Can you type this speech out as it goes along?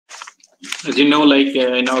As you know, like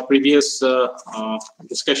in our previous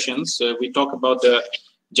discussions, we talk about the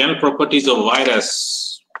general properties of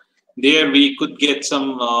virus. There we could get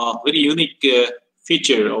some very unique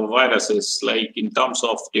feature of viruses, like in terms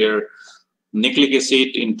of their nucleic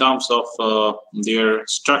acid, in terms of their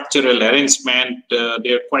structural arrangement.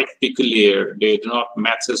 They are quite peculiar. They do not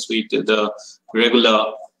matches with the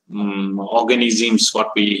regular organisms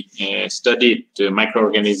what we studied,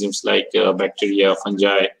 microorganisms like bacteria,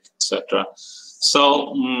 fungi, etc.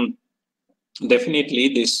 So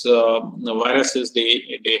definitely this viruses,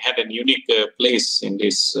 they had a unique place in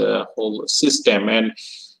this whole system, and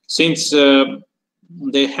since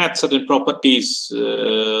they had certain properties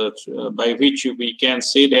by which we can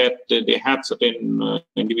say that they had certain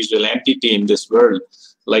individual entity in this world,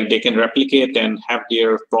 like they can replicate and have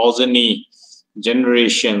their progeny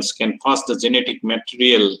generations, can pass the genetic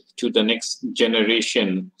material to the next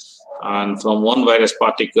generation, and from one virus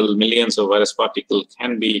particle, millions of virus particles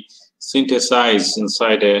can be synthesized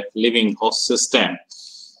inside a living host system.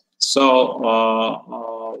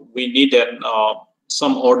 So we need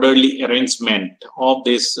some orderly arrangement of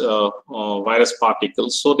this virus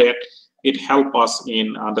particles so that it helps us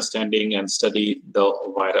in understanding and study the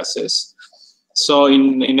viruses. So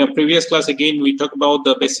in a previous class, again, we talked about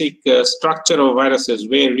the basic structure of viruses,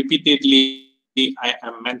 where repeatedly I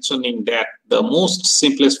am mentioning that the most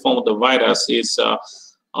simplest form of the virus is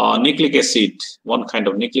nucleic acid, one kind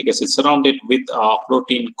of nucleic acid surrounded with a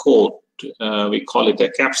protein coat. We call it a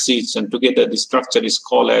capsids, and together the structure is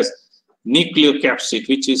called as nucleocapsid,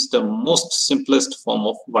 which is the most simplest form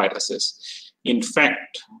of viruses. In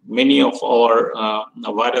fact, many of our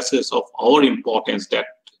viruses of our importance that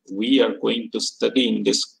we are going to study in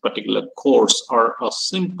this particular course are a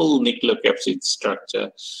simple nucleocapsid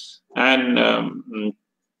structure, and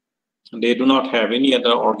they do not have any other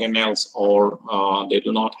organelles, or they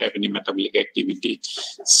do not have any metabolic activity.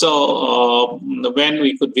 So when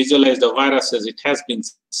we could visualize the viruses, it has been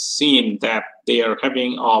seen that they are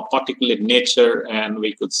having a particular nature, and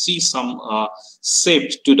we could see some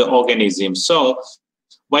shape to the organism. So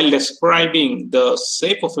while describing the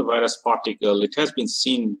shape of a virus particle, it has been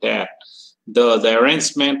seen that the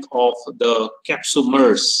arrangement of the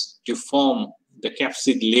capsomers to form the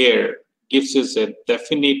capsid layer gives us a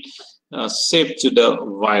definite shape to the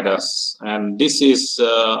virus, and this is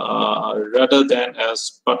rather than a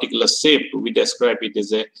particular shape, we describe it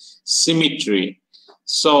as a symmetry.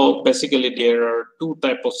 So basically there are two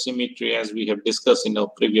types of symmetry, as we have discussed in our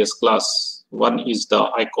previous class. One is the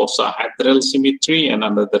icosahedral symmetry, and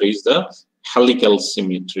another is the helical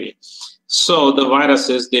symmetry. So the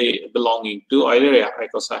viruses, they belonging to either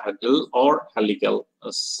icosahedral or helical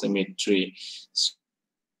symmetry.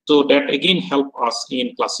 So that again help us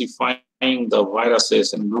in classifying the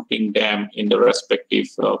viruses and grouping them in the respective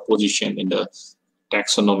position in the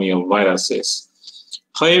taxonomy of viruses.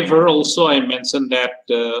 However, also I mentioned that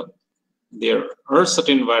there are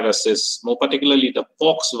certain viruses, more particularly the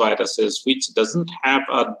pox viruses, which doesn't have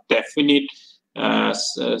a definite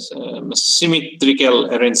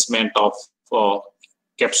symmetrical arrangement of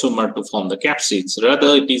capsomer to form the capsids.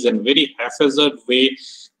 Rather, it is a very haphazard way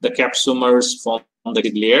the capsomers form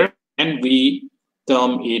the layer, and we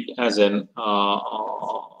term it as an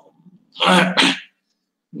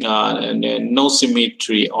no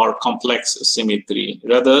symmetry or complex symmetry.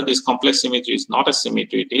 Rather, this complex symmetry is not a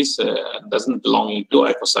symmetry. It is doesn't belong to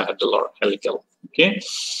icosahedral or helical. Okay,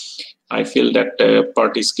 I feel that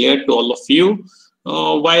part is clear to all of you.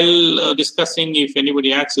 While discussing, if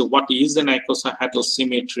anybody asks you what is an icosahedral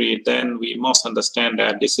symmetry, then we must understand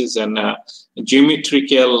that this is an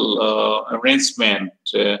geometrical arrangement,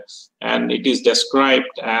 and it is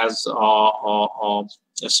described as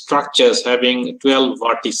structures having 12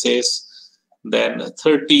 vertices, then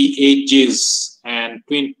 30 edges, and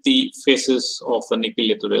 20 faces of an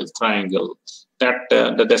equilateral triangle. That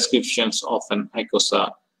the descriptions of an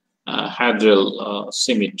icosahedral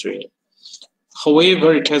symmetry.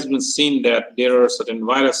 However, it has been seen that there are certain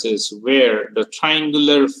viruses where the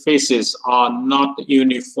triangular faces are not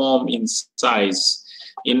uniform in size.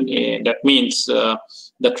 That means the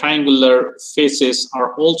triangular faces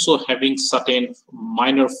are also having certain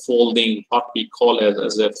minor folding, what we call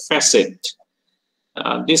as a facet.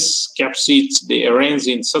 These capsids, they arrange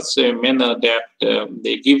in such a manner that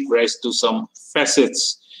they give rise to some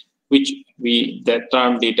facets, which we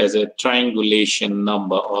termed it as a triangulation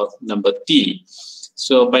number, or number T.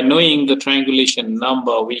 So by knowing the triangulation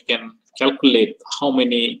number, we can calculate how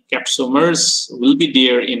many capsomers will be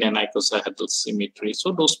there in an icosahedral symmetry.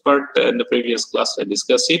 So those part in the previous class I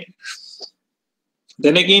discussed it.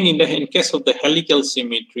 Then again, in case of the helical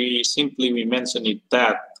symmetry, simply we mention it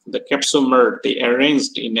that the capsomer, they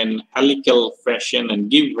arranged in an helical fashion and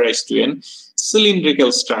give rise to an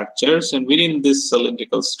cylindrical structures, and within these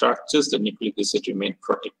cylindrical structures, the nucleic acid remain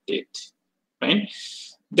protected, right?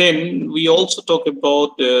 Then we also talk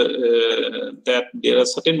about that there are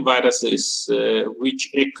certain viruses which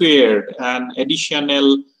acquired an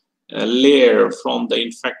additional layer from the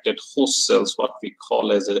infected host cells, what we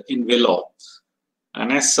call as an envelope.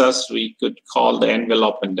 And as such, we could call the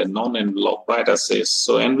envelope and the non-envelope viruses.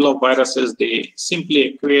 So envelope viruses, they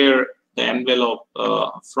simply acquire the envelope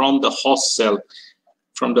from the host cell,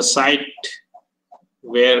 from the site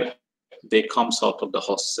where they comes out of the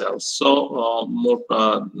host cells. So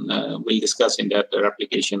we'll discuss in that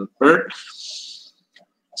replication part.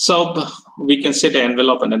 So we can say the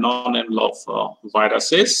envelope and the non-envelope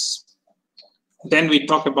viruses. Then we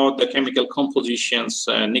talk about the chemical compositions,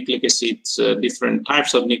 nucleic acids, different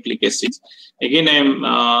types of nucleic acids. Again, I'm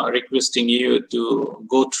requesting you to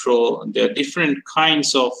go through the different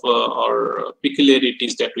kinds of or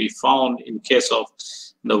peculiarities that we found in case of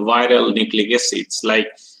the viral nucleic acids, like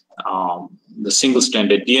the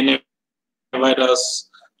single-stranded DNA virus,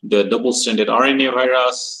 the double-stranded RNA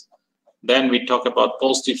virus. Then we talk about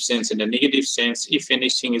positive sense and the negative sense. If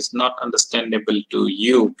anything is not understandable to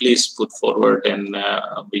you, please put forward, and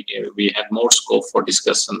we had more scope for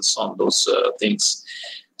discussions on those things.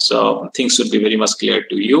 So things should be very much clear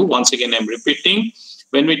to you. Once again, I'm repeating,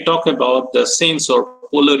 when we talk about the sense or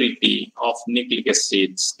polarity of nucleic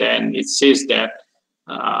acids, then it says that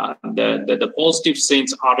the positive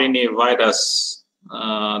sense RNA virus,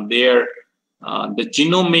 the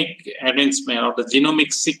genomic arrangement or the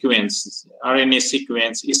genomic sequence, RNA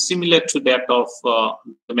sequence, is similar to that of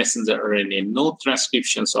the messenger RNA. No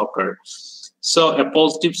transcriptions occur. So a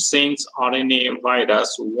positive sense RNA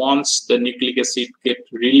virus, once the nucleic acid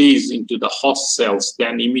gets released into the host cells,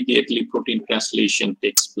 then immediately protein translation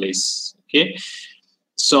takes place. Okay.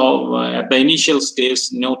 So at the initial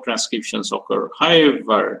stage, no transcriptions occur.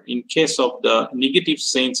 However, in case of the negative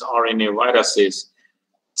sense RNA viruses,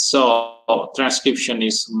 so transcription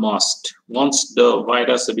is must. Once the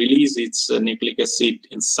virus releases its nucleic acid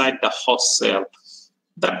inside the host cell,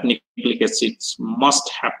 that nucleic acid must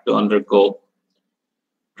have to undergo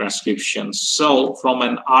transcription. So from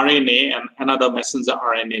an RNA and another messenger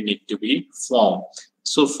RNA need to be formed.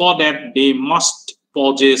 So for that, they must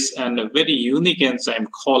possess a very unique enzyme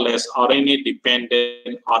called as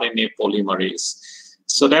RNA-dependent RNA polymerase.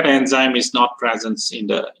 So that enzyme is not present in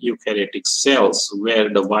the eukaryotic cells where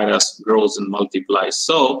the virus grows and multiplies.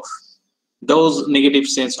 So those negative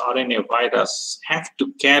sense RNA virus have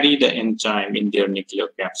to carry the enzyme in their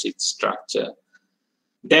nucleocapsid structure.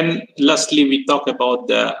 Then lastly, we talk about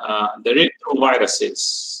the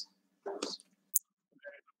retroviruses.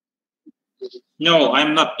 No,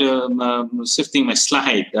 I'm not shifting my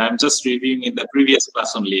slide. I'm just reviewing in the previous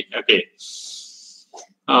class only. Okay.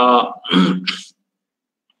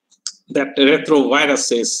 That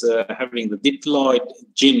retroviruses having the diploid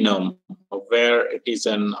genome, where it is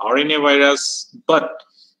an RNA virus, but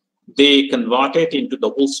they convert it into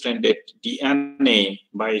double-stranded DNA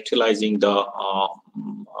by utilizing the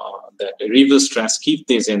reverse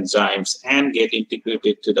transcriptase enzymes and get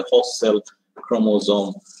integrated to the host cell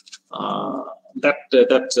chromosome.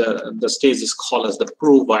 The stage is called as the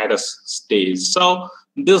provirus stage. So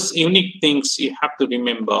these unique things you have to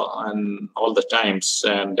remember all the times,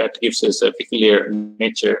 and that gives us a peculiar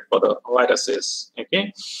nature for the viruses.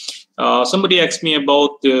 Okay. Somebody asked me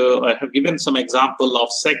about, I have given some example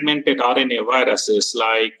of segmented RNA viruses,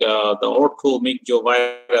 like the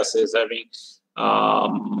orthomyxoviruses having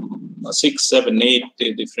 6, 7, 8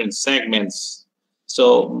 different segments.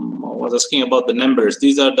 So I was asking about the numbers.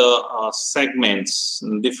 These are the segments,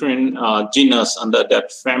 different genus under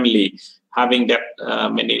that family, having that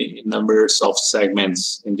many numbers of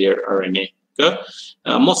segments in their RNA. Okay?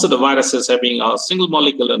 Most of the viruses having a single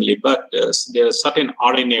molecule only, but there are certain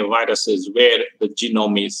RNA viruses where the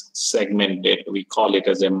genome is segmented. We call it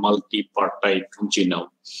as a multipartite genome.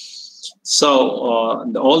 So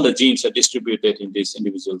all the genes are distributed in this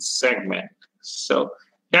individual segment. So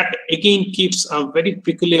that again keeps a very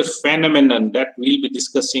peculiar phenomenon that we'll be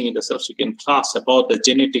discussing in the subsequent class about the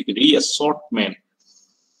genetic reassortment.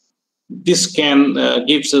 This can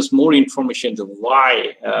gives us more information to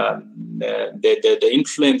why the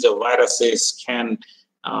influenza viruses can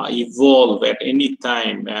evolve at any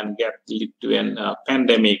time and lead to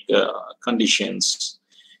pandemic conditions.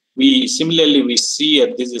 We see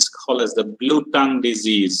a disease called as the blue tongue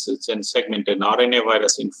disease. It's a segmented RNA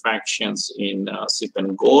virus infections in sheep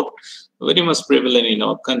and goat, very much prevalent in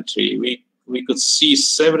our country. We could see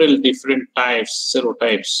several different types,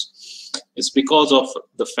 serotypes It's because of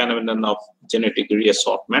the phenomenon of genetic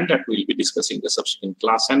reassortment that we'll be discussing in the subsequent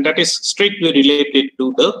class, and that is strictly related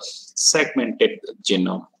to the segmented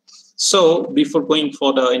genome. So before going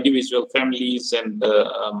for the individual families and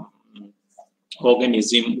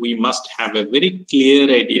organism, we must have a very clear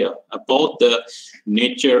idea about the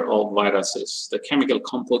nature of viruses, the chemical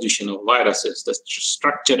composition of viruses, the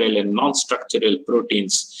structural and non-structural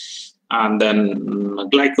proteins, and then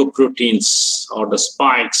glycoproteins or the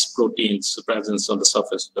spikes proteins present on the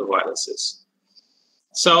surface of the viruses.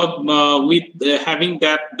 So with having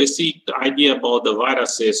that basic idea about the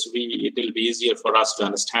viruses, it will be easier for us to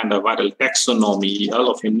understand the viral taxonomy. All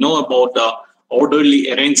of you know about the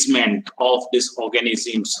orderly arrangement of these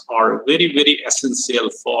organisms are very, very essential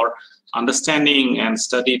for understanding and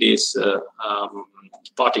study these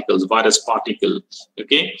particles, virus particles.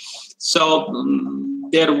 Okay, so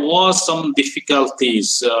there was some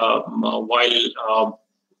difficulties while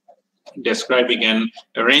describing and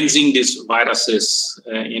arranging these viruses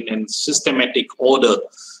in a systematic order,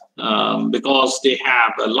 because they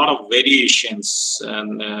have a lot of variations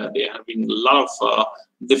and they are having a lot of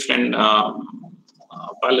different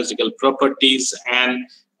biological properties, and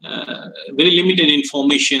very limited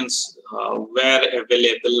informations were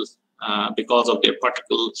available because of their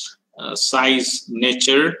particle size,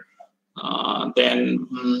 nature. Then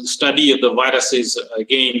study of the viruses,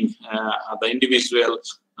 again, the individual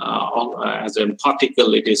as a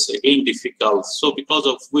particle, it is again difficult. So because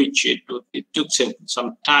of which it took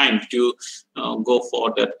some time to go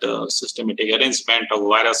for that systematic arrangement of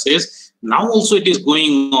viruses. Now also it is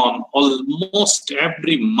going on almost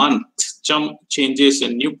every month. Some changes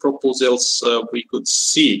and new proposals we could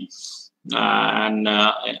see, and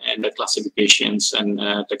the classifications and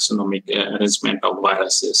taxonomic arrangement of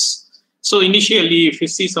viruses. So initially, if you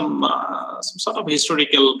see some sort of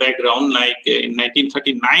historical background, like in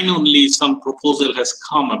 1939 only, some proposal has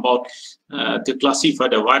come about to classify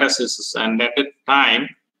the viruses, and at that time,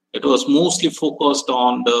 it was mostly focused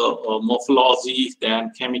on the morphology,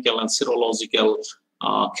 then chemical and serological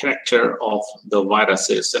character of the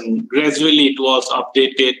viruses, and gradually it was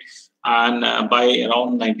updated, and by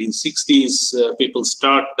around 1960s, people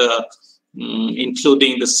start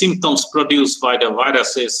including the symptoms produced by the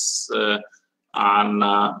viruses and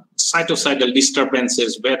cytocidal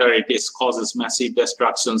disturbances, whether it causes massive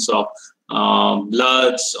destructions of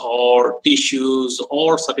bloods or tissues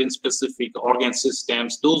or certain specific organ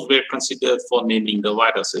systems. Those were considered for naming the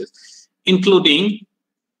viruses, including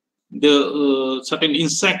the certain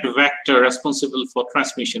insect vector responsible for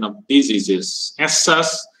transmission of diseases. As such,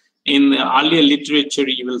 in earlier literature,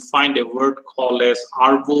 you will find a word called as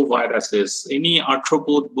arboviruses. Any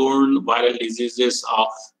arthropod-borne viral diseases are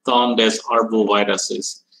termed as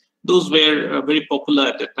arboviruses. Those were very popular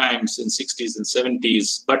at the times in 60s and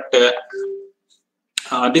 70s. But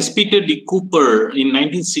this Peter D. Cooper in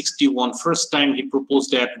 1961, first time he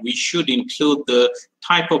proposed that we should include the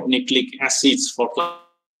type of nucleic acids for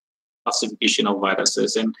classification of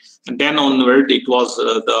viruses, and then onward it was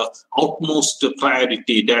the utmost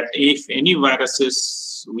priority that if any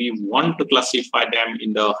viruses we want to classify them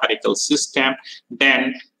in the hierarchical system,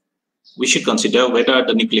 then we should consider whether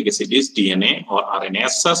the nucleic acid is DNA or RNA.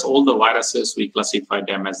 As such, all the viruses we classify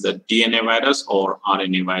them as the DNA virus or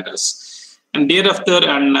RNA virus. And thereafter,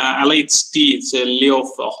 an LHT, it's a Leo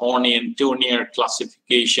Horny and Tournier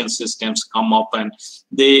classification systems come up, and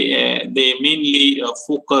they mainly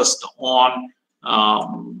focused on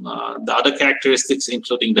the other characteristics,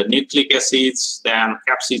 including the nucleic acids, then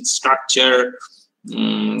capsid structure,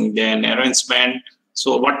 then arrangement.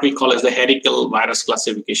 So what we call as the hierarchical virus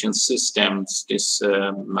classification systems, this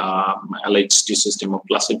LHT system of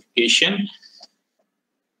classification.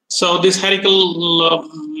 So this hierarchical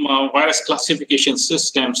virus classification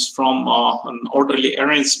systems from an orderly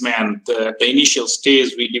arrangement, the initial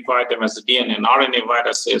stage, we divide them as the DNA and RNA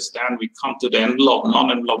viruses, then we come to the envelope,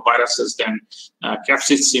 non-envelope viruses, then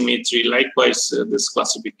capsid symmetry. Likewise, this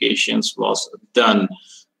classifications was done.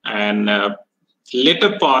 And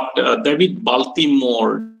later part, David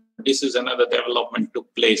Baltimore, this is another development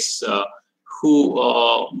took place,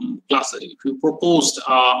 who proposed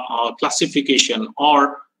a classification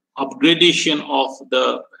or upgradation of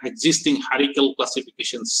the existing hierarchical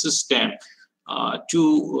classification system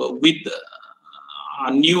with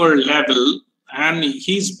a newer level, and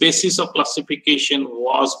his basis of classification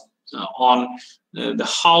was on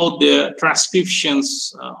how the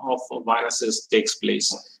transcriptions of viruses takes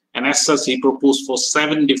place. And as such, he proposed for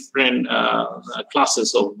 7 different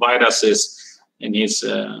classes of viruses in his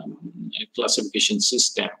classification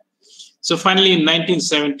system. So finally, in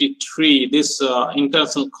 1973, this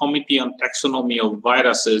International Committee on Taxonomy of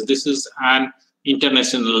Viruses, this is an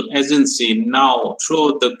international agency. Now,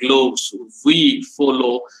 throughout the globe, we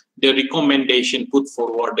follow the recommendation put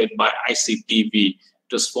forwarded by ICTV.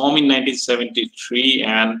 It was formed in 1973,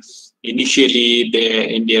 and initially,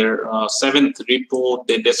 in their seventh report,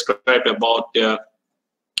 they described about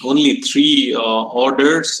only 3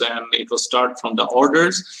 orders, and it was start from the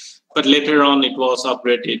orders. But later on, it was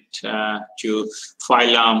upgraded to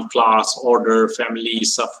phylum, class, order, family,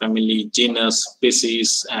 subfamily, genus,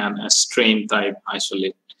 species, and a strain type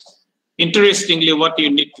isolate. Interestingly, what you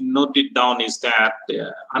need to note it down is that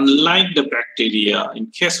unlike the bacteria, in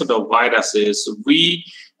case of the viruses, we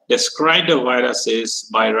describe the viruses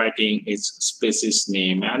by writing its species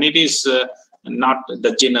name, and it is not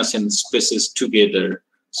the genus and species together.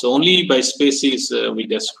 So only by species we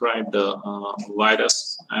describe the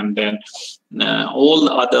virus, and then all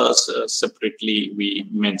others separately we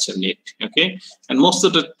mention it. Okay, and most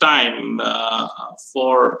of the time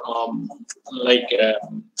for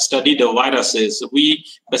study the viruses, we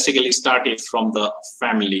basically started from the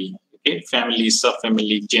family. Okay, family,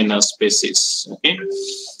 subfamily, genus, species. Okay.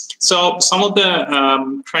 So some of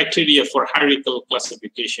the criteria for hierarchical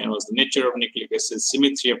classification was the nature of nucleic acids,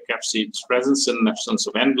 symmetry of capsids, presence and absence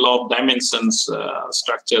of envelope, dimensions,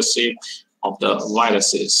 structure, shape of the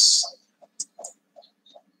viruses.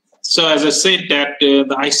 So as I said that the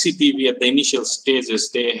ICTV at the initial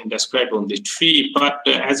stages, they described only 3, but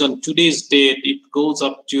as on today's date, it goes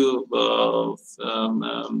up to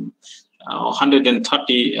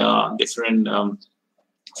 130 different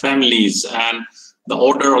families, and the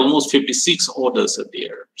order, almost 56 orders are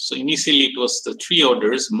there. So initially it was the 3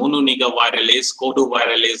 orders: Mononiga virales,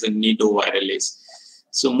 Codovirales, and Nidovirales.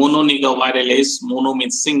 So Mononiga virales, mono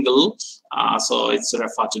means single, so it's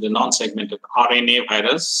referred to the non-segmented RNA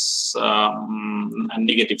virus, and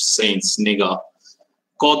negative sense, niga.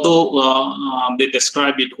 Codo, they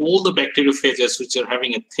describe it, all the bacteriophages which are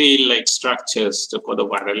having a tail-like structures, the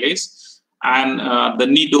Codovirales. And the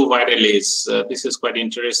nidovirales, this is quite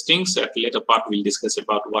interesting. So at the later part, we'll discuss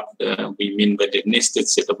about what we mean by the nested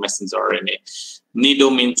set of messenger RNA. Nido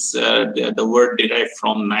means the word derived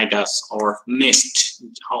from nidus, or nest,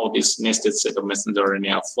 how this nested set of messenger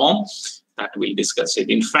RNA are formed. That we'll discuss it.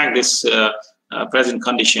 In fact, this present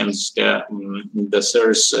conditions, the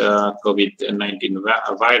SARS COVID-19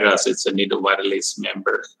 virus, it's a nidovirales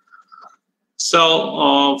member.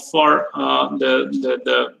 So for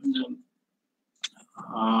the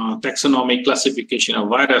taxonomic classification of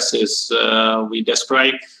viruses, we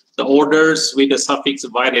describe the orders with the suffix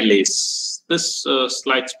virales. This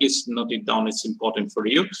slide, please note it down, it's important for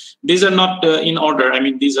you. These are not in order, I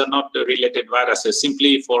mean, these are not related viruses,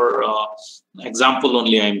 simply for example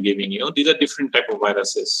only I'm giving you. These are different type of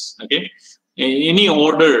viruses, okay? In any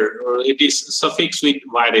order, it is suffixed with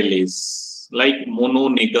virales, like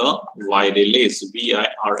Mononiga virales,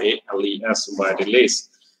 V-I-R-A-L-E-S, virales.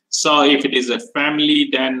 So if it is a family,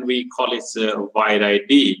 then we call it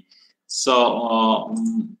Viride. So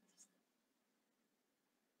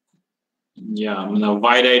yeah,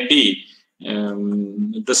 Viride.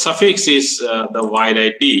 The suffix is the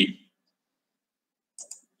Viride,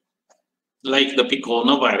 like the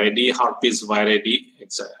Picona viride, Herpes viride.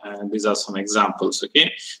 These are some examples.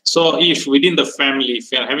 Okay, so if within the family,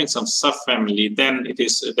 if you are having some subfamily, then it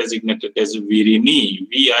is designated as Virinae,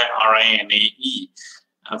 V-I-R-I-N-A-E.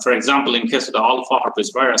 For example, in case of the alpha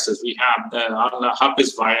herpes viruses, we have the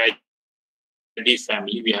herpes viride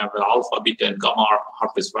family. We have the alpha, beta, and gamma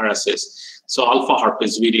herpes viruses. So alpha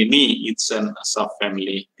herpes virinae, it's a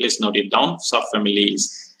subfamily. Please note it down. Subfamily is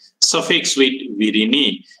suffixed with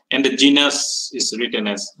virinae, and the genus is written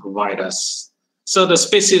as virus. So the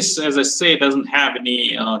species, as I say, doesn't have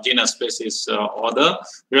any genus, species, order.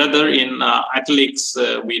 Rather, in italics,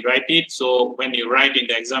 we write it. So when you write in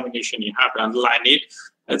the examination, you have to underline it.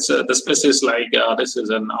 It's the species like this is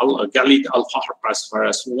an Galid alpha herpes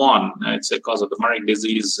virus 1. It's a cause of the Marek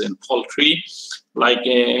disease in poultry. Like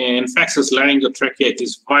infectious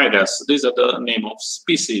laryngotracheitis virus. These are the name of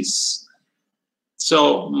species.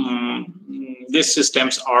 So these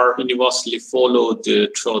systems are universally followed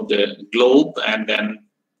throughout the globe, and then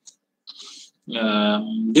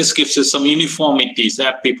this gives us some uniformities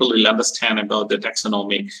that people will understand about the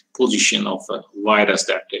taxonomic position of a virus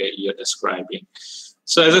that you're describing.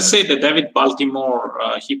 So as I said, David Baltimore,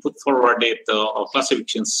 he put forward a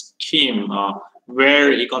classification scheme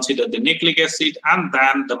where he considered the nucleic acid and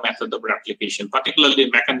then the method of replication, particularly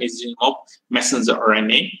the mechanism of messenger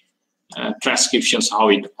RNA transcriptions, how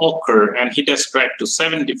it occur, and he described to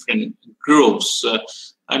 7 different groups.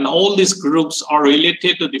 And all these groups are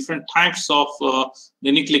related to different types of the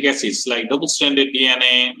nucleic acids, like double-stranded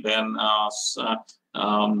DNA,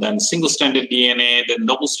 then single-stranded DNA, then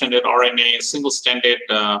double-stranded RNA, single-stranded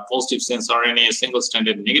positive sense RNA,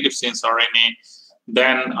 single-stranded negative sense RNA,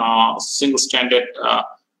 then single-stranded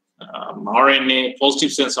RNA,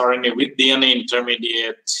 positive sense RNA with DNA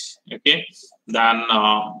intermediate. Okay, then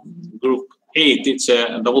group 8, it's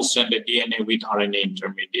a double-stranded DNA with RNA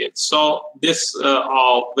intermediate. So this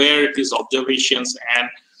are where these observations, and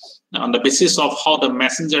on the basis of how the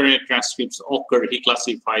messenger RNA transcripts occur, he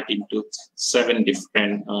classified into 7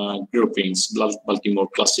 different groupings, Baltimore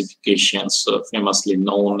classifications, famously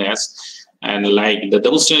known as. And like the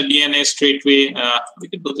double-stranded DNA straightway, we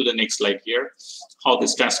can go to the next slide here, how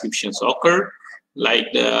these transcriptions occur.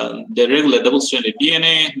 Like the regular double-stranded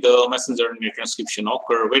DNA, the messenger RNA transcription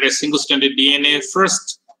occur, whereas single-stranded DNA,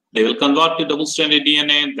 first they will convert to double-stranded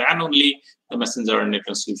DNA, then only the messenger RNA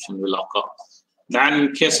transcription will occur. Then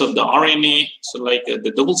in case of the RNA, so like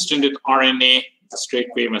the double-stranded RNA, the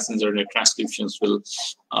straightway messenger RNA transcriptions will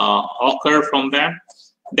occur from them.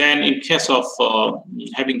 Then in case of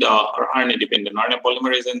having the RNA-dependent RNA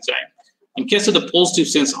polymerase enzyme, in case of the positive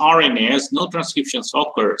sense RNA, as no transcriptions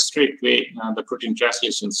occur, straightway the protein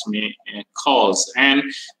translations may cause. And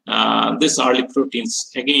these early proteins,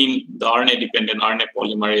 again, the RNA-dependent RNA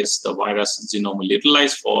polymerase, the virus genome will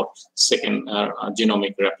utilize for second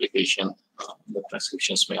genomic replication. The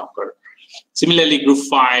transcriptions may occur. Similarly, group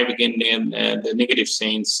 5, again, the negative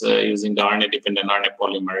sense using the RNA-dependent RNA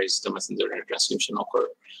polymerase, the messenger RNA transcription occur.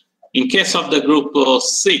 In case of the group 6,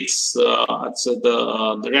 it's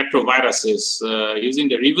the retroviruses, using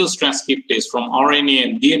the reverse transcriptase from RNA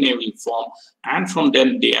and DNA will form, and from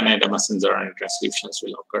then DNA, the messenger RNA transcriptions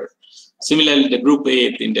will occur. Similarly, the group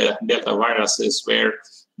 8 in the delta viruses, where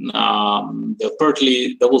the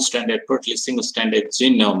partly double-stranded, partly single-stranded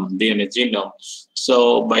genome, DNA genome.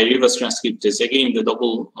 So by reverse transcriptase, again, the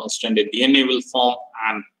double-stranded DNA will form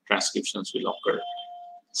and transcriptions will occur.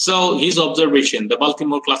 So his observation, the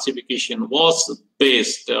Baltimore classification, was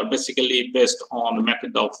basically based on the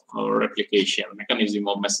method of replication, mechanism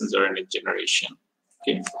of messenger RNA generation.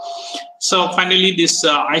 Okay. So finally, this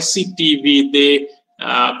ICTV, they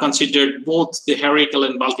considered both the hierarchical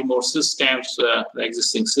and Baltimore systems, the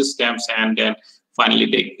existing systems, and then finally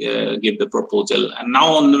they give the proposal. And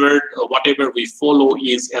now onward, whatever we follow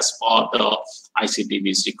is as per the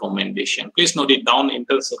ICTV's recommendation. Please note it down,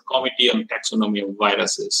 International Committee on Taxonomy of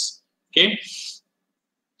Viruses. Okay.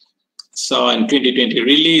 So in 2020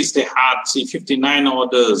 release, they had 59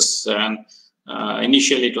 orders, and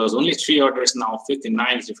initially it was only 3 orders, now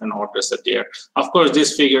 59 different orders are there. Of course,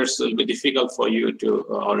 these figures will be difficult for you to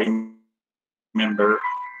remember.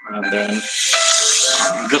 And then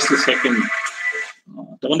just a second.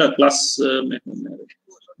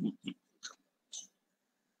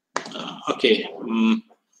 Okay.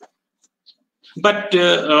 But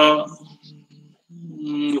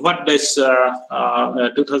what does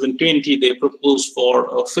 2020 they proposed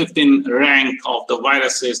for 15 rank of the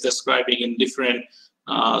viruses, describing in different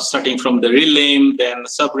starting from the realm, then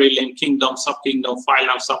subrealm, kingdom, subkingdom,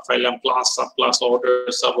 phylum, subphylum, class, subclass, order,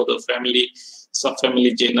 suborder, family,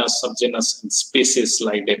 subfamily, genus, subgenus, and species,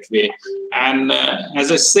 like that way. And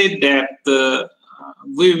as I said that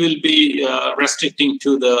we will be restricting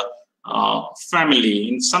to the family,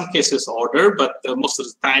 in some cases order, but most of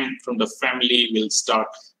the time from the family we'll start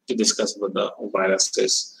to discuss about the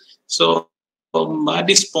viruses. So at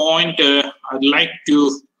this point, I'd like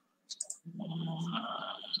to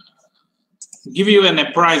give you an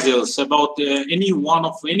appraisals about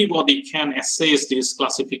anybody can assess this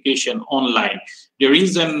classification online. There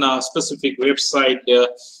is a specific website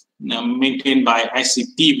maintained by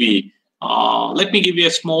ICTV. Let me give you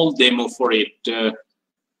a small demo for it.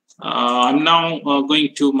 I'm now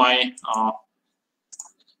going to my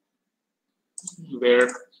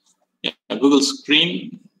Google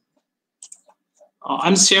screen.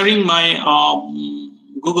 I'm sharing my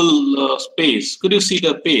Google space. Could you see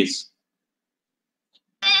the page?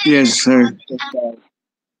 Yes, sir.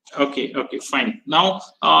 Okay, fine. Now,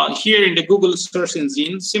 here in the Google search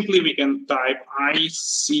engine, simply we can type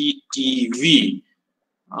ICTV.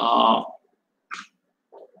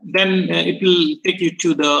 Then it will take you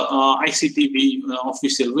to the ICTV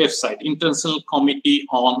official website, International Committee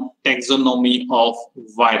on Taxonomy of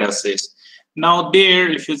Viruses. Now there,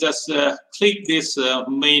 if you just click this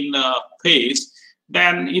main page,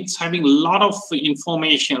 then it's having a lot of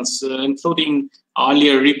information, including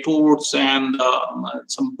earlier reports and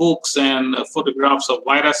some books and photographs of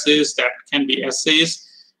viruses that can be assessed.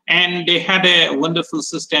 And they had a wonderful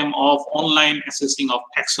system of online assessing of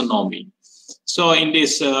taxonomy. So in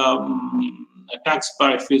this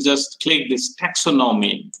taxbar, if you just click this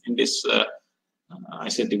taxonomy in this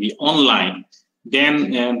ICTV online,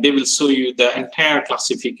 then they will show you the entire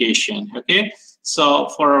classification. Okay, so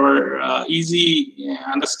for our easy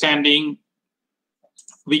understanding,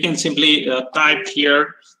 we can simply type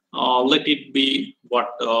here, let it be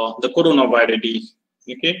what the coronavirus.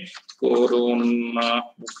 Okay, coronavirus.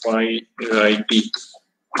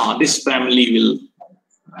 This family will,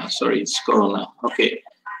 sorry, it's corona. Okay,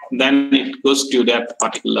 then it goes to that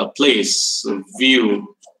particular place,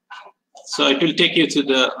 view. So it will take you to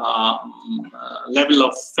the level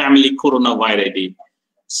of family coronavirus.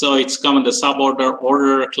 So it's come in the suborder,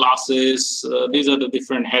 order, classes. These are the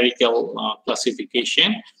different hierarchical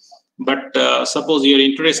classification. But suppose you're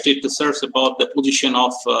interested to search about the position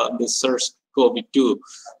of the SARS-CoV-2,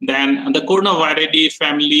 then the coronavirus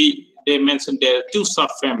family, they mentioned there are two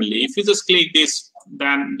subfamily. If you just click this,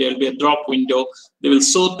 then there'll be a drop window. They will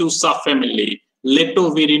show two subfamily,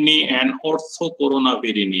 Letovirini and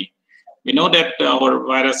Orthocoronavirini. We know that our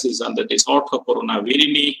virus is under this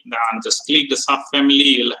Orthocoronavirini. Then just click the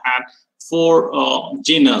subfamily. You'll have 4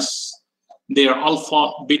 genus. They are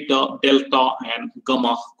alpha, beta, delta, and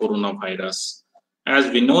gamma coronavirus.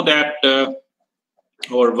 As we know that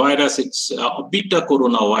our virus, it's a beta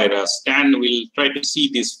coronavirus, and we'll try to see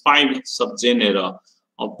these 5 subgenera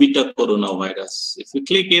of beta coronavirus. If you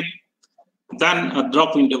click it, then a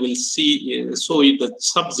drop window will show you the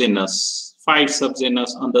subgenus. 5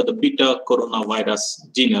 subgenus under the beta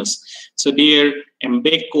coronavirus genus. So there,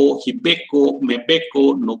 Mbeco, Hibeko,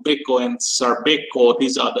 Mebeko, Nobeco, and Sarbeco,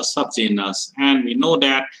 these are the subgenus. And we know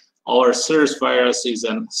that our SARS virus is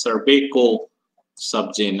an Sarbeco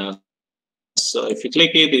subgenus. So if you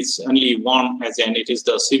click it, it's only one, as in it is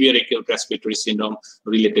the severe acute respiratory syndrome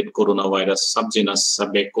related coronavirus subgenus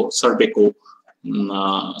Sarbeco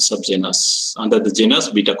subgenus under the genus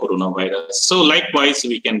beta coronavirus. So likewise,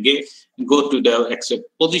 we can go to the exact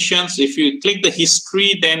positions. If you click the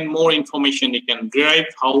history, then more information you can derive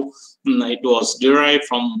how it was derived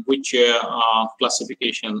from which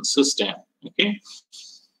classification system. Okay.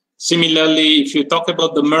 Similarly, if you talk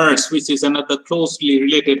about the MERS, which is another closely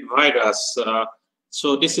related virus,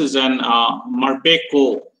 so this is an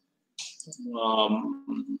Marbeco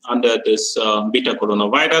under this beta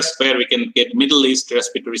coronavirus, where we can get Middle East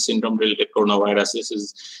respiratory syndrome related coronavirus. This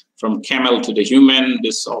is from camel to the human.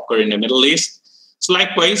 This occur in the Middle East. So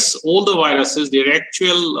likewise, all the viruses, their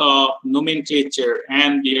actual nomenclature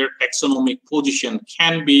and their taxonomic position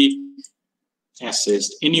can be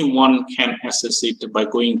assessed. Anyone can assess it by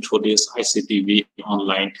going through this ICTV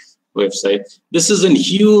online website. This is a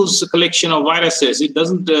huge collection of viruses. It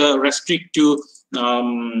doesn't restrict to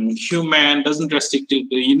human, doesn't restrict to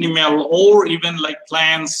the animal, or even like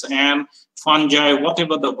plants and fungi,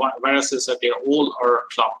 whatever the viruses are, they all are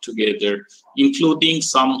clubbed together, including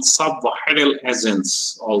some subviral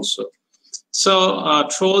agents also. So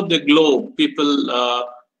throughout the globe, people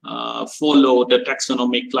follow the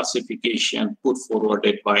taxonomic classification put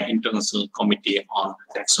forwarded by International Committee on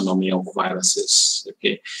Taxonomy of Viruses.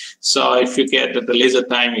 Okay, so if you get the leisure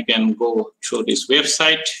time, you can go through this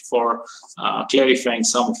website for clarifying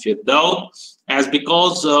some of your doubt. As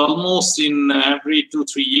because almost in every 2-3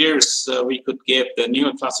 years, we could get the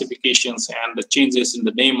new classifications and the changes in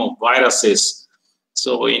the name of viruses.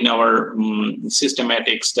 So in our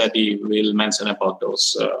systematic study, we'll mention about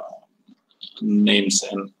those names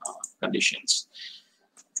and conditions.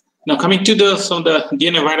 Now coming to some of the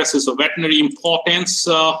DNA viruses of veterinary importance,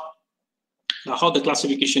 how the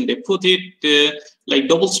classification they put it, like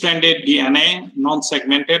double-stranded DNA,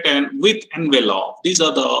 non-segmented, and with envelope. These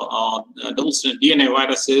are the double-stranded DNA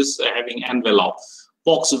viruses having envelope.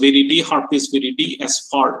 Pox viridae, herpes viridae,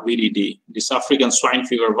 Spr viridae. This African swine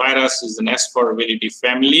fever virus is an Spr viridae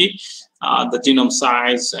family. The genome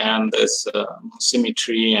size and this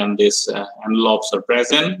symmetry and this envelopes are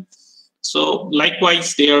present. So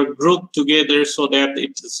likewise, they are grouped together so that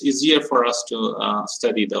it is easier for us to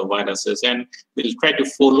study the viruses, and we'll try to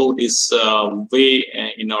follow this way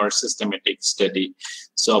in our systematic study.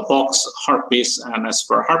 So pox, herpes, and as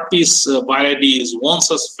for herpes viridae is one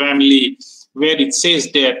such family where it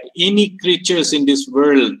says that any creatures in this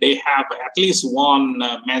world, they have at least one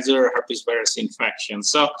major herpes virus infection.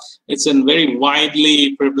 So it's a very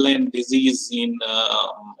widely prevalent disease in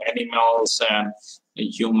animals and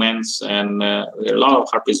humans, and there are a lot of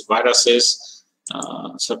herpes viruses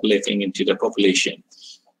circulating into the population.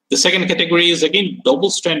 The second category is again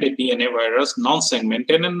double-stranded DNA virus,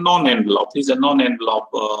 non-segmented and non-enveloped. These are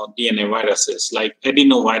non-enveloped DNA viruses like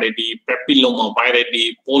adenoviridae,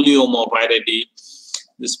 papillomaviridae, poliomaviridae.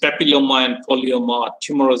 This papilloma and polyoma are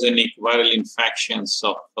tumorogenic viral infections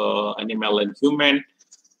of animal and human.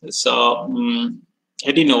 So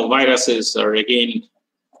adenoviruses are again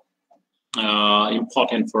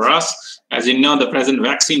important for us. As you know, the present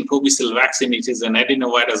vaccine, Covishield vaccine, it is an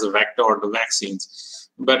adenovirus vector or the vaccines.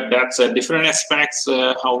 But that's a different aspects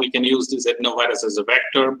how we can use this adenovirus as a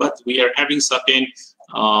vector. But we are having certain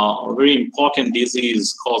very important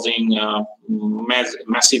disease causing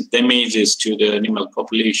massive damages to the animal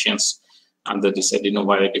populations under this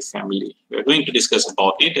adenoviridae family. We're going to discuss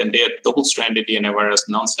about it, and they are double-stranded DNA virus,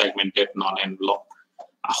 non-segmented, non-enveloped.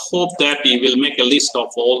 I hope that you will make a list of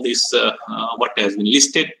all this, what has been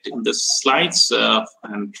listed in the slides,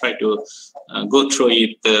 and try to go through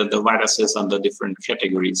it, the viruses under different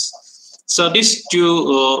categories. So these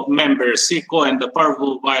two members, Circo and the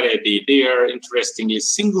Parvoviridae, they are interestingly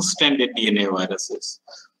single-stranded DNA viruses.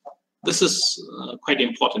 This is quite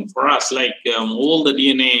important for us. Like all the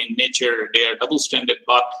DNA in nature, they are double-stranded,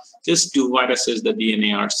 but these two viruses, the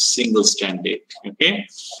DNA are single-stranded. Okay.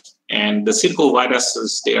 And the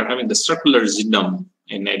circoviruses, they are having the circular genome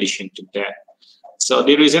in addition to that. So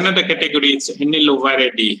there is another category, it's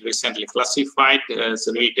Annuliviridae, recently classified as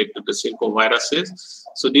related to the circoviruses.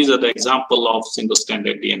 So these are the example of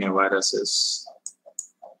single-stranded DNA viruses.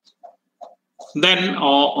 Then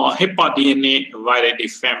HEPA DNA viridae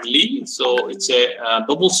family. So it's a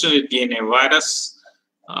double-stranded DNA virus,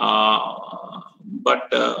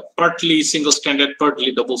 but partly single-stranded,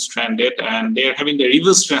 partly double-stranded, and they're having the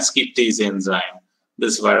reverse transcriptase enzyme,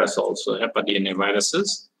 this virus also, HEPA DNA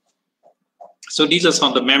viruses. So these are some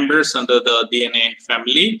of the members under the DNA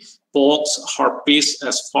family: pox, herpes,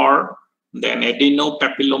 asfar, then adeno,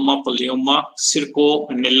 papilloma, polyoma, circo,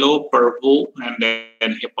 nello, parvo, and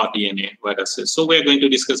then HEPA DNA viruses. So we're going to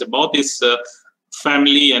discuss about this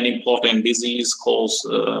family and important disease cause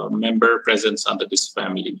member presence under this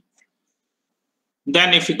family.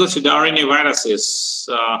 Then if you go to the RNA viruses,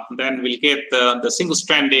 then we'll get the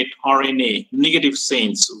single-stranded RNA negative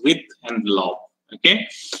chains with envelope, okay?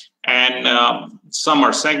 And some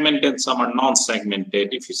are segmented, some are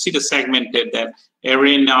non-segmented. If you see the segmented, then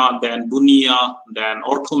Arena, then Bunia, then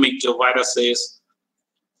orthomicroviruses,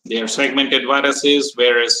 they are segmented viruses,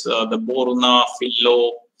 whereas the Borna,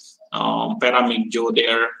 Philo, Paramigjo, they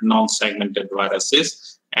are non-segmented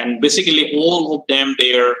viruses. And basically all of them,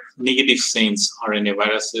 they are negative chains RNA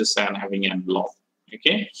viruses and having envelope,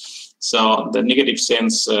 okay? So the negative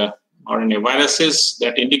chains RNA viruses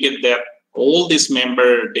that indicate that all these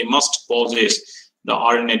member, they must possess the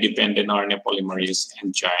RNA-dependent RNA polymerase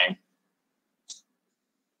enzyme.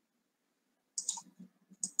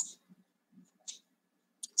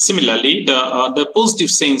 Similarly, the positive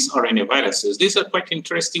chains RNA viruses, these are quite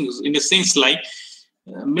interesting in a sense like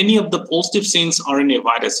many of the positive chains RNA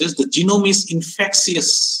viruses, the genome is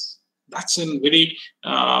infectious. That's a very,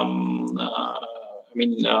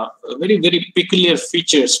 very peculiar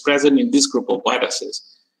features present in this group of viruses,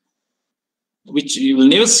 which you will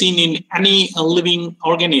never seen in any living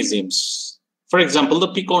organisms. For example, the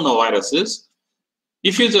picornaviruses,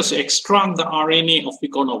 if you just extract the RNA of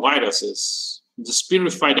picornaviruses, just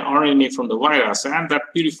purified RNA from the virus, and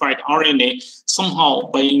that purified RNA somehow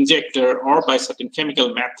by injector or by certain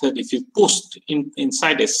chemical method, if you push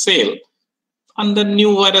inside a cell, and the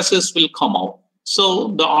new viruses will come out. So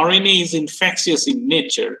the RNA is infectious in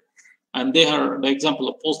nature, and they are the example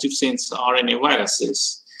of positive chains RNA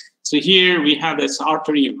viruses. So here we have this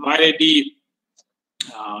Arteriviridae,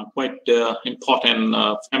 quite important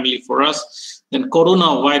family for us. Then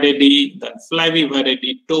Coronaviridae, then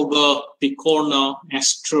Flaviviridae, Toga, Picorna,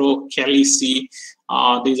 Astro, Calici.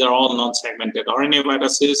 These are all non-segmented RNA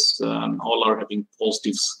viruses, and all are having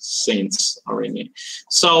positive chains RNA.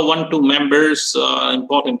 So 1-2 members,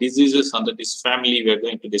 important diseases under this family, we are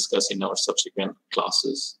going to discuss in our subsequent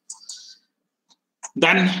classes.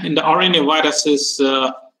 Then in the RNA viruses,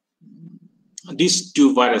 these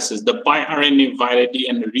two viruses, the biRNA viridae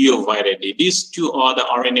and reoviridae, these two are the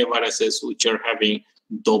RNA viruses which are having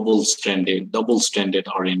double-stranded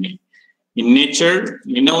RNA. In nature,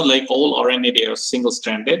 you know, like all RNA, they are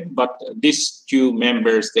single-stranded, but these two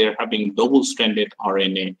members, they are having double-stranded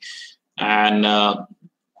RNA. And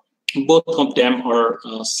both of them are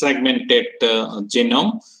segmented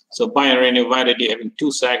genome. So biRNA viridae having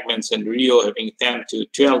 2 segments and Rio having 10 to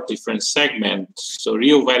 12 different segments. So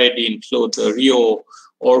reoviridae include Rio,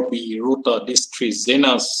 Orbi, Ruta, Distris,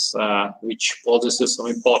 Zenas, which possesses some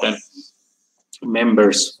important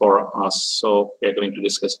members for us. So we're going to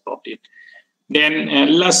discuss about it. Then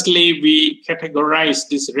lastly, we categorize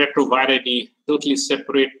this retroviridae totally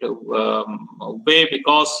separate way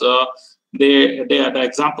because They are the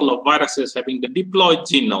example of viruses having the diploid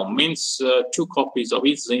genome, means 2 copies of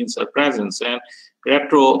each genes are present. And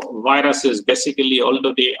retroviruses, basically,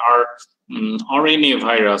 although they are RNA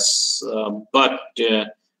virus, but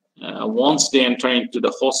once they enter into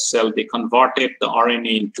the host cell, they converted the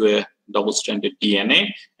RNA into a double-stranded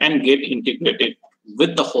DNA and get integrated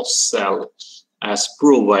with the host cell as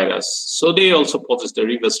provirus. So they also possess the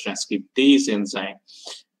reverse transcriptase enzyme.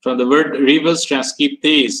 From the word reverse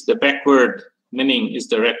transcriptase, the backward meaning is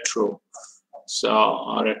the retro. So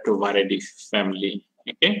Retroviridae family.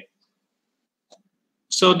 Okay.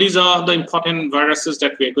 So these are the important viruses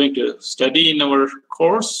that we are going to study in our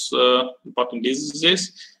course, important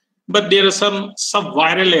diseases. But there are some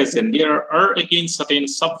subviral agents. There are again certain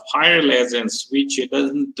subviral agents which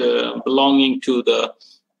doesn't belonging to the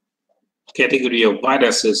category of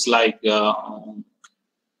viruses, like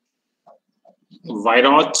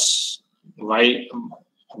viroids,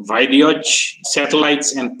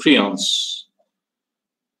 satellites, and prions.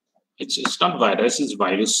 It's not virus, it's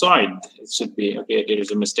virusoid. It should be, okay, there is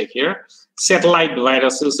a mistake here. Satellite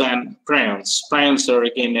viruses and prions. Prions are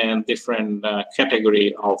again a different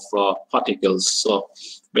category of particles. So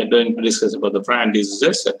we're going to discuss about the prion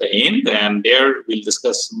diseases at the end, and there we'll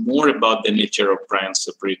discuss more about the nature of prions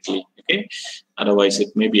separately. Okay, otherwise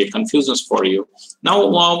it may be a confusion for you. Now,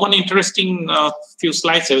 one interesting few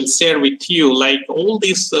slides I will share with you, like all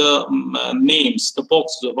these names, the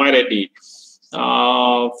pox viridae,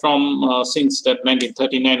 from since that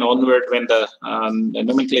 1939 onward, when the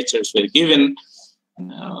nomenclatures were given,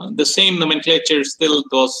 the same nomenclature still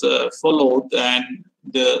was followed, and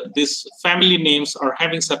these family names are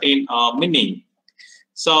having certain meaning.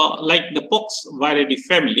 So, like the pox viridae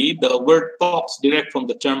family, the word pox derived from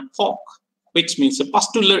the term pock, which means a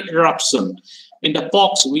pustular eruption. In the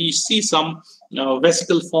pox, we see some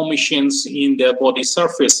vesicle formations in the body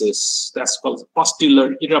surfaces. That's called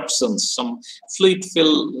pustular eruptions. Some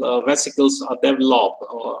fluid-filled vesicles are developed,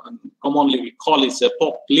 or commonly we call it a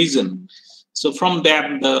pock lesion. So from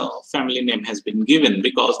that, the family name has been given,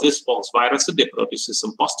 because this pox virus, they produces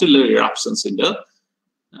some pustular eruptions in the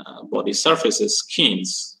body surfaces,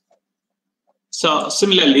 skins. So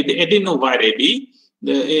similarly, the adenoviridae,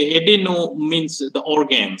 the adeno means the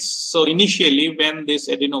organs. So initially, when these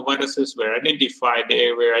adenoviruses were identified,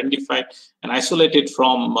 they were identified and isolated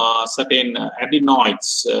from certain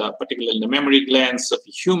adenoids, particularly the mammary glands of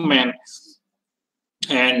the human.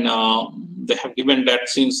 And they have given that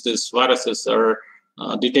since these viruses are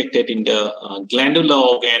detected in the glandular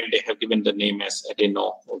organ, they have given the name as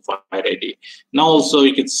adenoviridae. Now also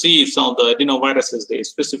you can see some of the adenoviruses, they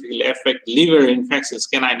specifically affect liver infections,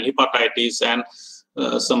 canine hepatitis, and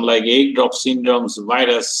some like egg drop syndromes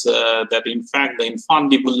virus that infect the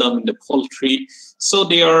infundibulum in the poultry. So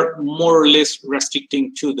they are more or less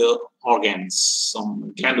restricting to the organs,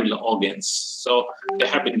 some glandular organs. So they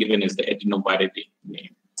have been given as the adenoviridae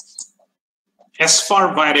name.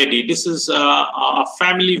 Asparviridae, this is a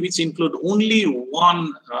family which include only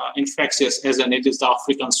one infectious agent. It is the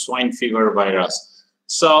African swine fever virus.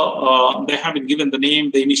 So they have been given the name,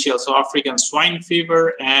 the initials of African swine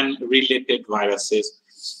fever and related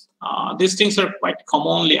viruses. These things are quite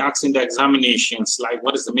commonly asked in the examinations, like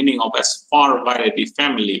what is the meaning of Asparviridae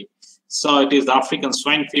family? So it is the African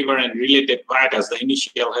swine fever and related virus. The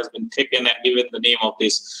initial has been taken and given the name of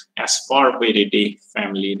this Asparviridae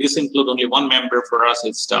family. This includes only one member for us.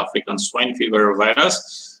 It's the African swine fever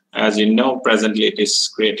virus. As you know, presently it is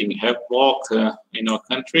creating havoc in our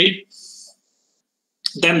country.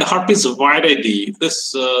 Then the herpes viridae.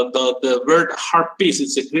 This the word herpes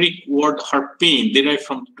is a Greek word herpine, derived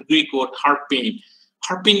from the Greek word herpine.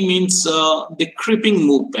 Herpine means the creeping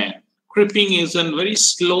movement. Creeping is a very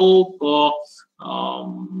slow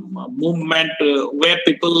movement where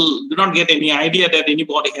people do not get any idea that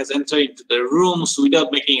anybody has entered into the rooms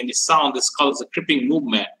without making any sound. This is called the creeping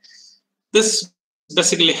movement. This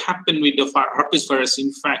basically happen with the herpes virus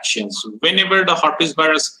infections. Whenever the herpes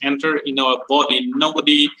virus enter in our body,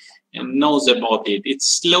 nobody knows about it. It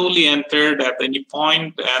slowly entered at any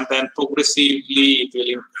point, and then progressively it will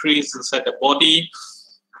increase inside the body.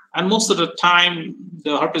 And most of the time,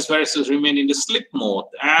 the herpes viruses remain in the sleep mode,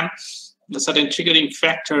 and the certain triggering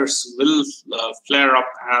factors will flare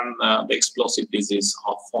up, and the explosive disease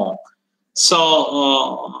are formed.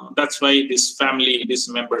 So that's why this family, these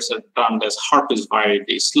members are termed as herpes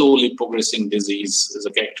viridae. Slowly progressing disease is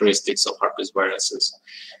the characteristics of herpes viruses.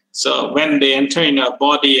 So when they enter in our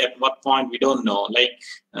body, at what point we don't know. Like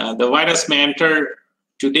the virus may enter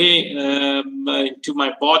today into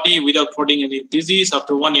my body without producing any disease.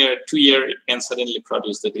 After 1 year, 2 years, it can suddenly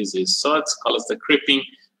produce the disease. So it's called as the creeping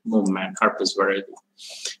movement, herpes viridae.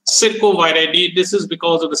 Circoviridae, this is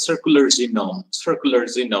because of the circular genome. Circular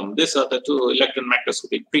genome. These are the two electron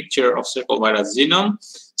microscopic picture of circovirus genome.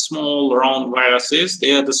 Small round viruses.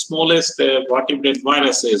 They are the smallest vertebrate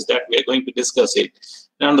viruses that we are going to discuss it.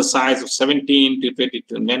 They're on the size of 17 to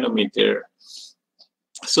 22 nanometer.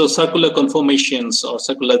 So circular conformations or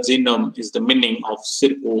circular genome is the meaning of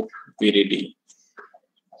Circoviridae.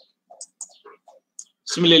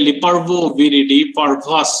 Similarly, Parvoviridae,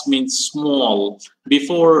 parvus means small.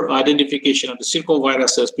 Before identification of the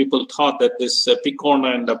circoviruses, people thought that this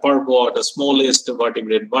picorna and the parvo are the smallest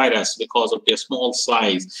vertebrate virus because of their small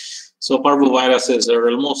size. So parvoviruses are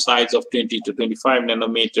almost size of 20 to 25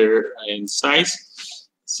 nanometer in size.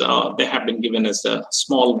 So they have been given as the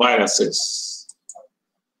small viruses.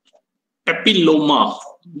 Papilloma.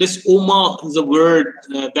 This oma is a word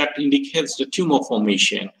that indicates the tumor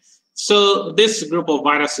formation. So this group of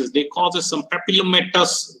viruses, they causes some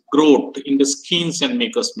papillomatous growth in the skins and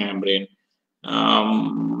mucous membrane.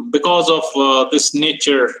 Because of this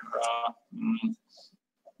nature,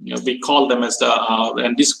 we call them as the,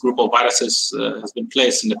 and this group of viruses has been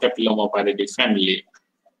placed in the Papillomaviridae family.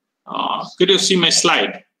 Could you see my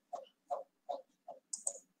slide?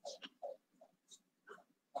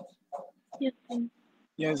 Yes, sir.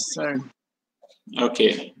 Yes, sir.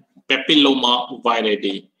 Okay,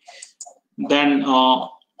 Papillomaviridae. Then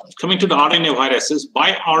coming to the RNA viruses,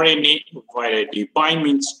 by RNA viridae, bi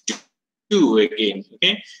means two again,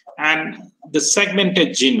 okay? And the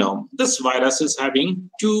segmented genome, this virus is having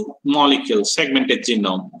two molecules, segmented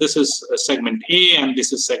genome. This is segment A and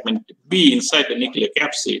this is segment B inside the nuclear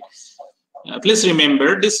capsid. Please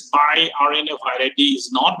remember, this bi RNA viridae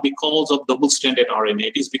is not because of double-stranded RNA,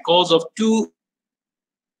 it is because of two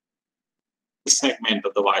segment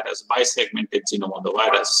of the virus, bisegmented genome of the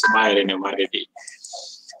virus, bi-RNA viridae.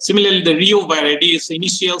 Similarly, the reoviridae is the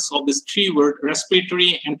initials of this three-word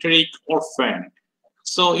respiratory enteric orphan.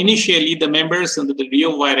 So initially, the members under the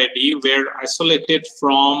reoviridae were isolated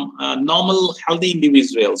from normal healthy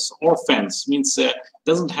individuals. Orphans means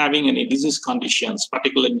doesn't having any disease conditions,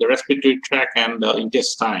 particularly in the respiratory tract and the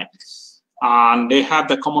intestine. And they have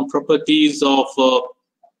the common properties of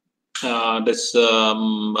this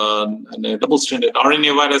double-stranded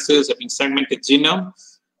RNA viruses having segmented genome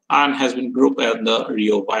and has been grouped as the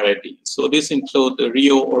reoviridae. So this includes the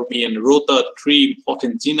Rio, Orbi, and Rota, three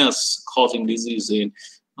important genus causing disease in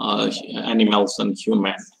animals and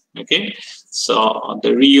humans. Okay, so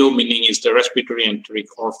the Rio meaning is the respiratory enteric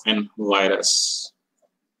orphan virus.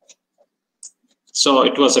 So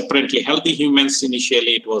it was apparently healthy humans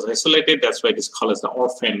initially. It was isolated. That's why it is called as the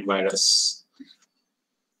orphan virus.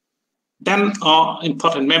 Then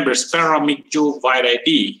important members,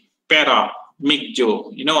 paramyxoviridae,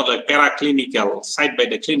 paramyxo, you know, the paraclinical, side by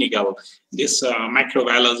the clinical, this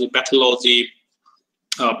microbiology, pathology,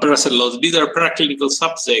 parasitology, these are paraclinical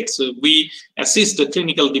subjects. So we assist the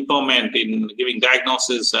clinical department in giving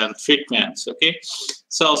diagnosis and treatments, okay?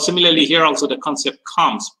 So similarly here also the concept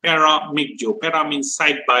comes, paramyxo, para means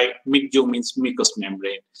side by, myxo means mucous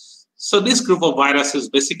membrane. So this group of viruses,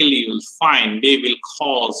 basically you'll find they will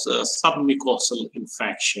cause submucosal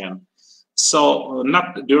infection. So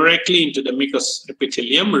not directly into the mucous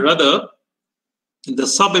epithelium, rather the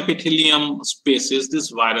subepithelium spaces, this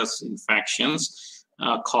virus infections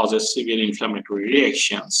causes severe inflammatory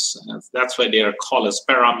reactions. That's why they are called as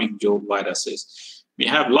paramyxoviruses. We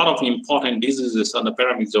have a lot of important diseases on the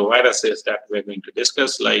paramyxoviruses that we're going to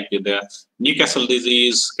discuss, like the Newcastle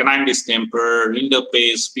disease, canine distemper,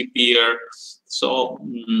 rinderpest, PPR. So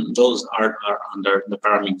those are under the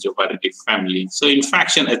paramyxoviridae family. So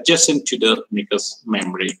infection adjacent to the mucous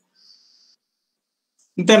membrane.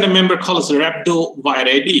 Then a member called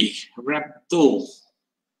rhabdoviridae. Rhabdo,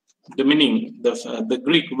 the meaning, the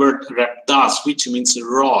Greek word rhabdas, which means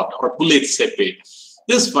rod or bullet sepate.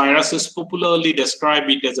 This virus is popularly described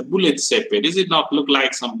it as a bullet sepate. Does it not look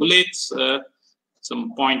like some bullets,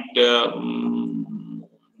 some point, the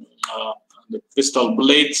pistol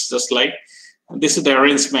bullets, just like this is the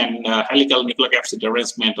arrangement, helical nucleocapsid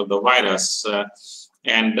arrangement of the virus,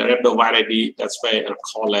 and the rhabdoviridae, that's why are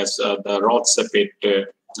called as the rod sepate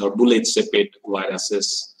or bullet sepate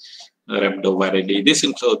viruses, rhabdoviridae. This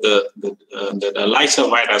includes the Lysa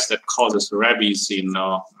virus that causes rabies in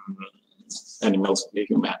animals and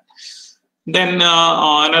human. Then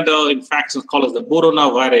another infection called as the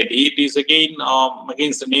boronaviridae. It is again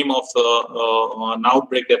against the name of an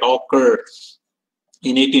outbreak that occurred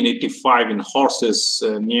in 1885 in horses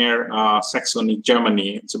near Saxony,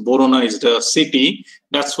 Germany. So Borona is the city.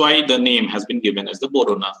 That's why the name has been given as the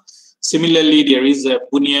Borona. Similarly, there is a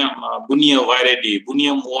Bunia viridae.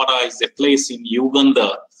 Bunia Mwara is a place in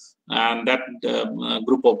Uganda. and that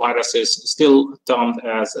group of viruses still termed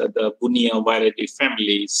as the Bunnioviridae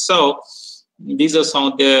family. So these are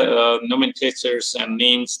some of the nomenclatures and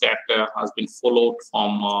names that has been followed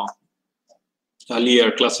from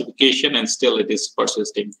earlier classification, and still it is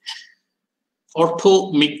persisting.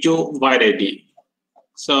 Orthomyxoviridae.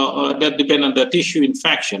 So that depends on the tissue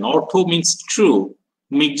infection. Ortho means true.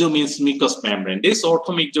 Myxo means mucous membrane. This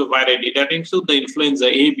orthomyxoviridae that include the influenza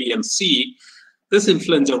A, B, and C. This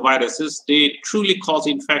influenza viruses, they truly cause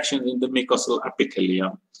infections in the mucosal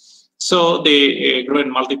epithelium. So they grow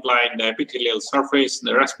and multiply in the epithelial surface, in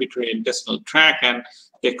the respiratory intestinal tract, and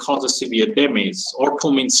they cause a severe damage.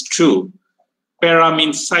 Ortho means true. Para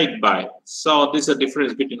means side by. So this is a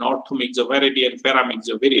difference between orthomyxoviridae and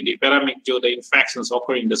paramyxoviridae. Paramyxo, the infections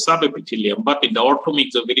occur in the subepithelium, but in the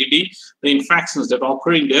orthomyxoviridae, the infections that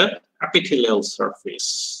occur in the epithelial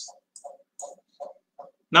surface.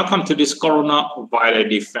 Now come to this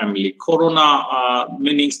Coronaviridae family. Corona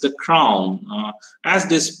means the crown. As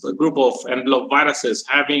this group of envelope viruses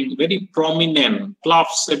having very prominent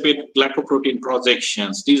cloth-shaped glycoprotein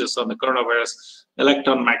projections. These are some of the coronavirus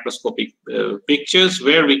electron microscopic pictures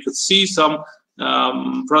where we could see some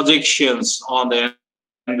projections on the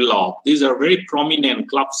envelope. These are very prominent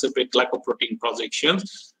cloth-shaped glycoprotein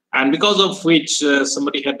projections, and because of which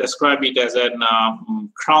somebody had described it as a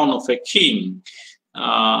crown of a king.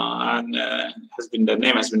 The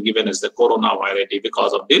name has been given as the Coronaviridae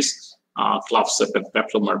because of this cloth-shaped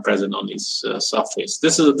papilloma present on its surface.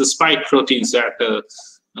 This is the spike proteins that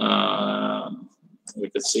we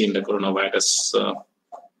could see in the coronavirus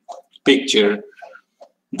picture.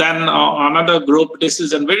 Then another group, this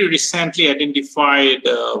is a very recently identified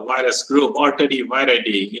virus group,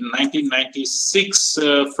 Orthidiviridae. In 1996,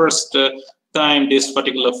 first time this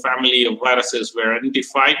particular family of viruses were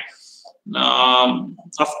identified.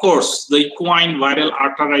 Of course, the equine viral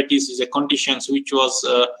arteritis is a condition which was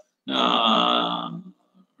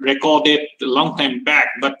recorded a long time back,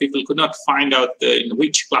 but people could not find out in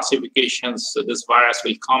which classifications this virus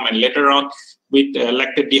will come. And later on, with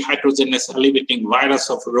lactate dehydrogenase elevating virus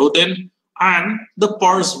of rodent and the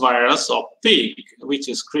PRRS virus of pig, which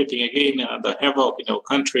is creating again the havoc in our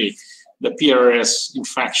country, the PRRS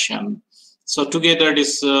infection. So together,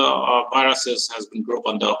 this viruses has been grouped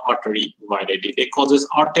under Orthidiviridae. They causes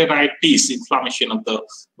arteritis, inflammation of the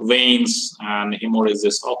veins, and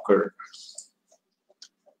hemorrhages occur.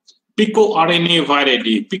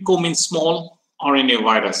 Picornaviridae. Pico means small, RNA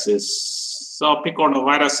viruses. So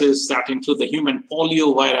picornaviruses that include the human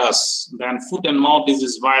poliovirus, then foot and mouth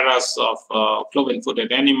disease virus of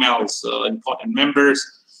cloven-footed animals, important members.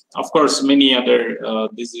 Of course, many other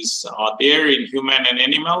diseases are there in human and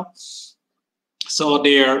animal. So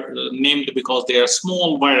they are named because they are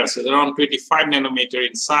small viruses, around 25 nanometer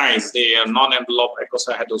in size. They are non-enveloped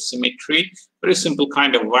icosahedral-symmetry, very simple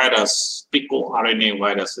kind of virus, picoRNA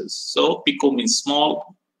viruses. So pico means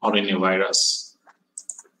small RNA virus.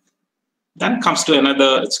 Then comes to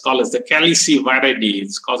another, it's called as the Caliciviridae.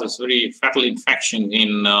 It causes very fatal infection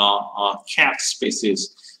in cat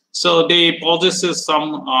species. So they possess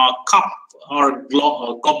some cup or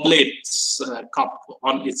goblets cup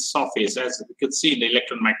on its surface. As we could see in the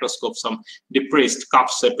electron microscope, some depressed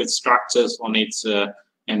cup-shaped structures on its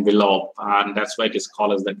envelope, and that's why it is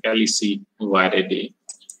called as the Caliciviridae.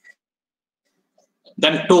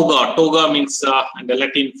 Then toga. Toga means in the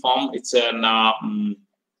Latin form, it's an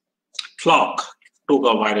clock,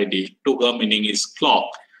 Togaviridae. Toga meaning is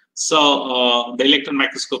clock. So the electron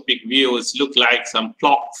microscopic views look like some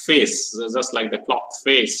clock face, just like the clock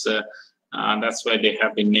face. That's why they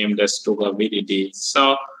have been named as Togaviridae.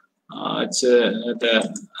 So it's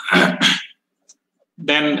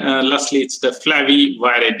then lastly, it's the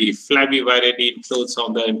Flaviviridae. Flaviviridae includes some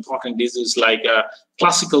of the important diseases like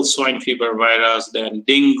classical swine fever virus, then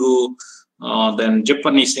dengue, then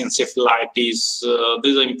Japanese encephalitis.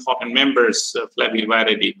 These are important members of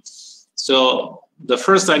Flaviviridae. So the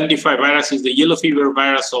first identified virus is the yellow fever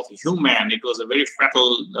virus of human. It was a very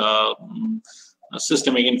fatal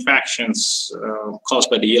systemic infections caused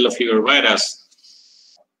by the yellow fever virus.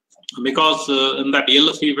 Because in that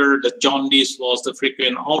yellow fever, the jaundice was the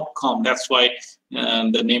frequent outcome. That's why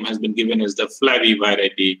the name has been given as the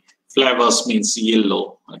Flaviviridae. Flavus means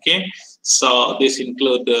yellow. Okay, so this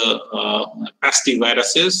include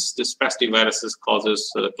pastiviruses. This pastiviruses causes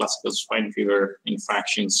classical swine fever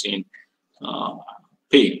infections in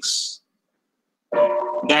pigs.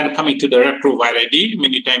 Then coming to the Retroviridae,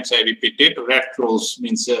 many times I repeated. Retros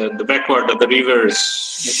means the backward of the rivers.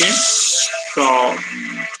 Okay, so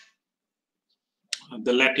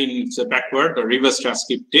the Latin is backward, the reverse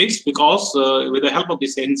transcriptase, because with the help of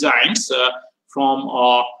these enzymes from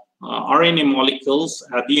RNA molecules,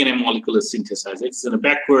 DNA molecule is synthesized. It's in a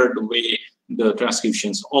backward way the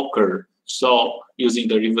transcriptions occur. So using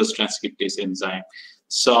the reverse transcriptase enzyme.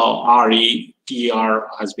 So RETR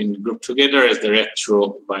has been grouped together as the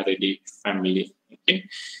Retroviridae family. Okay.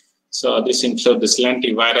 So this includes the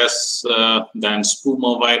lentivirus, then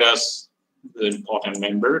spumovirus, the important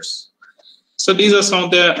members. So these are some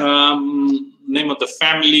of the name of the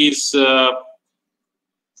families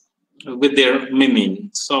with their meaning.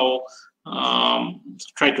 So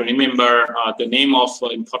try to remember the name of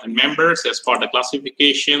important members as part of the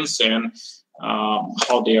classifications and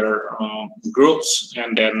how they are groups,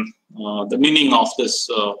 and then the meaning of this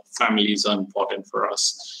families are important for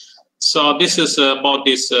us. So this is about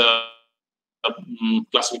this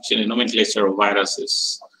classification and nomenclature of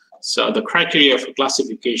viruses. So the criteria for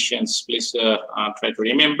classifications, please try to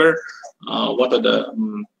remember what are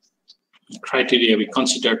the criteria we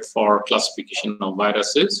considered for classification of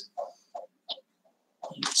viruses.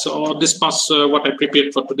 So this was what I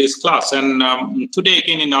prepared for today's class. And today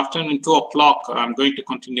again in the afternoon, 2 o'clock, I'm going to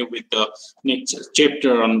continue with the next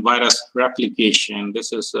chapter on virus replication.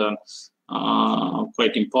 This is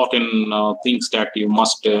quite important things that you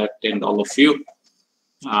must attend, all of you.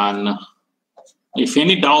 And if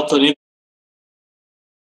any doubt on it,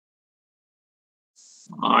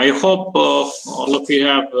 I hope all of you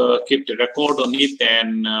have kept a record on it,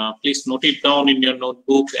 and please note it down in your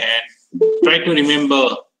notebook and try to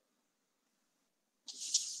remember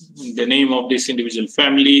the name of these individual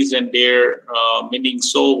families and their meaning,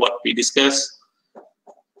 so what we discussed.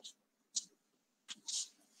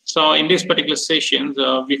 So in this particular session,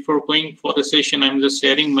 before going for the session, I'm just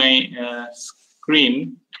sharing my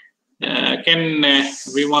screen. Can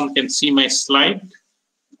everyone can see my slide?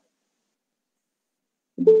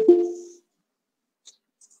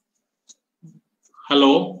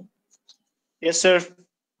 Hello? Yes, sir.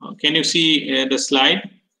 Can you see the slide?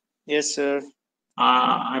 Yes, sir.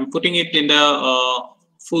 I'm putting it in the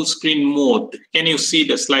full screen mode. Can you see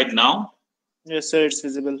the slide now? Yes, sir, it's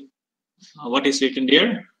visible. What is written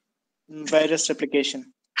there? Virus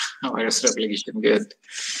replication. Virus replication, good.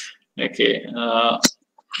 Okay.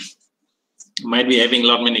 Might be having a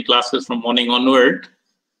lot many classes from morning onward.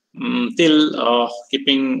 Till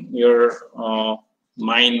keeping your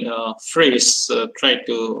mind fresh, try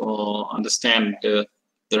to understand the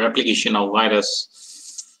replication of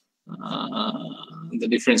virus, the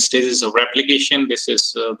different stages of replication. This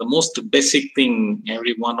is the most basic thing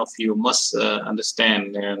every one of you must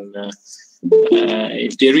understand. And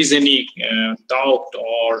if there is any doubt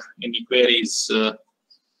or any queries,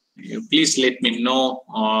 you please let me know.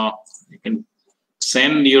 You can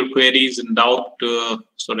send your queries and doubt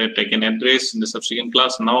so that I can address in the subsequent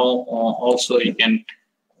class. Now also you can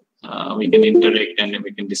we can interact and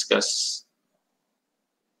we can discuss.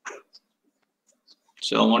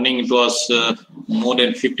 So morning it was more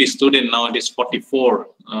than 50 students. Now it is 44.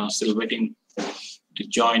 Still waiting to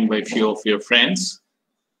join by a few of your friends.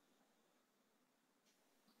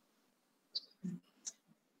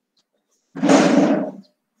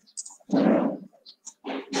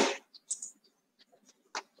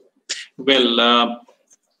 Well,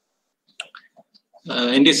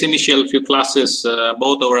 in this initial few classes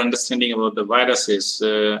about our understanding about the viruses,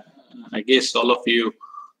 I guess all of you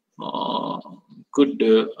could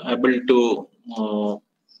able to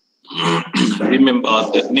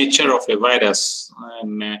remember the nature of a virus.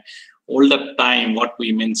 And all the time what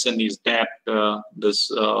we mentioned is that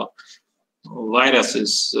this virus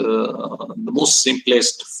is the most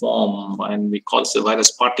simplest form, and we call it a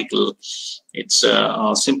virus particle. It's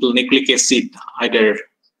a simple nucleic acid, either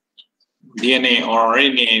DNA or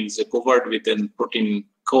RNA, is covered with a protein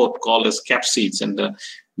coat called as capsids, and the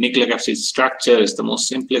nucleic acid structure is the most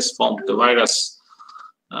simplest form of the virus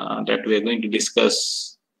that we are going to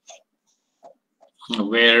discuss,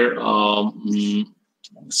 where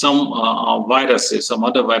some viruses, some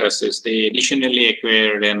other viruses, they additionally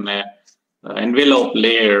acquire an envelope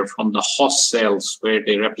layer from the host cells where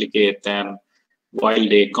they replicate, and while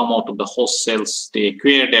they come out of the host cells, they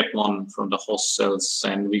acquire that one from the host cells,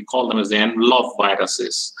 and we call them as the envelope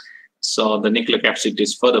viruses. So the nucleic acid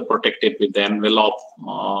is further protected with the envelope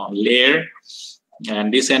layer,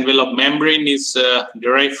 and this envelope membrane is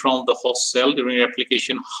derived from the host cell during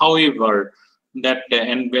replication. However, that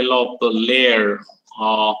envelope layer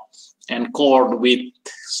encoded with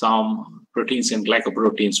some proteins and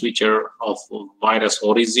glycoproteins which are of virus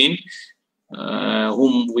origin,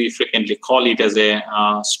 whom we frequently call it as a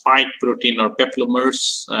spike protein or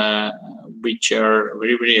peplomers, which are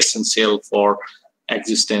very, very essential for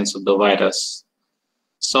existence of the virus.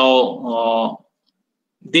 So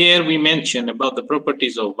there we mentioned about the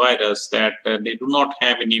properties of virus that they do not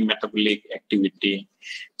have any metabolic activity.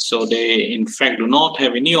 So they in fact do not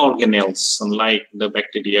have any organelles, unlike the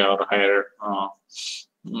bacteria or higher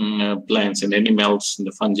plants and animals and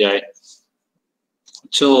the fungi.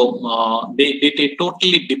 So they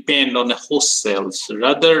totally depend on the host cells.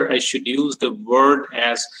 Rather, I should use the word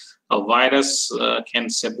as a virus can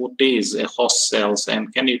sabotage a host cells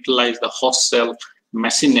and can utilize the host cell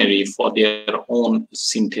machinery for their own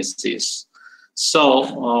synthesis.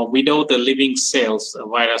 So without the living cells, a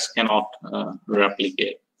virus cannot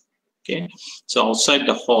replicate. Okay, so outside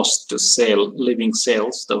the host cell, living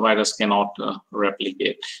cells, the virus cannot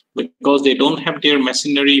replicate because they don't have their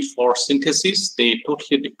machinery for synthesis. They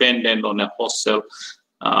totally dependent on a host cell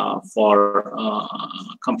for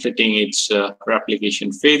completing its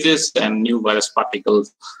replication phases, and new virus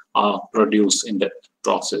particles are produced in that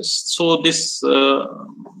process. So this,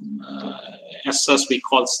 as such, we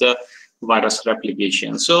call the virus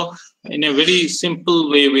replication. So in a very simple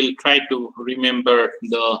way, we'll try to remember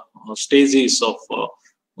the stages of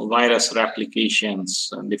virus replications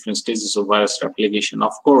and different stages of virus replication.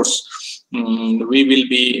 Of course, we will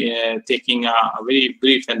be taking a very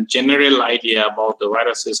brief and general idea about the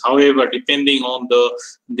viruses. However, depending on the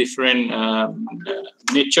different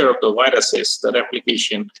nature of the viruses, the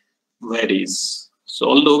replication varies. So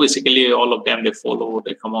although basically all of them, they follow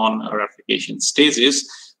the common replication stages,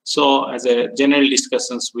 so as a general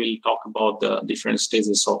discussions, we'll talk about the different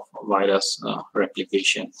stages of virus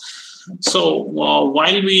replication. So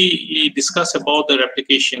while we discuss about the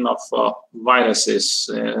replication of viruses,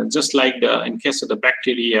 just like in case of the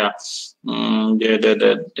bacteria,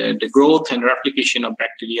 the growth and replication of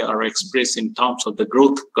bacteria are expressed in terms of the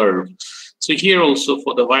growth curve. So here also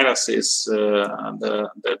for the viruses, the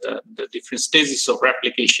different stages of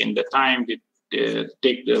replication, the time they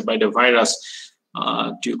take by the virus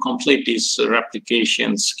to complete these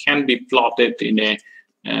replications can be plotted in a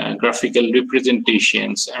graphical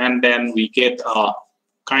representations, and then we get a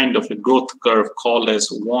kind of a growth curve called as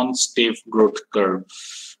one-step growth curve.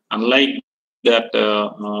 Unlike that,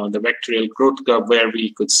 the bacterial growth curve where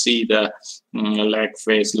we could see the lag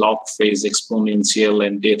phase, log phase, exponential,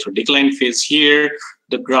 and death or decline phase, here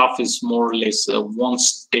the graph is more or less a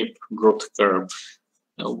one-step growth curve.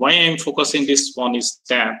 Why I'm focusing this one is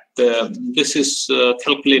that this is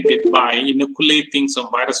calculated by inoculating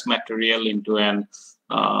some virus material into an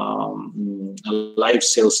live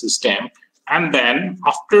cell system, and then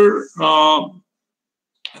after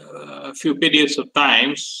a few periods of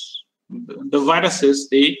times, the viruses,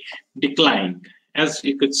 they decline. As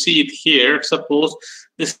you could see it here, suppose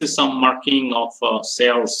this is some marking of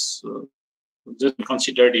cells, just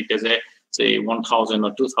considered it as a say 1,000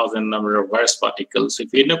 or 2,000 number of virus particles.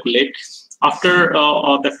 If you inoculate, after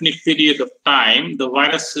a definite period of time, the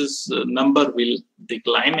virus's number will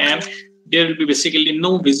decline, and there will be basically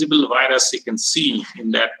no visible virus you can see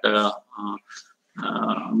in that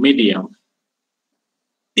medium,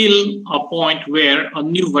 till a point where a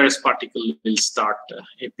new virus particle will start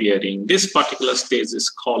appearing. This particular stage is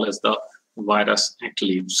called as the virus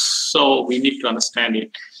eclipse. So we need to understand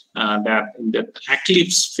it that in the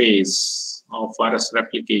eclipse phase of virus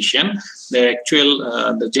replication, the actual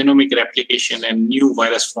the genomic replication and new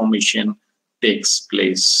virus formation takes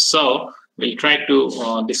place. So we'll try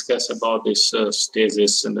to discuss about these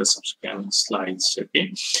stages in the subsequent slides.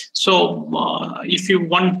 Okay, so if you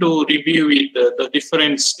want to review it, the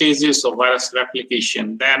different stages of virus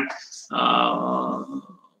replication, then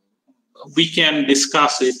we can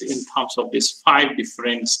discuss it in terms of these 5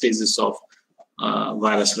 different stages of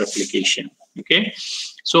virus replication. Okay,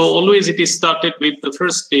 so always it is started with the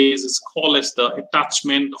first stage is called as the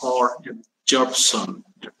attachment or adsorption.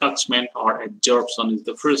 Attachment or adsorption is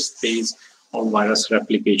the first stage of virus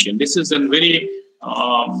replication. This is a very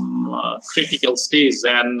critical stage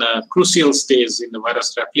and crucial stage in the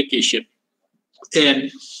virus replication.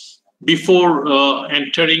 And before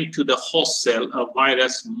entering to the host cell, a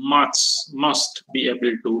virus must be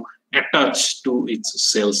able to attach to its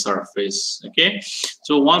cell surface. Okay,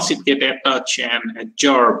 so once it get attached and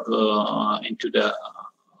adsorb into the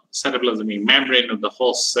cytoplasmic membrane of the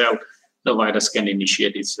host cell, the virus can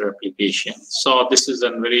initiate its replication. So this is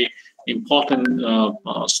a very important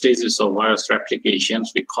stages of virus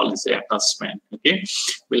replications. We call it the attachment. Okay,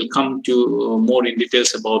 we'll come to more in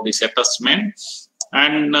details about this attachment.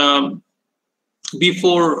 And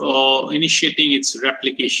before initiating its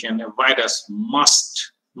replication, a virus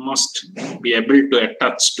must be able to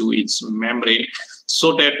attach to its membrane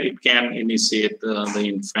so that it can initiate the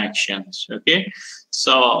infections. Okay,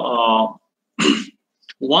 so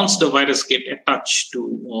once the virus get attached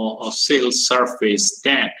to a cell surface,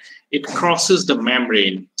 then it crosses the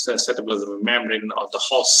membrane, so cytoplasmic membrane of the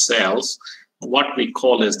host cells, what we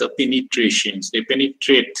call as the penetrations. They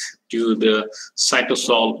penetrate to the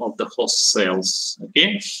cytosol of the host cells.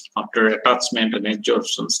 Okay, after attachment and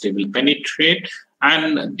adsorptions, they will penetrate,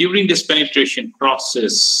 and during this penetration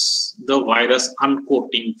process, the virus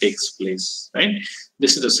uncoating takes place. Right,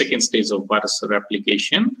 this is the second stage of virus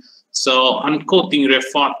replication. So uncoating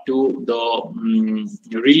refer to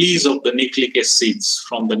the release of the nucleic acids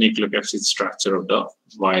from the nucleic acid structure of the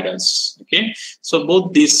virus. Okay, so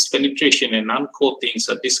both this penetration and uncoatings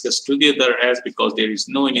are discussed together as because there is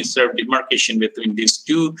no any sort of demarcation between these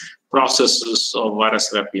two processes of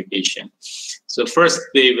virus replication. So first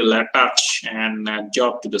they will attach and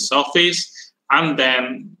adsorb to the surface, and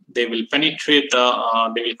then they will penetrate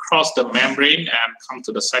they will cross the membrane and come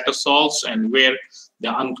to the cytosols, and where the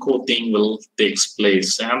uncoating will take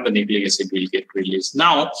place and the nucleic acid will get released.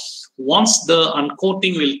 Now, once the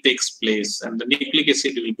uncoating will take place and the nucleic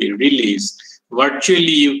acid will be released,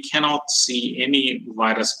 virtually you cannot see any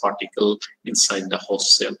virus particle inside the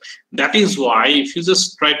host cell. That is why if you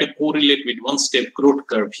just try to correlate with one-step growth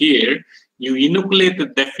curve here, you inoculate a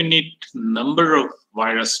definite number of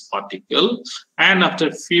virus particle, and after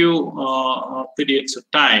a few periods of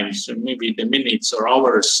time, so maybe the minutes or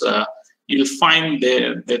hours, you'll find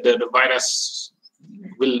the virus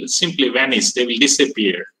will simply vanish. They will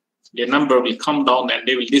disappear. The number will come down and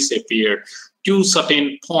they will disappear to a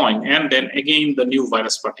certain point, and then again the new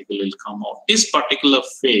virus particle will come out. This particular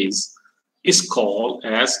phase is called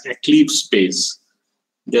as eclipse phase,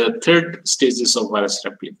 the third stages of virus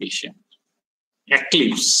replication.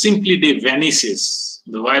 Eclipse, simply they vanishes.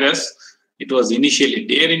 The virus, it was initially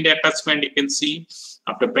there in the attachment, you can see.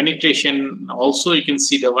 After penetration, also you can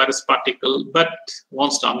see the virus particle, but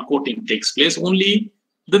once the uncoating takes place, only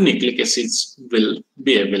the nucleic acids will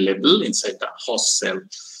be available inside the host cell.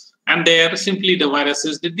 And there, simply the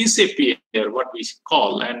viruses, they disappear, what we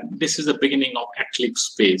call, and this is the beginning of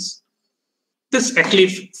eclipse phase. This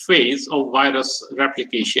eclipse phase of virus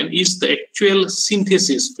replication is the actual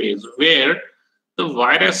synthesis phase, where the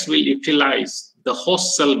virus will utilize the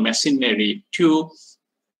host cell machinery to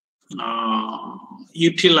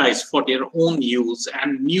utilize for their own use,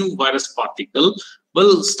 and new virus particle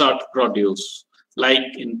will start produce,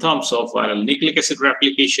 like in terms of viral nucleic acid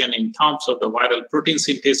replication, in terms of the viral protein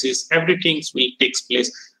synthesis, everything will take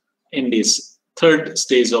place in this third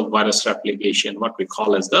stage of virus replication, what we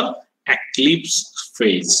call as the eclipse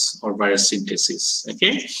phase or virus synthesis.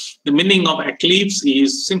 Okay, the meaning of eclipse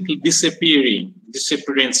is simply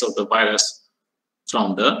disappearance of the virus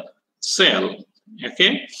from the cell.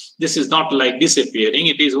 Okay, this is not like disappearing,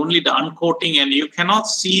 it is only the uncoating, and you cannot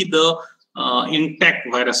see the intact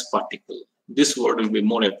virus particle. This word will be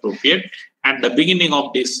more appropriate. At the beginning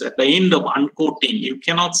of this, at the end of uncoating, you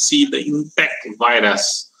cannot see the intact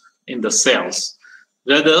virus in the cells.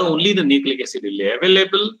 Rather, only the nucleic acid will be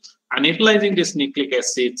available, and utilizing these nucleic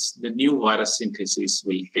acids, the new virus synthesis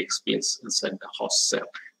will take place inside the host cell.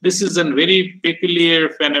 This is a very peculiar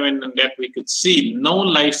phenomenon that we could see. No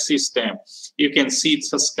life system, you can see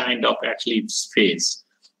such kind of eclipse phase.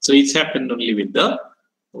 So it's happened only with the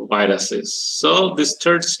viruses. So this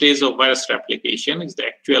third stage of virus replication is the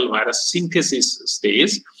actual virus synthesis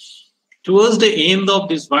stage. Towards the end of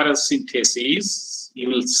this virus synthesis, you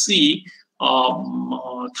will see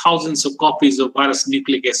thousands of copies of virus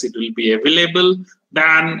nucleic acid will be available.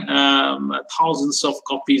 Then thousands of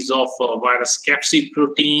copies of virus capsid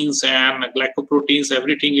proteins and glycoproteins,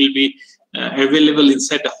 everything will be available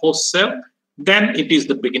inside the host cell. Then it is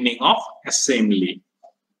the beginning of assembly.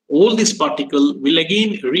 All these particles will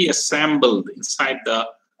again reassembled inside the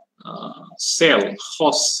cell,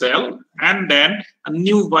 host cell, and then a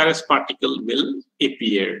new virus particle will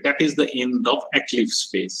appear. That is the end of eclipse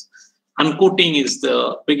phase. Uncoating is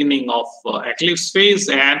the beginning of eclipse phase,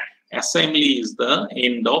 and assembly is the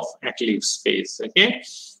end of eclipse phase. Okay,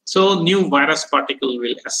 so new virus particle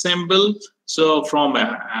will assemble. So from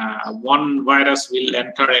one virus will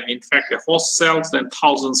enter and infect the host cells, then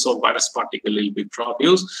thousands of virus particles will be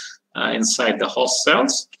produced inside the host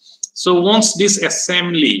cells. So once this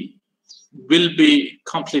assembly will be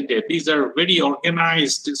completed, these are very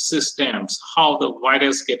organized systems, how the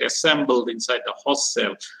virus get assembled inside the host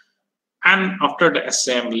cell. And after the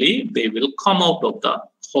assembly, they will come out of the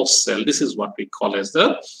host cell. This is what we call as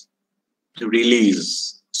the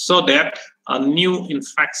release. So that a new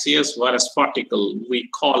infectious virus particle we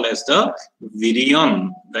call as the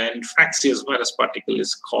virion. The infectious virus particle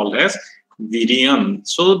is called as virion.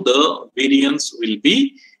 So the virions will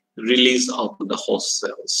be release of the host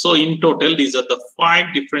cells. So in total, these are the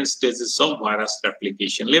 5 different stages of virus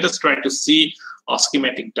replication. Let us try to see a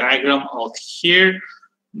schematic diagram out here.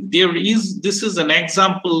 This is an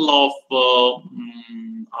example of a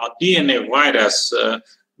DNA virus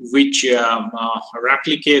which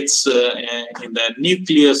replicates in the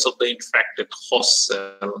nucleus of the infected host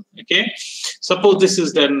cell. Okay, suppose this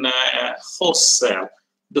is the host cell.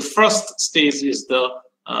 The first stage is the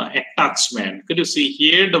attachment. Could you see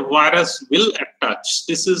here the virus will attach?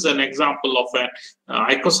 This is an example of an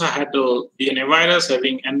icosahedral DNA virus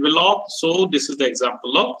having envelope. So this is the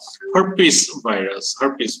example of herpes virus.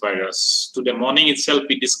 Herpes virus. Today morning itself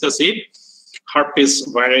we discussed it. Herpes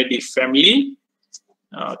viridae family.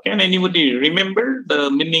 Can anybody remember the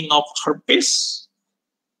meaning of herpes?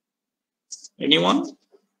 Anyone?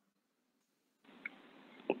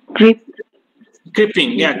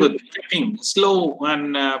 Creeping, yeah, good. Creeping, slow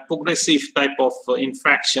and progressive type of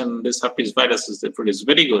infection. This herpes virus is produced.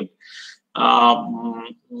 Very good.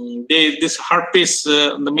 This herpes,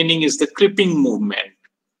 the meaning is the creeping movement,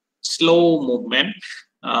 slow movement.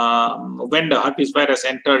 When the herpes virus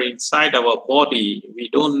enter inside our body, we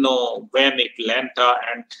don't know when it will enter,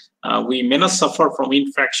 and we may not suffer from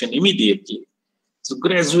infection immediately. So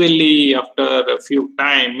gradually, after a few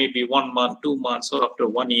time, maybe 1 month, 2 months, or after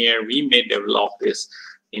 1 year, we may develop this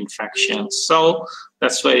infection. So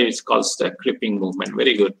that's why it's called the creeping movement.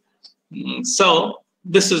 Very good. So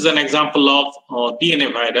this is an example of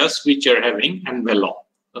DNA virus which are having envelope.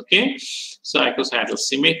 Okay, so icosahedral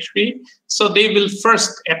symmetry. So they will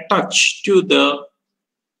first attach to the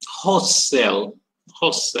host cell.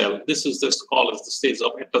 This is called as the stage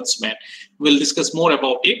of attachment. We'll discuss more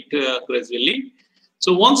about it gradually.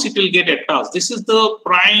 So once it will get attached, this is the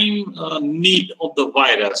prime need of the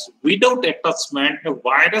virus. Without attachment, a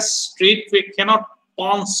virus straightway cannot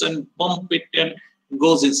pounce and bump it and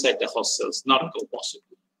goes inside the host cells. Not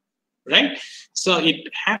possible, right? So it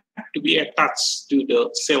has to be attached to the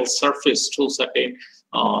cell surface through certain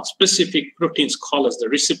specific proteins called as the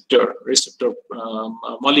receptor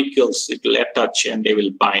molecules. It will attach and they will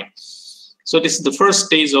bind. So this is the first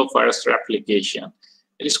stage of virus replication.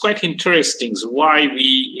 It is quite interesting why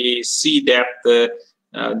we see that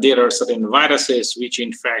there are certain viruses which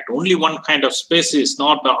infect only one kind of species,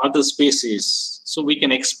 not the other species. So we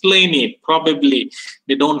can explain it. Probably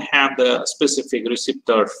they don't have the specific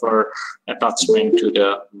receptor for attachment to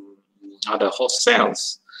the other host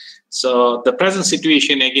cells. So the present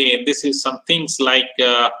situation, again, this is some things like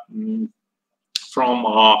from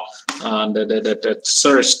the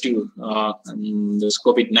SARS to this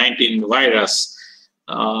COVID-19 virus.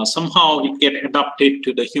 Somehow it get adapted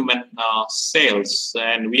to the human cells,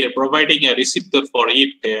 and we are providing a receptor for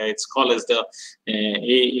it. It's called as the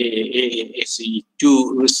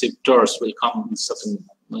AAC2 receptors. Will come in certain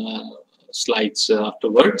slides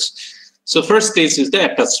afterwards. So first stage is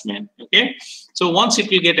the attachment. Okay, so once it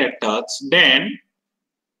will get attached, then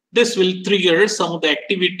this will trigger some of the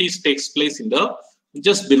activities takes place in the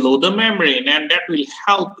just below the membrane, and that will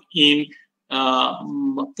help in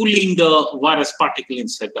pulling the virus particle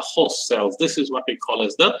inside the host cells. This is what we call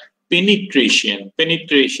as the penetration.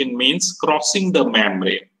 Penetration means crossing the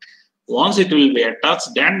membrane. Once it will be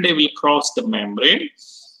attached, then they will cross the membrane.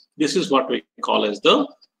 This is what we call as the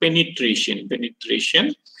penetration.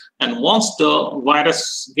 And once the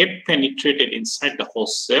virus get penetrated inside the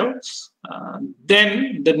host cell,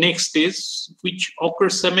 then the next is which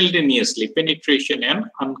occurs simultaneously, penetration and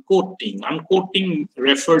uncoating. Uncoating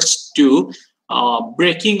refers to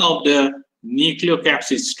breaking of the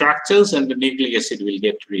nucleocapsid structures, and the nucleic acid will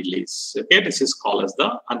get released. Okay, this is called as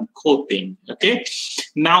the uncoating. Okay,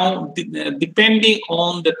 now depending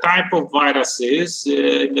on the type of viruses,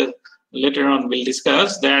 later on we'll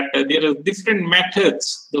discuss that there are different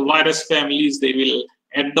methods the virus families they will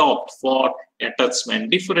adopt for attachment,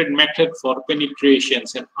 different method for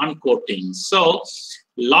penetrations and uncoating. So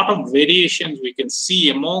a lot of variations we can see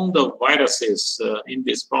among the viruses in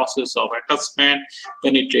this process of attachment,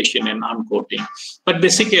 penetration and uncoating. But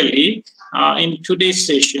basically in today's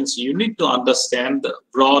sessions you need to understand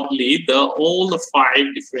broadly all the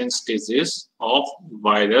 5 different stages of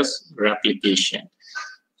virus replication.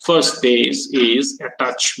 First stage is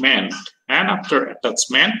attachment, and after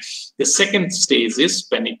attachment, the second stage is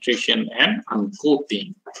penetration and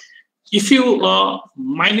uncoating. If you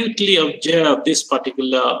minutely observe this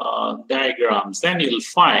particular diagrams, then you'll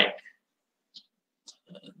find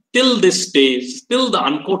till this stage, till the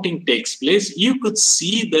uncoating takes place, you could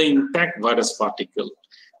see the intact virus particle.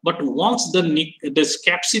 But once this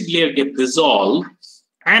capsid layer gets dissolved,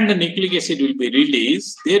 and the nucleic acid will be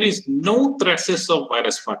released, there is no traces of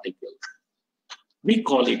virus particle. we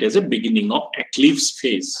call it as a beginning of eclipse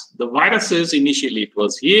phase. The viruses, initially it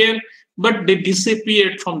was here, but they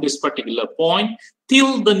disappeared from this particular point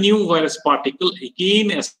till the new virus particle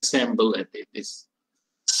again assemble at this.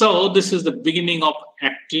 So this is the beginning of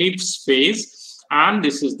eclipse phase, and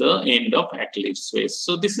this is the end of eclipse phase.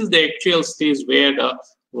 So this is the actual stage where the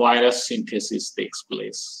virus synthesis takes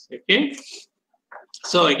place. Okay.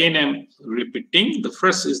 So again, I'm repeating. The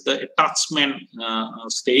first is the attachment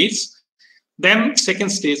stage. Then second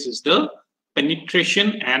stage is the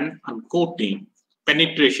penetration and uncoating.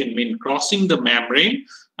 Penetration means crossing the membrane,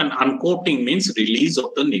 and uncoating means release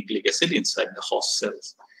of the nucleic acid inside the host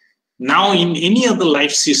cells. Now, in any other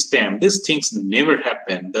life system, these things never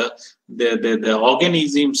happen. The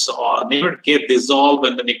organisms never get dissolved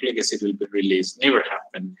and the nucleic acid will be released. Never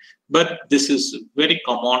happen. But this is very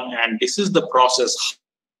common, and this is the process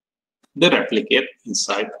they replicate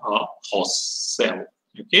inside a host cell.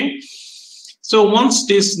 Okay. So once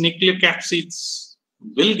these nucleic acids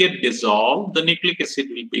will get dissolved, the nucleic acid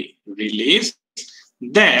will be released.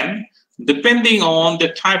 Then, depending on the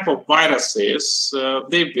type of viruses,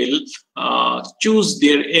 they will choose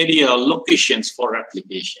their area locations for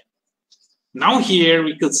replication. Now here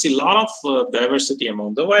we could see a lot of diversity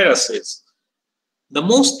among the viruses. The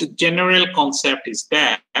most general concept is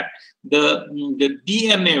that the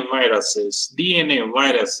DNA viruses,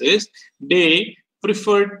 they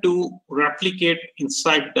prefer to replicate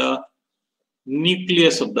inside the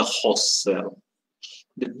nucleus of the host cell.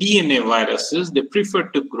 The DNA viruses, they prefer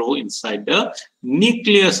to grow inside the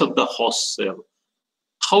nucleus of the host cell.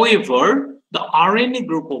 However, the RNA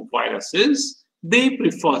group of viruses, they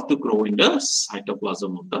prefer to grow in the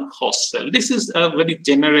cytoplasm of the host cell. This is a very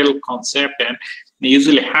general concept and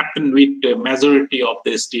usually happen with the majority of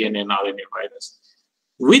this DNA and RNA virus.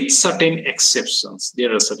 With certain exceptions,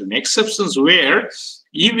 there are certain exceptions where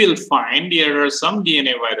you will find there are some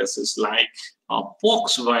DNA viruses like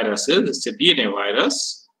pox viruses, it's a DNA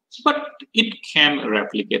virus, but it can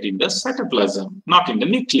replicate in the cytoplasm, not in the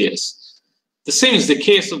nucleus. The same is the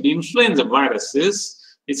case of the influenza viruses.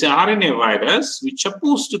 It's an RNA virus which is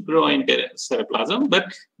supposed to grow in the cytoplasm,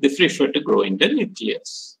 but they prefer to grow in the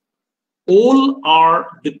nucleus. All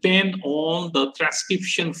depend on the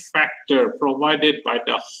transcription factor provided by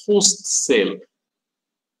the host cell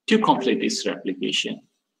to complete this replication.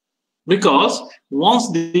 Because once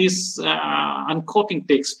this uncoating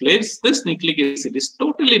takes place, this nucleic acid is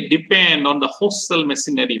totally depend on the host cell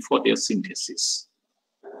machinery for their synthesis.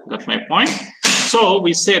 That's my point. So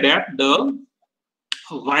we say that the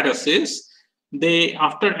viruses, they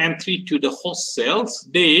after entry to the host cells,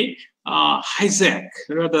 they hijack,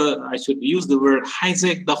 rather I should use the word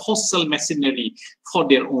hijack, the host cell machinery for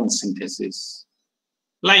their own synthesis.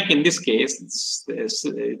 Like in this case,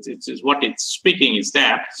 it's what it's speaking is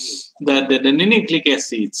that the nucleic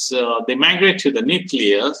acids, they migrate to the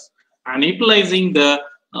nucleus and utilizing the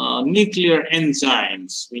nuclear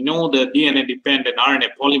enzymes. We know the DNA-dependent RNA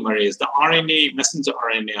polymerase, the RNA, messenger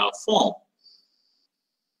RNA are formed.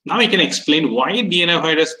 Now we can explain why DNA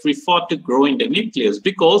virus prefer to grow in the nucleus,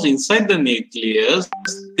 because inside the nucleus,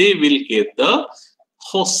 they will get the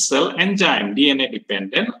host cell enzyme,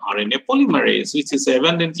 DNA-dependent RNA polymerase, which is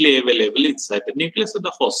abundantly available inside the nucleus of the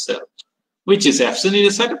host cell, which is absent in the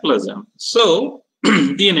cytoplasm. So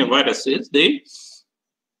DNA viruses, the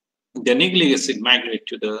nucleic acid migrate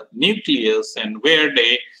to the nucleus, and where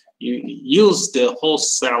they use the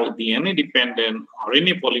host cell DNA-dependent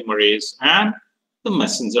RNA polymerase, and the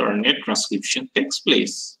messenger RNA transcription takes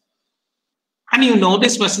place. And you know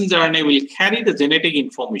this messenger RNA will carry the genetic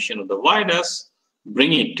information of the virus,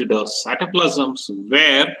 bring it to the cytoplasms,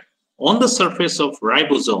 where on the surface of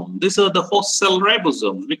ribosome, these are the host cell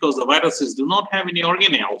ribosomes, because the viruses do not have any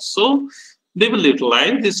organelles, so they will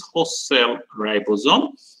utilize this host cell ribosome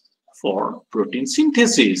for protein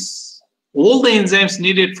synthesis. All the enzymes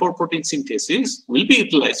needed for protein synthesis will be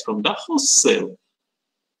utilized from the host cell,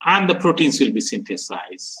 and the proteins will be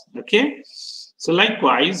synthesized. Okay, so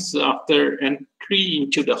likewise, after entry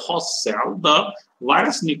into the host cell, the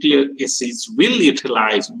virus nucleic acids will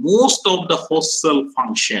utilize most of the host cell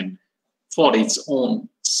function for its own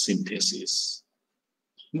synthesis.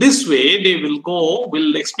 This way, they will go,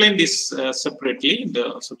 we'll explain this separately in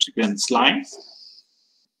the subsequent slides.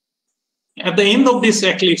 At the end of this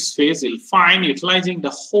eclipse phase, you'll find utilizing the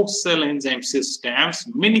host cell enzyme systems,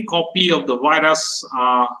 many copy of the virus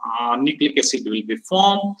nucleic acid will be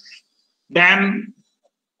formed. Then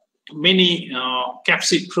many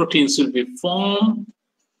capsid proteins will be formed.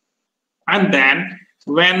 And then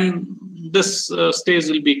when this stage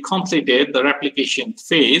will be completed, the replication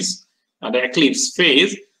phase, the eclipse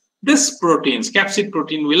phase, this proteins, capsid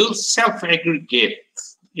protein, will self-aggregate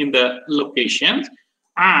in the location,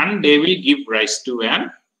 and they will give rise to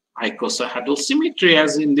an icosahedral symmetry.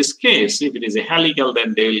 As in this case, if it is a helical,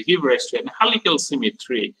 then they will give rise to an helical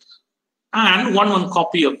symmetry. And one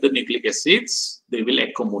copy of the nucleic acids, they will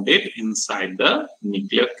accommodate inside the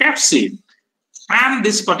nuclear capsid. And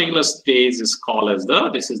this particular stage is called as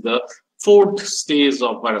this is the fourth stage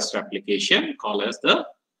of virus replication, called as the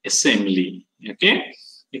assembly. Okay.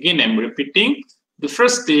 Again, I'm repeating. The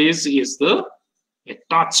first stage is the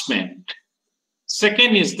attachment.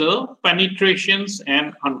 Second is the penetrations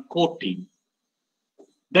and uncoating.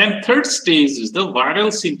 Then third stage is the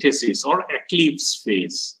viral synthesis or eclipse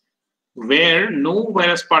phase, where no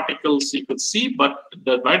virus particles you could see, but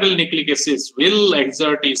the viral nucleic acids will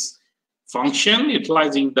exert its function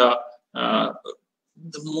utilizing the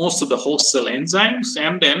most of the host cell enzymes,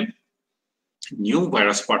 and then new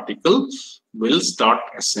virus particle will start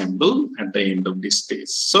assemble at the end of this stage.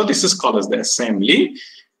 So this is called as the assembly.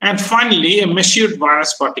 And finally, a matured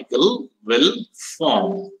virus particle will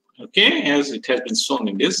form, okay, as it has been shown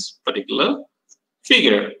in this particular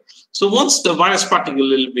figure. So once the virus particle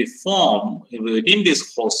will be formed within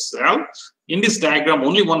this host cell, in this diagram,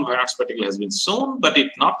 only one virus particle has been shown, but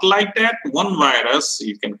it's not like that. One virus,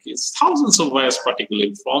 you can see thousands of virus particles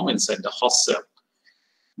will form inside the host cell.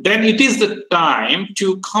 Then it is the time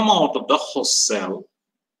to come out of the host cell,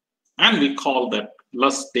 and we call that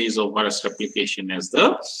last stage of virus replication as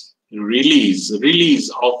the release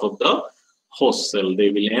out of the host cell. They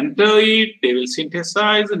will enter it, they will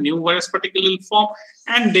synthesize, a new virus particle will form,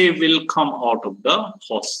 and they will come out of the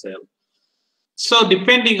host cell. So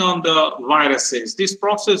depending on the viruses, this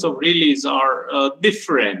process of release are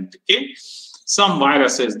different. Okay, some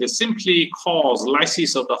viruses, they simply cause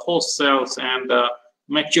lysis of the host cells, and the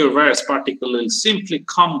mature virus particle will simply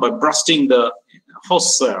come by bursting the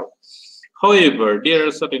host cell. However, there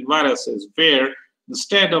are certain viruses where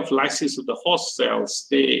instead of lysis of the host cells,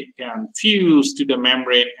 they can fuse to the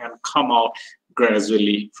membrane and come out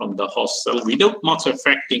gradually from the host cell without much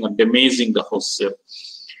affecting or damaging the host cell.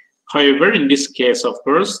 However, in this case, of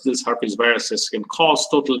course, these herpes viruses can cause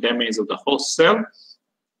total damage of the host cell.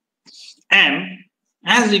 And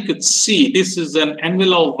as you could see, this is an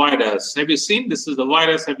envelope virus. Have you seen? This is the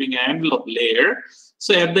virus having an envelope layer.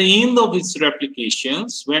 So at the end of its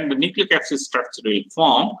replications, when the nucleic acid structure will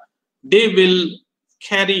form, they will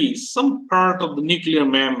carry some part of the nuclear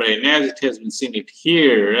membrane, as it has been seen it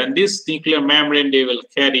here. And this nuclear membrane, they will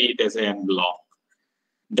carry it as an envelope.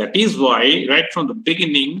 That is why, right from the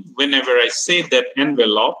beginning, whenever I say that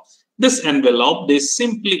envelope, this envelope, they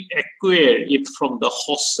simply acquire it from the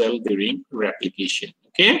host cell during replication.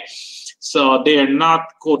 Okay, so they are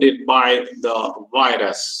not coded by the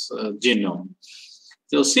virus genome.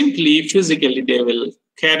 So simply, physically, they will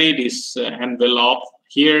carry this envelope.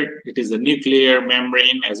 Here, it is a nuclear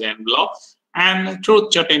membrane as an envelope, and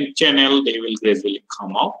through certain channel, they will gradually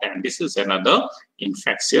come out. And this is another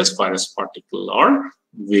infectious virus particle or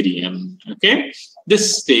virion. Okay,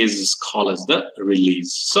 this stage is called as the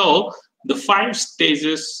release. So the 5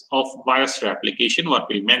 stages of virus replication, what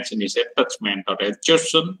we mentioned is attachment or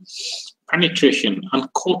adsorption, penetration,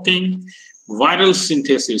 uncoating, viral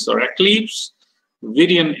synthesis or eclipse,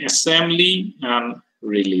 virion assembly, and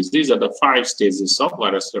release. These are the 5 stages of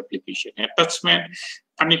virus replication: attachment,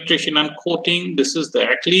 penetration, uncoating. This is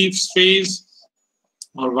the eclipse phase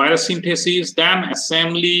or virus synthesis, then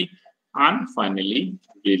assembly, and finally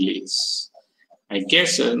release. I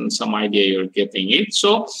guess some idea you're getting it.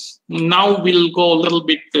 So now we'll go a little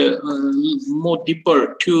bit more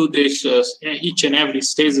deeper to this each and every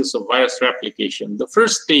stages of virus replication. The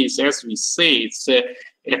first stage, as we say, it's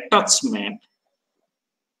attachment.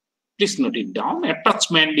 Please note it down.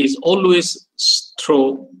 Attachment is always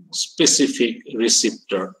through specific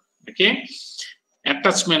receptor. Okay,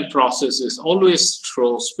 attachment process is always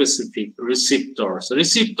through specific receptors.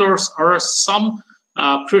 Receptors are some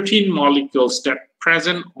protein molecules that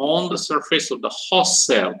present on the surface of the host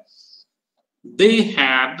cell. They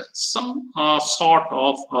had some sort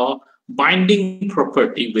of binding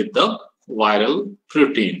property with the viral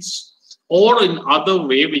proteins. Or in other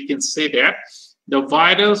way, we can say that the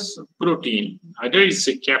virus protein, either it's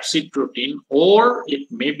a capsid protein or it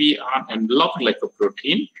may be an envelope like a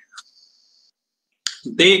protein,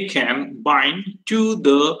 they can bind to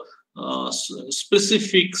the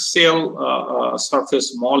specific cell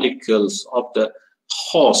surface molecules of the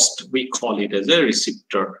host. We call it as a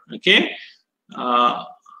receptor. Okay.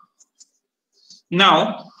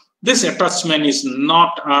 Now, this attachment is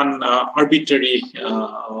not an arbitrary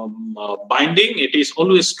binding. It is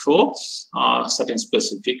always through certain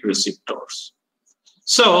specific receptors.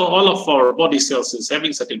 So all of our body cells is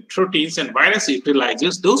having certain proteins, and virus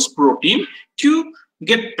utilizes those proteins to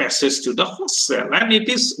get passage to the host cell. And it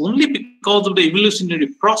is only because of the evolutionary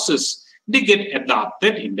process they get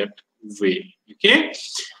adapted in that way. Okay.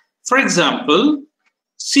 For example,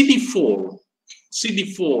 CD4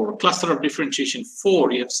 cluster of differentiation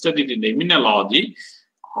 4 you have studied in the immunology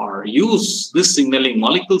are used. These signaling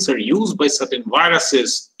molecules are used by certain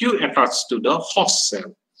viruses to attach to the host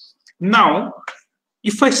cell. Now,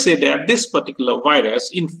 if I say that this particular virus,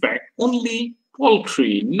 in fact, only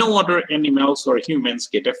poultry, no other animals or humans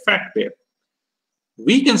get affected,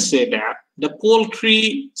 we can say that the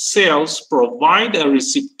poultry cells provide a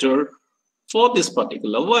receptor for this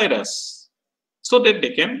particular virus so that they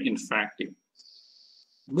can infect it.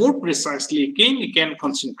 More precisely, again, we can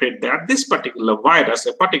concentrate that this particular virus,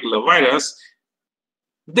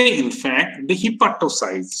 they infect the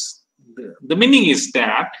hepatocytes. The meaning is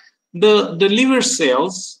that the liver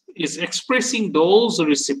cells is expressing those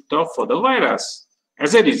receptors for the virus.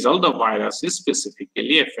 As a result, the virus is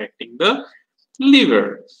specifically affecting the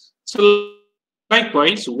liver. So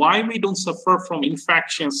likewise, why we don't suffer from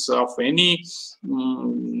infections of any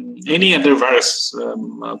other virus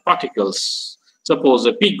particles? Suppose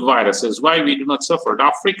the pig viruses, why we do not suffer? The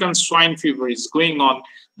African swine fever is going on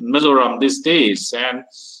in Mizoram these days and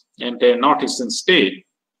the northeastern state.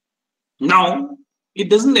 Now, it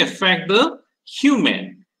doesn't affect the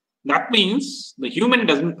human. That means the human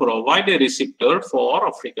doesn't provide a receptor for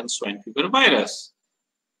African swine fever virus.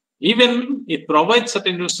 Even it provides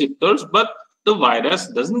certain receptors, but the virus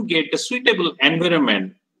doesn't get a suitable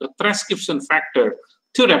environment, the transcription factor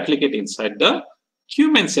to replicate inside the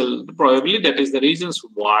human cell. Probably that is the reasons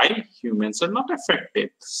why humans are not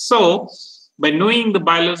affected. So, by knowing the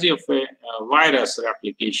biology of a virus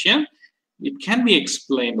replication, it can be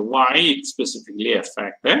explained why it specifically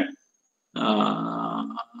affects a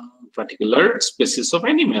particular species of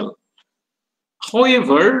animal.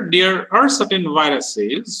 However, there are certain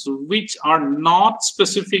viruses which are not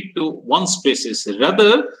specific to one species.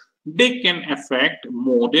 Rather, they can affect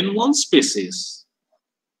more than one species.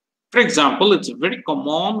 For example, it's very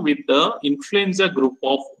common with the influenza group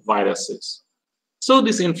of viruses. So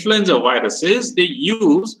these influenza viruses, they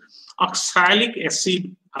use oxalic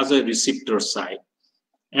acid as a receptor site.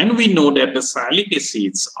 And we know that the oxalic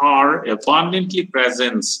acids are abundantly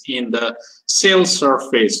present in the cell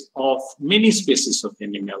surface of many species of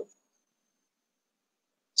animal.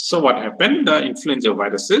 So what happened? The influenza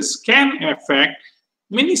viruses can affect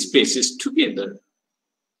many species together.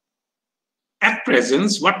 At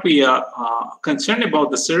present, what we are concerned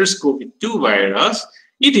about the SARS-CoV-2 virus,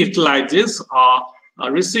 it utilizes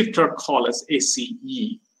a receptor called as ACE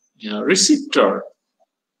receptor.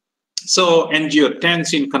 So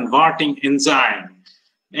angiotensin converting enzyme.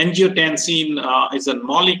 Angiotensin is a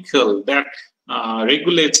molecule that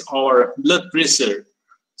regulates our blood pressure.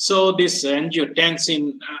 So this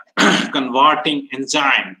angiotensin converting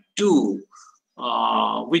enzyme 2,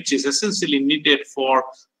 which is essentially needed for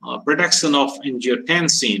production of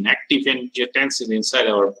angiotensin, active angiotensin inside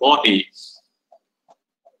our body,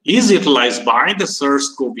 is utilized by the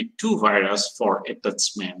SARS-CoV-2 virus for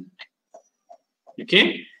attachment.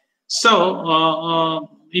 Okay, so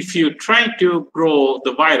if you try to grow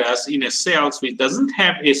the virus in a cells which doesn't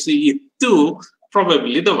have ACE2,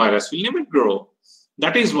 probably the virus will never grow.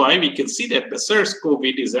 That is why we can see that the SARS-CoV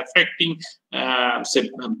is affecting say,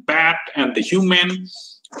 bat and the human,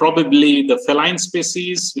 probably the feline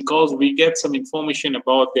species, because we get some information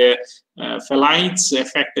about the felines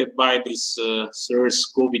affected by this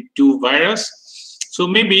SARS-CoV-2 virus. So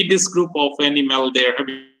maybe this group of animal, they're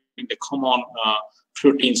having the common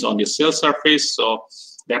proteins on the cell surface, so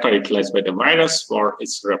that are utilized by the virus for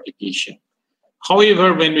its replication.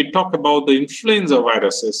 However, when we talk about the influenza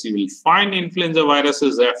viruses, you will find influenza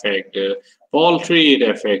viruses affect poultry, it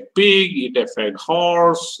affects pig, it affects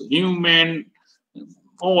horse, human,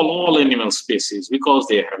 all animal species, because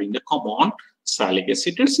they are having the common oxalic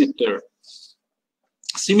acid receptor.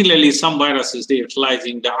 Similarly, some viruses, they are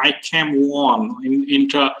utilizing the ICAM1,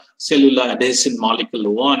 intracellular adhesion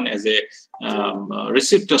molecule 1, as a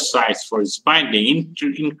receptor site for its binding,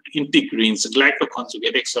 integrins,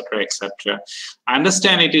 glycoconjugate, etc., etc. I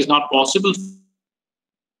understand it is not possible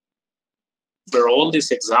for all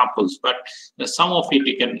these examples, but some of it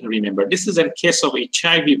you can remember. This is a case of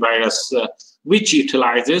HIV virus, which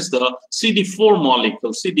utilizes the CD4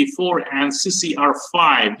 molecule, CD4 and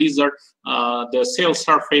CCR5. These are the cell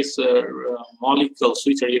surface molecules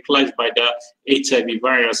which are utilized by the HIV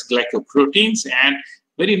virus glycoproteins, and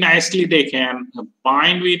very nicely they can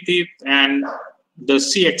bind with it, and the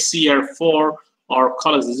CXCR4 or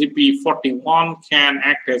called as GP41 can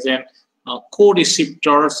act as an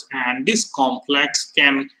co-receptors, and this complex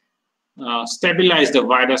can stabilize the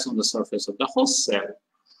virus on the surface of the host cell.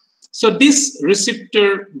 So this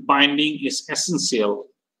receptor binding is essential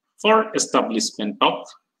for establishment of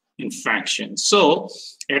infection. So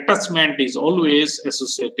attachment is always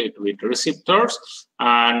associated with receptors,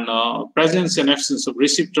 and presence and absence of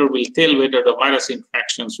receptor will tell whether the virus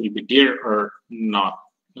infections will be there or not.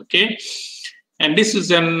 Okay, and this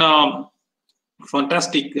is an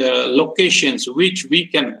fantastic locations which we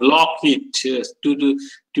can block it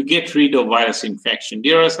to get rid of virus infection.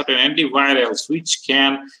 There are certain antivirals which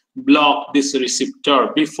can block this receptor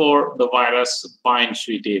before the virus binds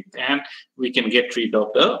with it, and we can get rid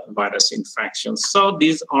of the virus infection. So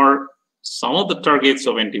these are some of the targets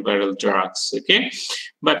of antiviral drugs. Okay,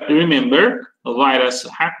 but remember, a virus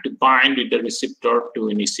have to bind with the receptor to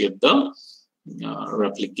initiate the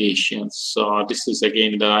replication. So this is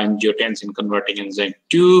again the angiotensin converting enzyme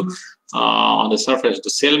 2 on the surface of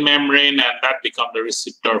the cell membrane, and that becomes the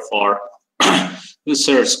receptor for the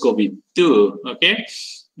SARS-CoV-2. Okay,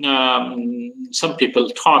 some people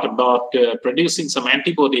thought about producing some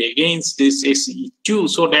antibody against this ACE2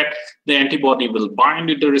 so that the antibody will bind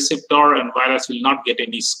with the receptor and virus will not get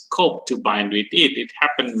any scope to bind with it. It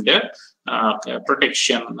happened in the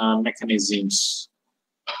protection mechanisms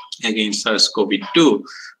against SARS-CoV-2,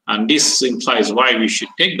 and this implies why we should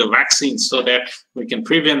take the vaccine, so that we can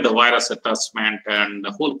prevent the virus attachment and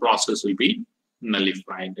the whole process will be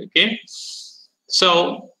nullified. Okay,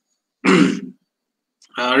 so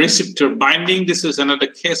receptor binding, this is another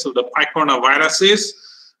case of the picornaviruses,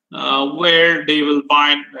 where they will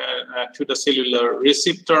bind to the cellular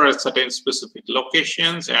receptor at certain specific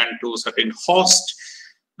locations and to certain host,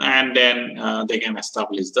 and then they can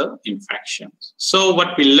establish the infection. So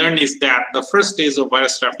what we learn is that the first stage of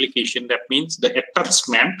virus replication, that means the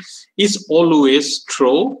attachment is always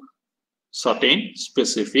through certain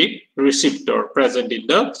specific receptor present in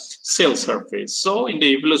the cell surface. So in the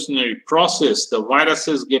evolutionary process, the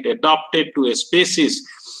viruses get adapted to a species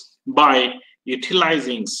by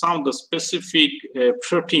utilizing some of the specific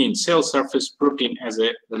protein, cell surface protein, as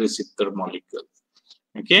a receptor molecule.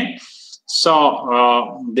 Okay,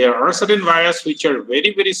 so there are certain viruses which are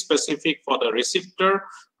very, very specific for the receptor.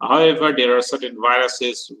 However, there are certain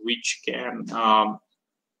viruses which can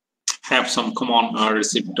have some common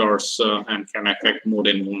receptors and can affect more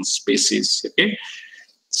than one species. Okay,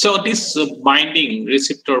 so this binding,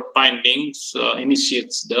 receptor bindings,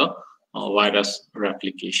 initiates the virus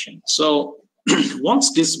replication. So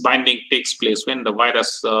once this binding takes place, when the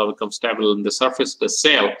virus becomes stable in the surface of the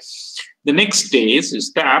cell, the next stage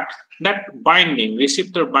is that binding,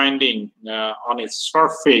 receptor binding on its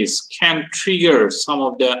surface can trigger some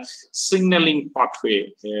of the signaling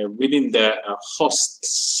pathway within the host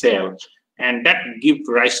cell, and that gives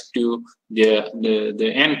rise to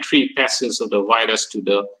the entry passes of the virus to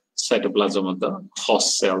the cytoplasm of the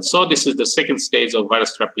host cell. So this is the second stage of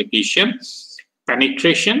virus replication: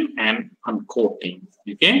 penetration and uncoating.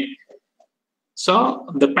 Okay, so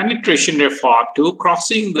the penetration refers to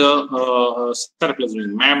crossing the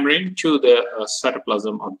cytoplasmic membrane to the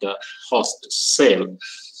cytoplasm of the host cell.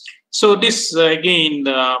 So this again,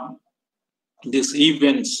 these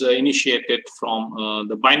events initiated from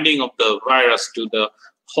the binding of the virus to the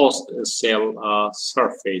host cell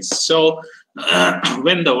surface. So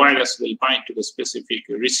when the virus will bind to the specific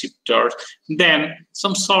receptors, then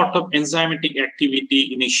some sort of enzymatic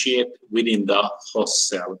activity initiate within the host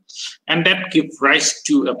cell, and that gives rise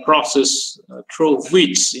to a process through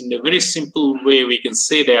which, in a very simple way, we can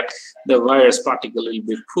say that the virus particle will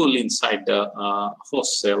be pulled inside the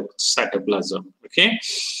host cell cytoplasm. Okay,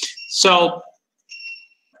 so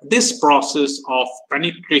this process of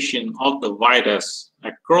penetration of the virus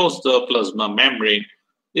across the plasma membrane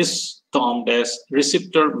is termed as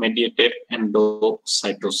receptor-mediated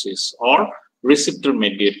endocytosis, or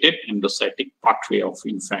receptor-mediated endocytic pathway of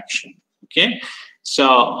infection. Okay,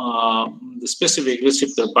 so the specific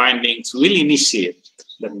receptor bindings will initiate,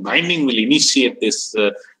 that binding will initiate this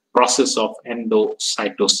process of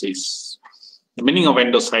endocytosis. The meaning of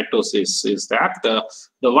endocytosis is that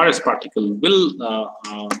the virus particle will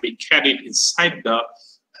be carried inside the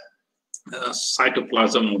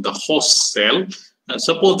cytoplasm of the host cell.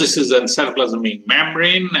 Suppose this is a cytoplasmic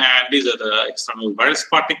membrane, and these are the external virus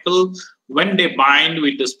particles. When they bind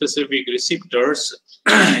with the specific receptors,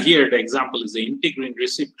 here the example is the integrin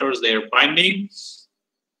receptors, they are binding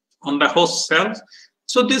on the host cells.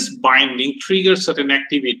 So this binding triggers certain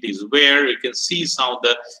activities where you can see some of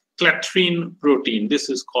the clathrin protein. This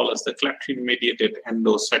is called as the clathrin-mediated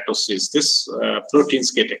endocytosis. This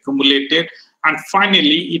proteins get accumulated and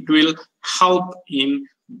finally it will help in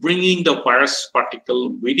bringing the virus particle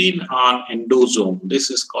within an endosome. This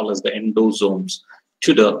is called as the endosomes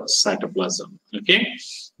to the cytoplasm. Okay,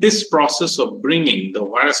 this process of bringing the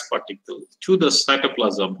virus particle to the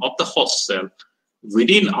cytoplasm of the host cell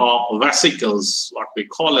within our vesicles, what we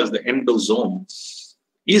call as the endosome,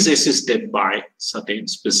 is assisted by certain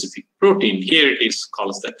specific protein. Here it is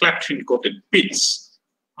called as the clathrin-coated pits,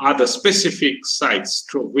 are the specific sites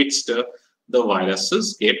through which the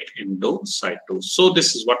viruses get endocytosed. So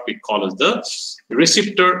this is what we call as the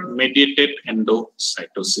receptor-mediated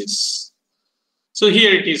endocytosis. So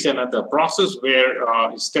here it is another process where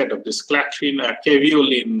instead of this clathrin,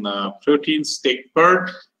 caveolin proteins take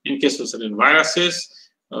part in case of certain viruses,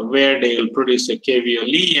 where they will produce a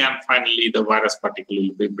caveoli, and finally the virus particle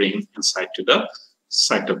will be bring inside to the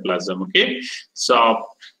cytoplasm. Okay, so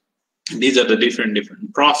these are the different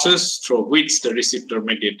processes through which the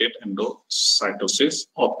receptor-mediated endocytosis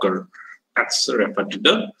occur. That's referred to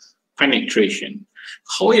the penetration.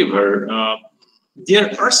 However,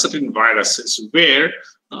 there are certain viruses where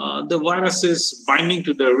the viruses binding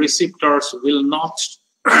to the receptors will not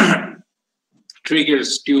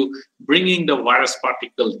triggers to bringing the virus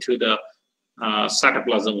particle to the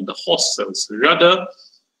cytoplasm of the host cells. Rather,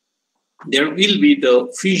 there will be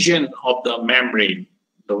the fusion of the membrane,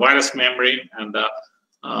 the virus membrane and the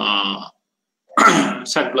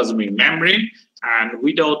cytoplasmic membrane, and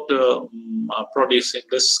without producing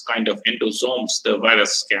this kind of endosomes, the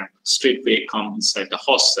virus can straightway come inside the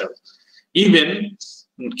host cell. Even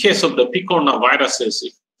in case of the picornaviruses,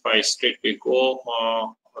 if I straightway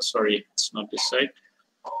go, sorry, it's not this side.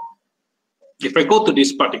 If I go to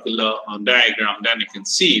this particular diagram, then you can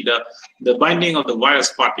see the binding of the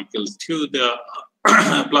virus particles to the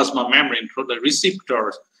plasma membrane through the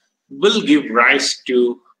receptors will give rise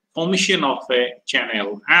to formation of a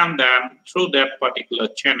channel, and then through that particular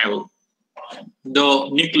channel, the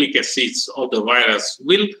nucleic acids of the virus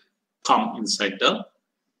will come inside the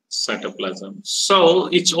cytoplasm. So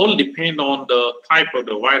it's all depend on the type of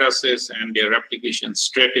the viruses and their replication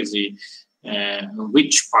strategy,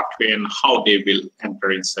 which pathway and how they will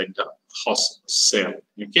enter inside the host cell.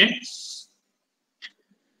 Okay.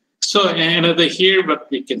 So another here, what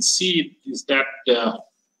we can see is that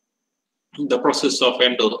the process of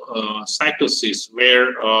endocytosis,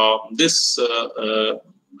 where this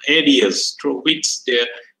areas through which the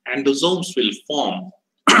endosomes will form,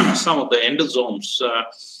 some of the endosomes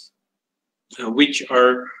which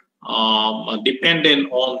are dependent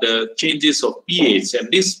on the changes of pH, and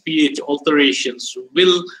these pH alterations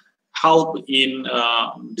will help in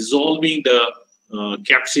dissolving the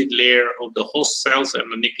capsid layer of the host cells, and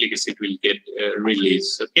the nucleic acid will get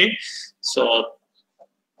released. Okay, so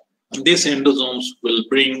these endosomes will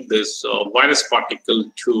bring this virus particle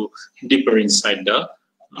to deeper inside the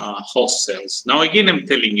host cells. Now again, I'm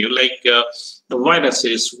telling you, like the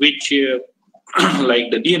viruses which like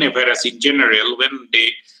the DNA virus in general, when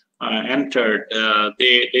they entered,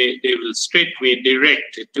 they will straightway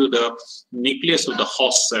direct to the nucleus of the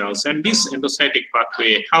host cells, and this endocytic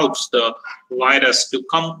pathway helps the virus to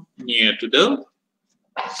come near to the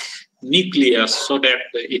nucleus so that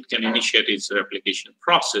it can initiate its replication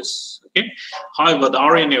process. Okay. However, the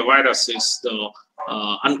RNA viruses, the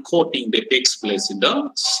uncoating that takes place in the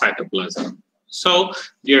cytoplasm. So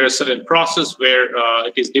there are certain process where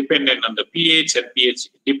it is dependent on the pH, and pH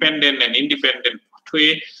dependent and independent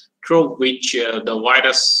pathway through which the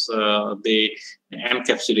virus, the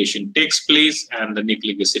encapsulation takes place, and the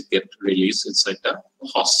nucleic acid get released inside the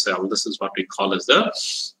host cell. This is what we call as the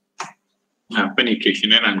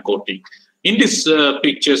penetration and uncoating. In these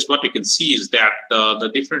pictures, what you can see is that the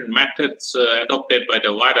different methods adopted by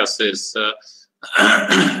the viruses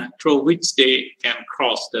through which they can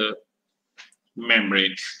cross the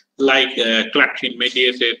membrane, like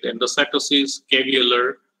clathrin-mediated endocytosis,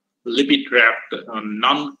 caveolar, lipid-wrapped,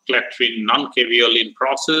 non-clathrin, non-caveolin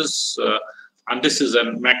process, and this is a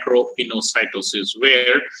macropinocytosis,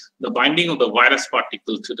 where the binding of the virus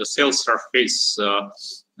particle to the cell surface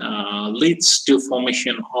leads to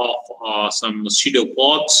formation of some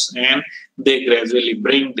pseudopods, and they gradually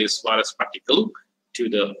bring this virus particle to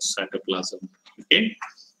the cytoplasm. Okay,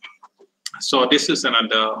 so this is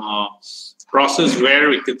another process where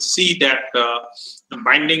we could see that the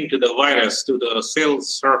binding to the virus to the cell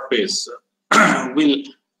surface will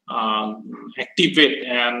activate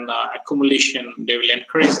an accumulation. They will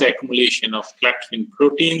encourage the accumulation of clathrin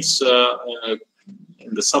proteins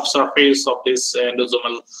in the subsurface of this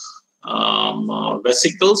endosomal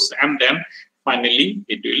vesicles, and then finally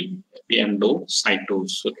it will be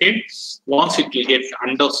endocytosed. Okay, once it will get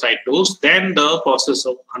endocytosed, then the process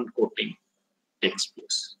of uncoating takes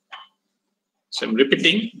place. So I'm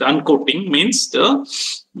repeating, the uncoating means the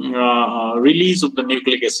release of the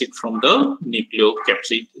nucleic acid from the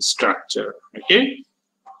nucleocapsid structure. Okay.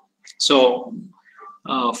 So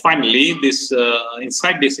finally, this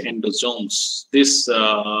inside this endosomes, this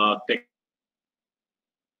take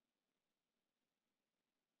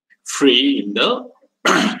free in the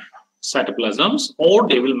cytoplasms, or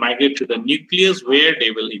they will migrate to the nucleus where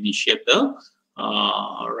they will initiate the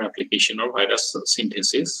replication or virus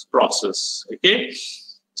synthesis process. Okay,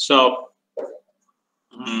 so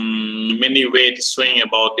many ways showing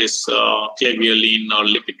about this clavulin or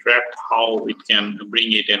lipid trap, how it can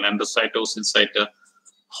bring it in endocytosis inside the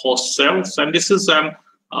host cells. And this is an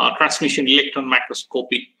transmission electron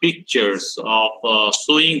microscopic pictures of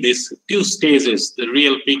showing these two stages, the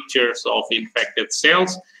real pictures of infected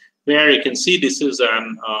cells, where you can see this is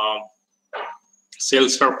an cell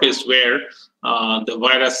surface where the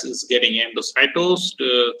virus is getting endocytosed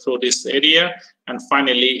through this area, and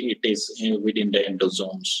finally it is within the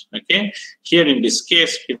endosomes. Okay, here in this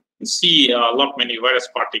case you can see a lot many virus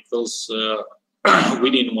particles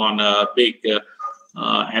within one big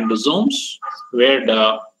endosomes where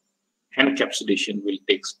the encapsulation will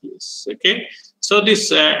take place. Okay, so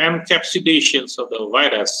this encapsulations of the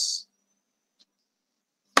virus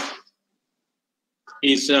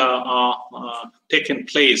is taken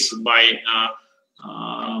place by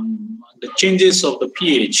the changes of the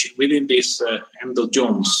pH within these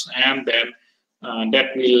endosomes, and then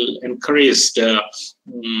that will encourage the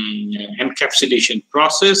encapsulation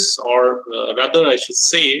process, or rather I should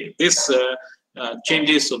say this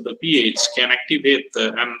changes of the pH can activate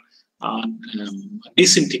and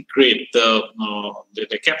disintegrate the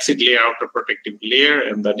capsid layer, outer protective layer,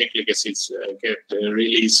 and the nucleic acids get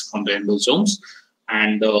released from the endosomes,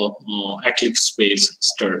 and eclipse phase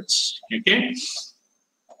starts. Okay,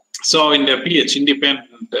 so in the pH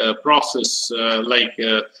independent process, like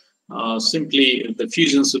simply the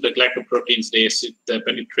fusions of the glycoproteins, the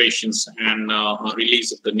penetrations and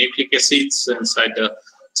release of the nucleic acids inside the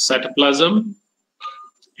cytoplasm,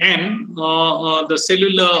 and the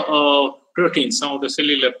cellular proteins, some of the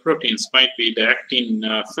cellular proteins might be the actin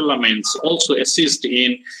filaments, also assist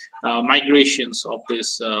in migrations of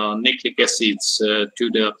this nucleic acids to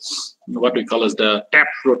the what we call as the TAP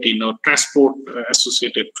protein, or transport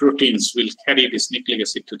associated proteins, will carry this nucleic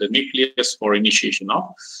acid to the nucleus for initiation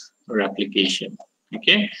of replication.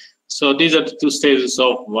 Okay, so these are the two stages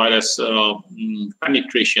of virus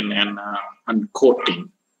penetration and uncoating.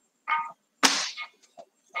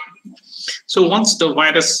 So once the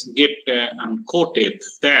virus get uncoated,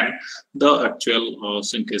 then the actual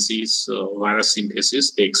synthesis, virus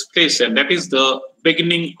synthesis takes place, and that is the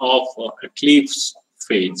beginning of eclipse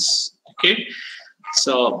phase. Okay,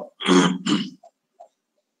 so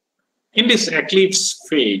in this eclipse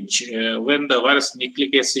phase, when the virus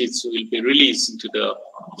nucleic acids will be released into the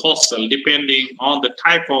host cell, depending on the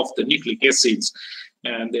type of the nucleic acids,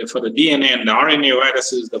 and for the DNA and the RNA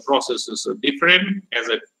viruses, the processes are different. As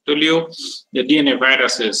I told you, the DNA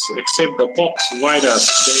viruses, except the pox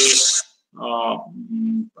virus,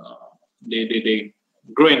 they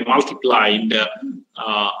grow and multiply in the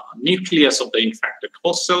nucleus of the infected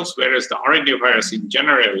host cells, whereas the RNA virus in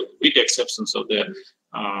general, with the exceptions of the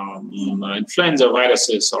influenza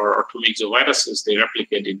viruses or orthomyxoviruses, they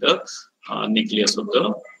replicate in the nucleus of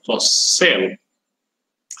the host cell.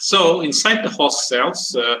 So inside the host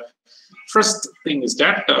cells, first thing is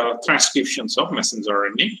that transcriptions of messenger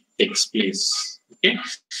RNA takes place. Okay,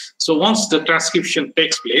 so once the transcription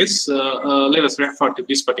takes place, let us refer to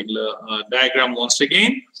this particular diagram once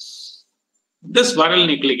again. This viral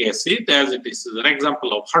nucleic acid, as it is an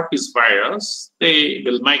example of herpes virus, they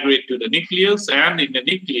will migrate to the nucleus, and in the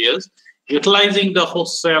nucleus, utilizing the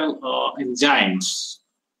host cell enzymes,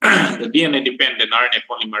 the DNA-dependent RNA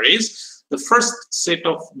polymerase, the first set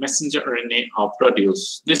of messenger RNA are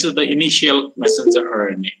produced. This is the initial messenger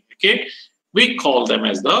RNA. Okay, we call them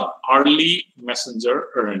as the early messenger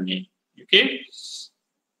RNA. Okay,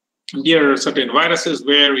 there are certain viruses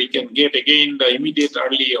where we can get again the immediate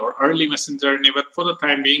early or early messenger RNA, but for the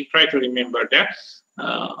time being, try to remember that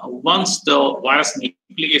once the virus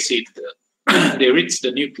nucleic acid they reach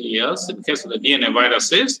the nucleus, in case of the DNA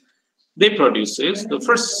viruses, they produces the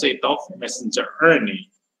first set of messenger RNA.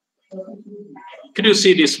 Could you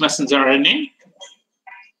see this messenger RNA?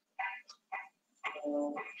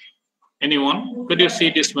 Anyone? Could you see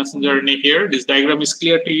this messenger RNA here? This diagram is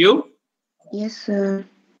clear to you? Yes, sir.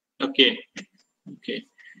 Okay. Okay.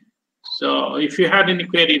 So if you had any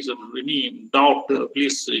queries or any doubt,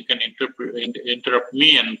 please you can interrupt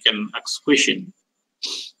me and can ask question.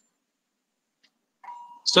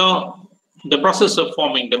 So the process of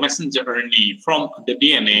forming the messenger RNA from the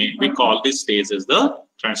DNA, we call this stage as the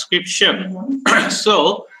transcription.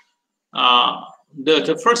 So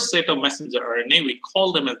the first set of messenger RNA, we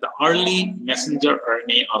call them as the early messenger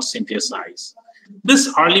RNA or synthesized.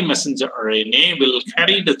 This early messenger RNA will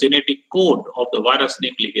carry the genetic code of the virus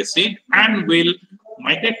nucleic acid and will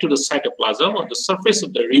migrate to the cytoplasm on the surface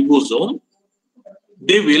of the ribosome.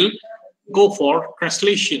 They will go for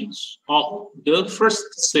translations of the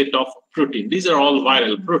first set of protein. These are all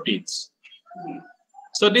viral proteins.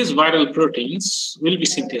 So these viral proteins will be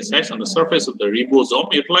synthesized on the surface of the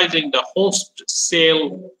ribosome utilizing the host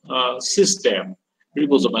cell system.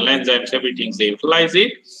 Ribosomal enzymes, everything, they utilize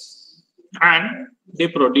it. And they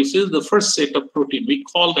produces the first set of protein. We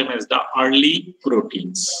call them as the early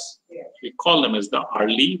proteins. We call them as the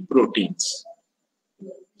early proteins.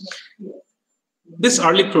 These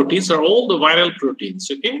early proteins are all the viral proteins,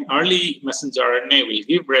 okay? Early messenger RNA will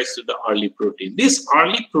give rise to the early protein. These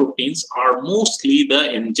early proteins are mostly the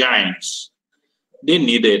enzymes they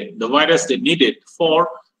needed, the virus they needed for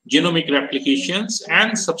genomic replications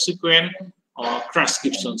and subsequent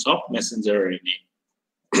transcriptions of messenger RNA.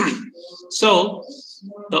 So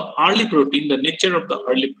the early protein, the nature of the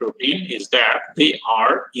early protein is that they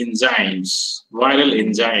are enzymes, viral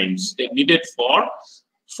enzymes. They needed for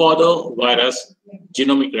the virus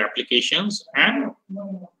genomic replications and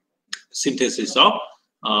synthesis of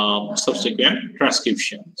subsequent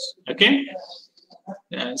transcriptions. Okay.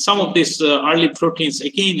 Some of these early proteins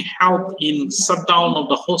again help in shutdown of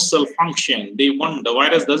the host cell function. The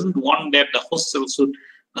virus doesn't want that the host cell should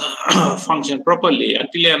function properly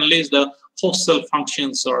until and unless the host cell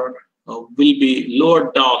functions are will be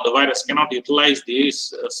lowered down. The virus cannot utilize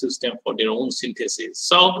this system for their own synthesis.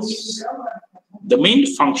 So the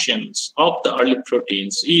main functions of the early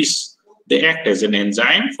proteins is they act as an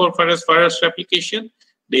enzyme for virus replication.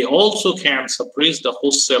 They also can suppress the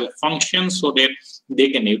host cell function so that they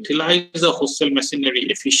can utilize the host cell machinery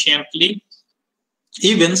efficiently.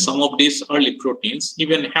 Even some of these early proteins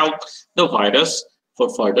even help the virus for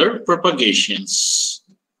further propagations.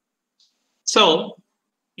 So,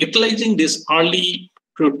 utilizing these early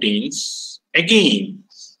proteins, again,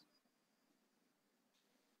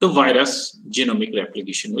 the virus genomic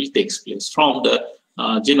replication will take place from the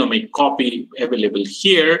genomic copy available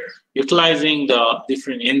here, utilizing the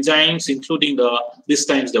different enzymes, including this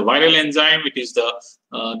times the viral enzyme, it is the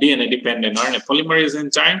DNA-dependent RNA polymerase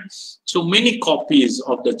enzyme. So many copies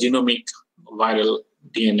of the genomic viral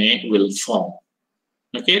DNA will form.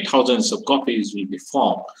 Okay, thousands of copies will be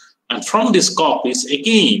formed. And from these copies,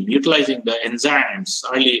 again, utilizing the enzymes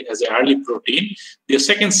as an early protein, the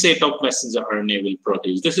second set of messenger RNA will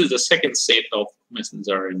produce. This is the second set of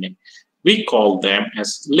messenger RNA. We call them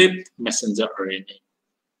as late messenger RNA.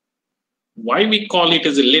 Why we call it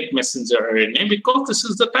as a late messenger RNA? Because this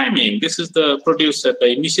is the timing. This is the produced at the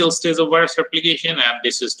initial stage of virus replication, and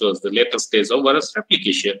this is towards the later stage of virus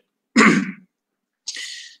replication.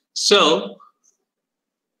 So,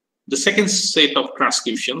 the second set of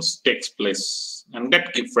transcriptions takes place, and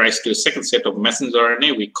that gives rise to a second set of messenger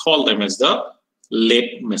RNA. We call them as the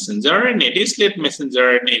late messenger RNA. This late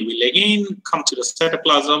messenger RNA will again come to the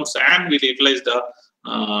cytoplasms and will utilize the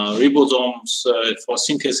ribosomes for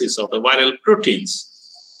synthesis of the viral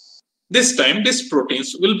proteins. This time, these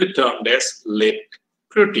proteins will be termed as late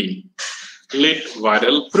viral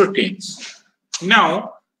proteins.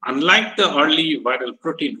 Now, unlike the early viral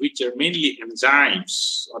protein, which are mainly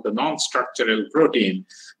enzymes or the non-structural protein,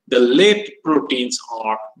 the late proteins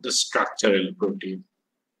are the structural protein.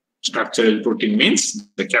 Structural protein means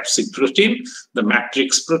the capsid protein, the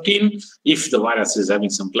matrix protein. If the virus is having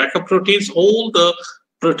some glycoproteins, all the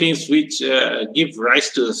proteins which give rise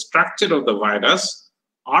to the structure of the virus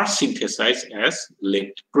are synthesized as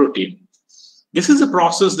late protein. This is a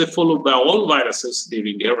process they followed by all viruses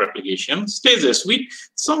during their replication stages. With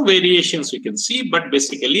some variations we can see, but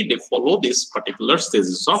basically they follow these particular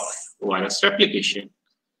stages of virus replication.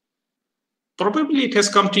 Probably it has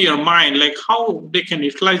come to your mind like how they can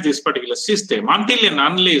utilize this particular system. Until and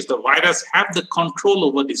unless the virus have the control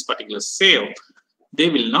over this particular cell, they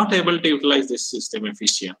will not able to utilize this system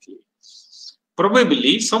efficiently.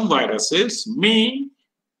 Probably some viruses may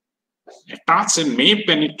attach and may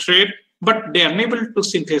penetrate, but they are unable to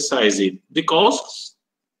synthesize it because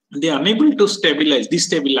they are unable to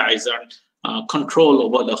destabilize and control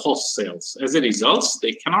over the host cells. As a result,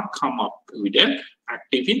 they cannot come up with an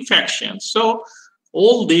active infection. So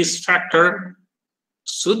all these factors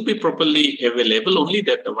should be properly available, only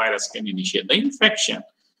that the virus can initiate the infection.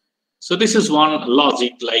 So this is one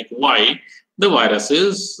logic like why the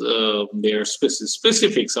viruses, their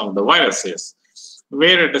specifics of the viruses.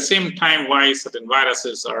 where at the same time, why certain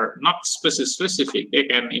viruses are not species specific, they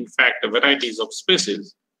can in fact varieties of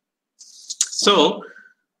species. So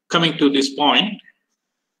coming to this point,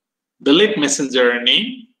 the late messenger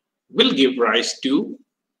RNA will give rise to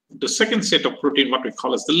the second set of protein, what we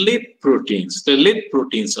call as the late proteins. The late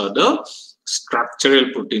proteins are the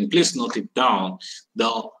structural protein. Please note it down.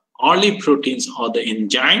 The early proteins are the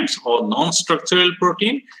enzymes or non-structural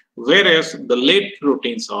protein, whereas the late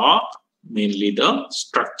proteins are mainly the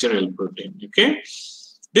structural protein. Okay,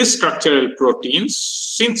 these structural proteins,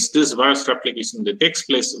 since this virus replication that takes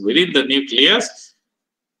place within the nucleus,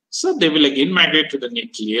 so they will again migrate to the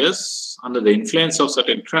nucleus under the influence of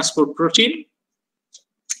certain transport protein,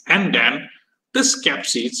 and then this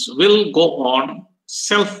capsids will go on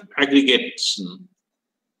self-aggregation,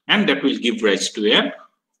 and that will give rise to a,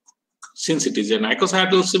 since it is an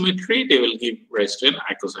icosahedral symmetry, they will give rise to an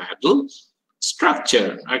icosahedral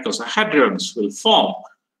structure. Icosahedrons will form,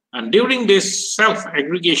 and during this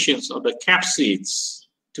self-aggregations of the capsids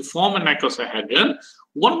to form an icosahedron,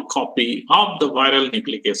 one copy of the viral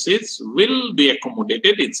nucleic acids will be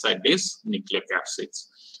accommodated inside these nucleocapsids.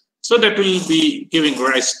 So that will be giving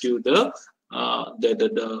rise to the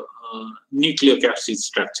nucleocapsid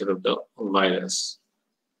structure of the virus.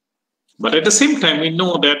 But at the same time, we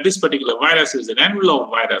know that this particular virus is an envelope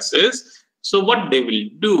viruses. So what they will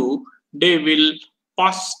do, they will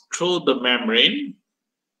pass through the membrane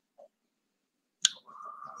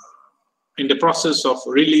in the process of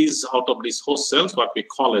release out of these host cells, what we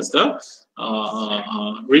call as the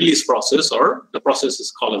release process, or the process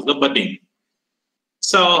is called as the budding.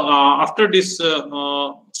 So after this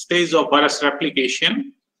stage of virus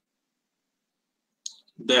replication,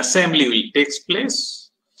 the assembly will take place,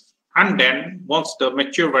 and then once the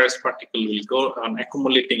mature virus particle will go on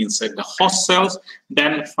accumulating inside the host cells,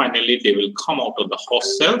 then finally they will come out of the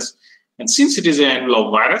host cells. And since it is an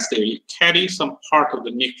envelope virus, they will carry some part of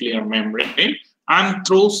the nuclear membrane, and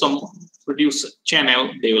through some produced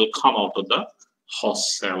channel, they will come out of the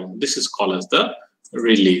host cell. This is called as the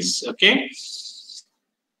release. Okay.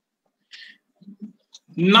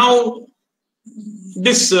 Now,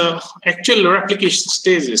 this actual replication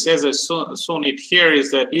stages, as I shown it here,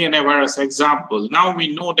 is the DNA virus example. Now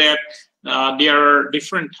we know that there are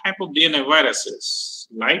different type of DNA viruses.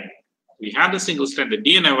 Like we have the single-stranded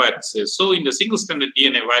DNA viruses. So in the single-stranded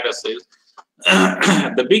DNA viruses,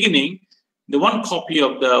 at the beginning, the one copy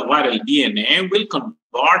of the viral DNA will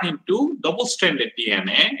convert into double-stranded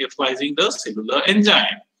DNA utilizing the cellular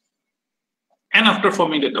enzyme. And after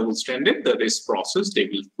forming the double-stranded, the rest process they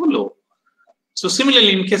will follow. So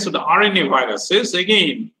similarly, in case of the RNA viruses,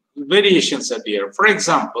 again, variations are there. For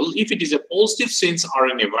example, if it is a positive sense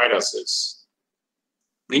RNA viruses,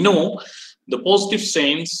 we know the positive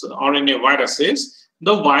sense RNA viruses,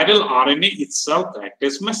 the viral RNA itself acts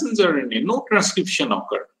as messenger RNA, no transcription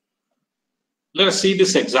occur. Let us see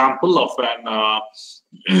this example of an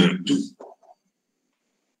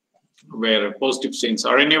where a positive sense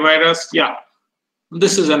RNA virus. Yeah,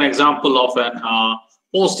 this is an example of an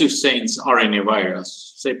positive sense RNA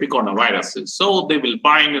virus, say picornaviruses. So they will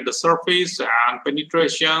bind at the surface and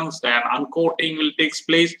penetrations, and uncoating will take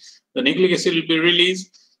place. The nucleic acid will be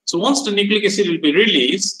released. So once the nucleic acid will be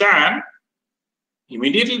released, then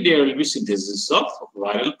immediately there will be synthesis of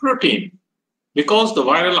viral protein, because the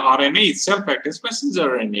viral RNA itself acts as messenger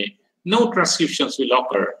RNA. No transcriptions will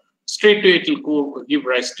occur. Straight to it will go give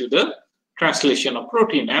rise to the translation of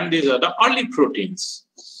protein, and these are the early proteins.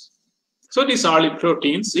 So these early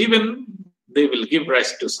proteins, even they will give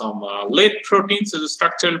rise to some late proteins, as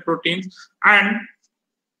structural proteins, and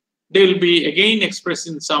they will be again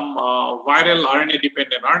expressing some viral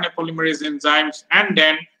RNA-dependent RNA polymerase enzymes, and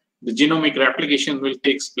then the genomic replication will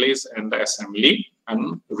take place, and the assembly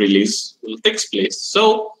and release will take place.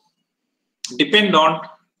 So depend on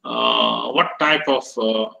what type of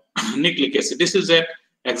nucleic acid. This is an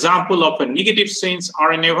example of a negative sense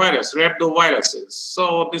RNA virus, rhabdoviruses.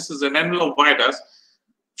 So this is an envelope virus.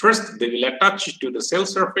 First, they will attach to the cell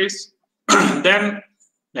surface. Then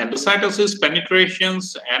endocytosis,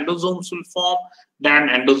 penetrations, endosomes will form. Then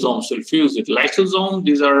endosomes will fuse with lysosomes.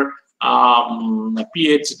 These are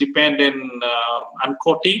pH-dependent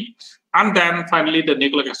uncoating. And then finally, the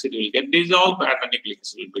nucleic acid will get dissolved and the nucleic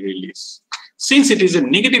acid will be released. Since it is a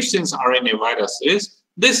negative sense RNA viruses,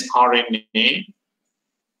 this RNA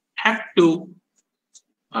have to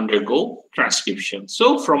undergo transcription.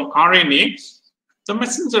 So from RNA, the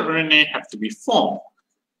messenger RNA have to be formed.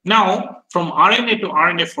 Now, from RNA to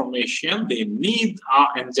RNA formation, they need an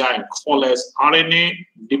enzyme called as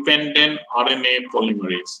RNA-dependent RNA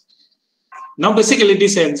polymerase. Now, basically,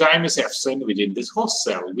 this enzyme is absent within this host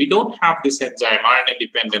cell. We don't have this enzyme,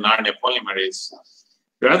 RNA-dependent RNA polymerase.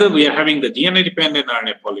 Rather, we are having the DNA-dependent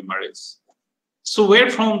RNA polymerase. So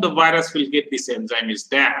where from the virus will get this enzyme is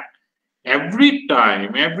that every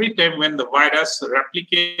time when the virus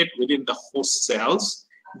replicate within the host cells,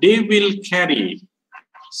 they will carry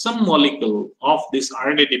some molecule of this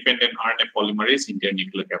RNA-dependent RNA polymerase in their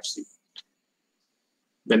nucleocapsid.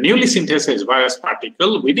 The newly synthesized virus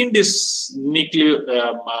particle within this your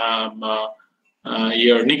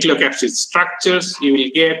nucleocapsid structures, you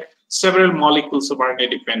will get several molecules of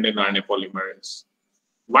RNA-dependent RNA polymerase.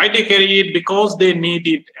 Why they carry it? Because they need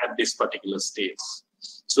it at this particular stage.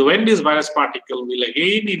 So when this virus particle will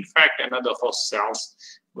again infect another host cells,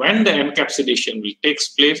 when the encapsulation will takes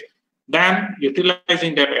place, then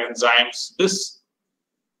utilizing that enzymes, this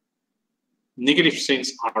negative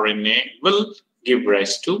sense RNA will give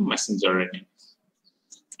rise to messenger RNA.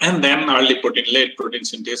 And then early protein, late protein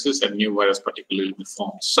synthesis and new virus particle will be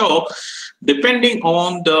formed. So depending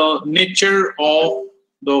on the nature of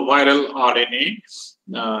the viral RNA,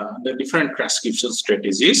 the different transcription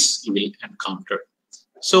strategies you will encounter.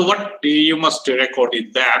 So what you must record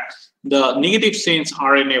is that the negative sense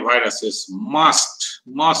RNA viruses must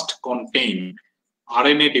contain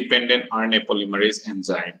RNA-dependent RNA polymerase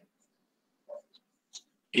enzyme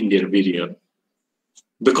in their virion.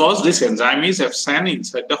 Because this enzyme is absent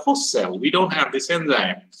inside the host cell. We don't have this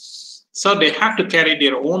enzyme. So they have to carry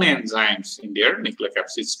their own enzymes in their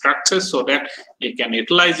nucleocapsid structure so that they can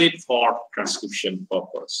utilize it for transcription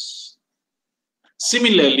purpose.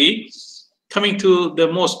 Similarly, coming to the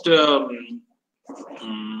most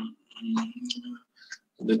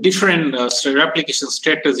the different replication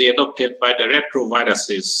strategy adopted by the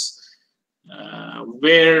retroviruses,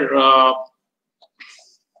 where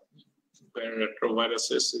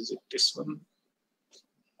retroviruses, is it this one?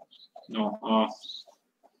 No.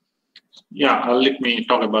 Yeah, let me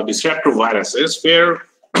talk about these retroviruses, where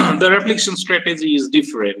the replication strategy is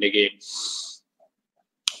different again.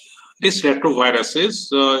 These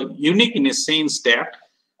retroviruses are unique in a sense that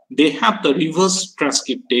they have the reverse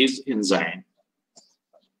transcriptase enzyme.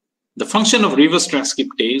 The function of reverse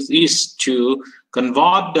transcriptase is to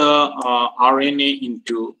convert the RNA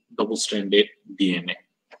into double-stranded DNA.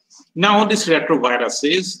 Now, these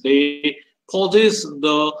retroviruses, they possess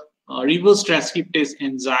the reverse transcriptase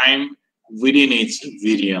enzyme within its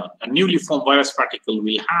virion. A newly formed virus particle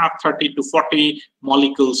will have 30 to 40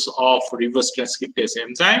 molecules of reverse transcriptase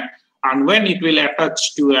enzyme, and when it will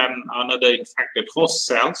attach to another infected host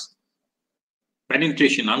cells,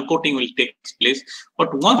 penetration, uncoating will take place.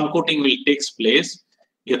 But once uncoating will take place,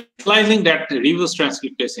 utilizing that reverse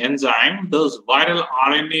transcriptase enzyme, those viral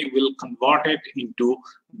RNA will convert it into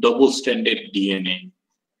double-stranded DNA.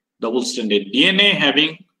 Double-stranded DNA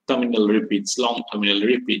having terminal repeats, long terminal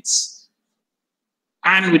repeats.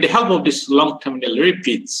 And with the help of this long terminal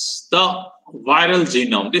repeats, the viral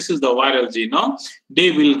genome, this is the viral genome,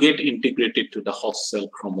 they will get integrated to the host cell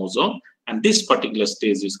chromosome. And this particular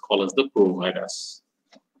stage is called as the provirus.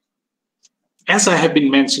 As I have been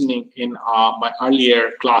mentioning in my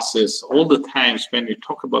earlier classes, all the times when we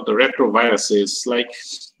talk about the retroviruses, like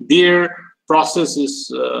their process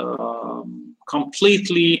is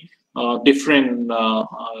completely different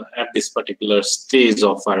at this particular stage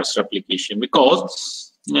of virus replication,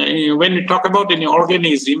 because when we talk about any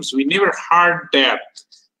organisms, we never heard that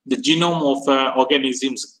the genome of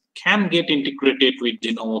organisms can get integrated with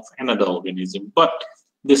genome of another organism, but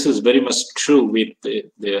this is very much true with the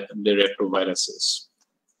retroviruses,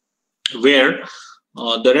 where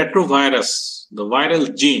the retrovirus, the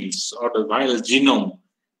viral genes or the viral genome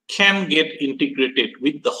can get integrated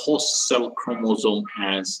with the host cell chromosome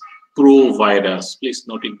as provirus. Please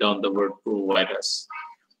note it down, the word provirus.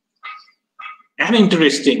 And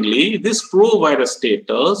interestingly, this provirus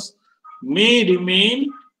status may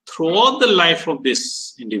remain throughout the life of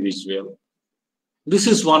this individual. This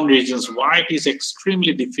is one reason why it is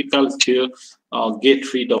extremely difficult to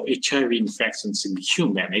get rid of HIV infections in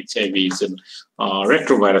human. HIV is a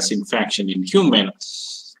retrovirus infection in human.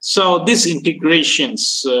 So these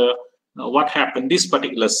integrations, what happened, these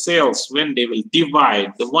particular cells, when they will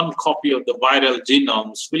divide, the one copy of the viral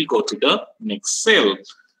genomes will go to the next cell.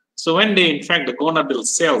 So when they infect the gonadal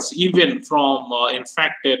cells, even from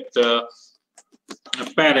infected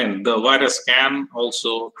parent, the virus can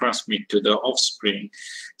also transmit to the offspring.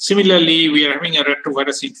 Similarly, we are having a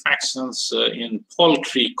retrovirus infections in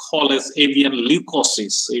poultry called as avian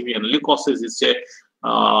leukosis. Avian leukosis is a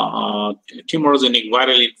tumorigenic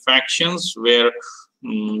viral infections where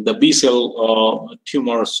the B cell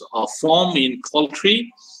tumors are formed in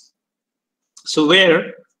poultry. So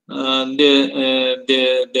where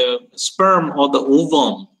the sperm or the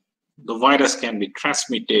ovum, the virus can be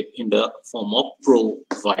transmitted in the form of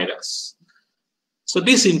provirus. So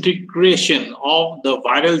this integration of the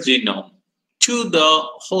viral genome to the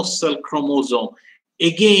host cell chromosome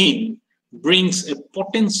again brings a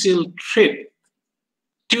potential threat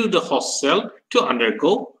to the host cell to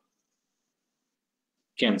undergo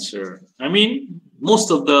cancer. I mean, most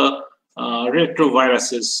of the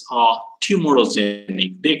retroviruses are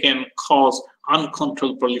tumorogenic. They can cause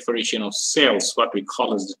uncontrolled proliferation of cells, what we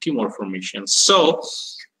call as the tumor formation. So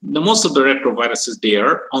most of the retroviruses, they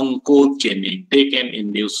are oncogenic. They can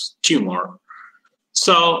induce tumor.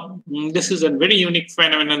 So this is a very unique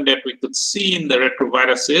phenomenon that we could see in the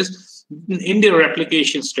retroviruses. In the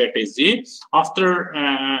replication strategy, after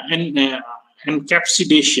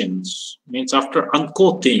encapsulations, means after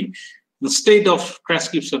uncoating, instead of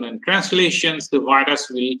transcription and translations, the virus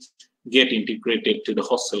will get integrated to the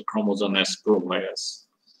host cell chromosome as provirus.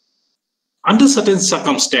 Under certain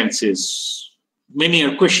circumstances, many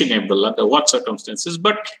are questionable under what circumstances,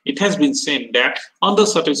 but it has been said that under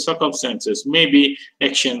certain circumstances, maybe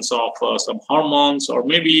actions of some hormones, or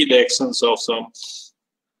maybe the actions of some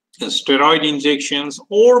steroid injections,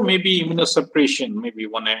 or maybe immunosuppression, maybe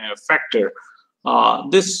one factor,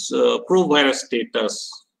 this provirus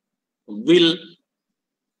status will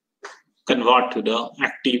convert to the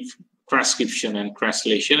active transcription and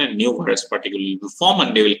translation, and new virus particle will be formed,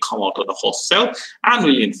 and they will come out of the host cell and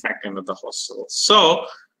will infect another host cell. So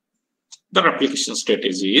the replication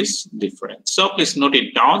strategy is different. So please note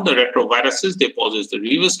it down. The retroviruses, they possess the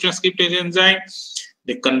reverse transcriptase enzyme.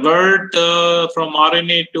 They convert from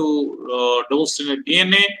RNA to double-stranded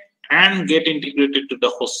DNA and get integrated to the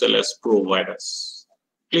host cell as provirus.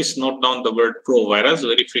 Please note down the word provirus,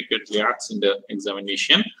 very frequently asked in the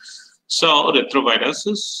examination. So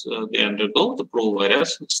retroviruses, they undergo the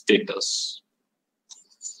provirus status.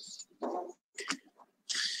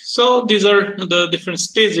 So these are the different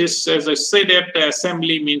stages. As I said, that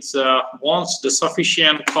assembly means once the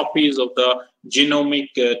sufficient copies of the genomic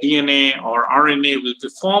DNA or RNA will be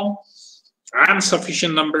formed, and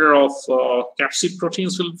sufficient number of capsid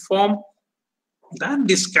proteins will form, then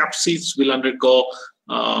these capsids will undergo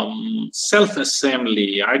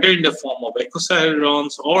self-assembly, either in the form of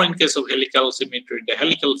icosahedrons or in case of helical symmetry, the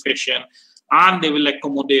helical fashion, and they will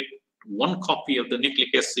accommodate one copy of the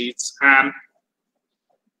nucleic acids, and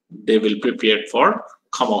they will prepare for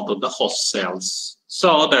come out of the host cells.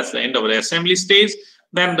 So that's the end of the assembly stage.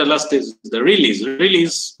 Then the last stage is the release.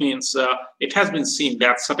 Release means it has been seen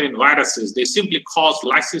that certain viruses, they simply cause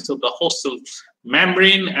lysis of the host cell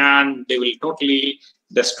membrane, and they will totally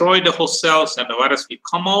destroy the host cells and the virus will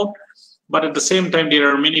come out. But at the same time,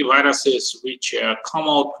 there are many viruses which come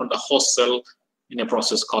out from the host cell in a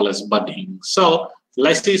process called as budding. So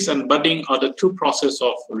lysis and budding are the two processes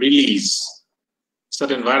of release.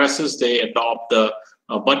 Certain viruses, they adopt the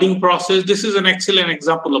budding process. This is an excellent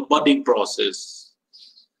example of budding process.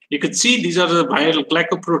 You could see these are the viral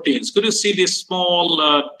glycoproteins. Could you see this small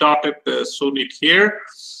dotted shown it here?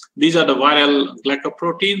 These are the viral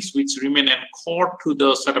glycoproteins which remain anchored to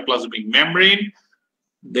the cytoplasmic membrane.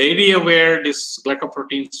 The area where these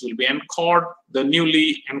glycoproteins will be anchored, the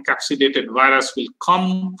newly encapsulated virus will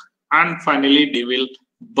come, and finally they will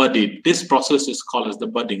bud it. This process is called as the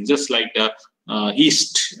budding, just like the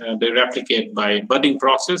yeast, they replicate by budding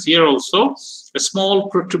process. Here also, a small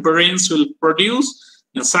protuberance will produce,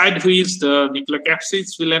 inside which the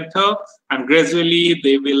nucleocapsids will enter, and gradually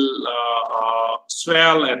they will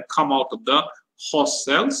swell and come out of the host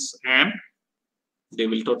cells, and they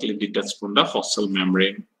will totally detach from the host cell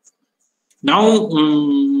membrane. Now,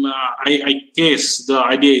 I guess the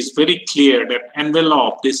idea is very clear that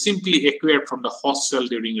envelope, they simply acquire from the host cell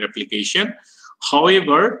during replication.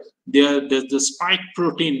 However, the spike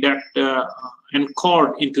protein that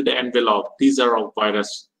encode into the envelope, these are of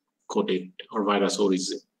virus coded or virus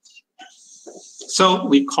origin. So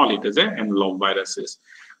we call it as an envelope viruses.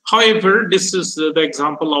 However, this is the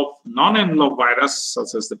example of non-envelope virus,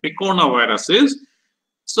 such as the picorna viruses.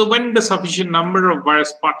 So when the sufficient number of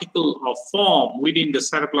virus particles are formed within the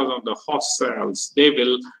cytoplasm of the host cells, they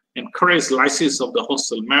will encourage lysis of the host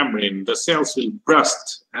cell membrane. The cells will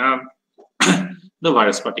burst and the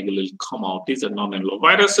virus particle will come out. These are non-envelope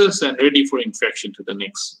viruses and ready for infection to the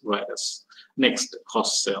next virus, next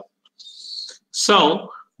host cell. So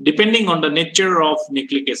depending on the nature of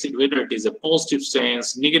nucleic acid, whether it is a positive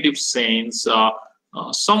sense, negative sense,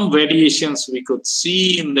 some variations we could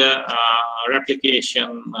see in the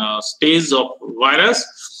replication stage of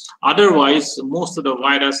virus. Otherwise, most of the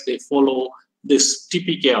virus, they follow this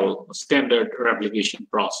typical standard replication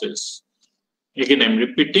process. Again, I'm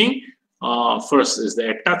repeating. First is the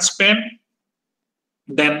attachment,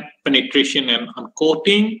 then penetration and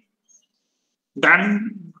uncoating.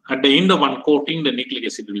 Then at the end of uncoating, the nucleic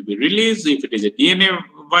acid will be released. If it is a DNA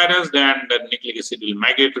virus, then the nucleic acid will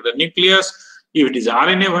migrate to the nucleus. If it is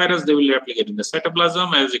RNA virus, they will replicate in the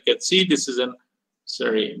cytoplasm. As you can see, this is an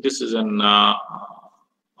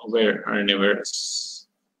where RNA virus.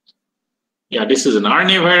 Yeah, this is an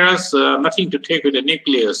RNA virus. Nothing to take with the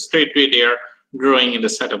nucleus. Straight away they are growing in the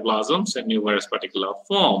cytoplasms and new virus particle are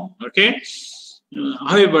formed. Okay.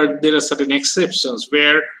 However, there are certain exceptions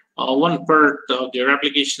where one part of the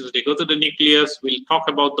replications they go to the nucleus. We'll talk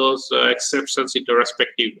about those exceptions in the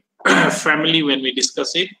respective family when we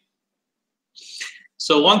discuss it.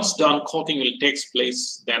 So once the uncoating will take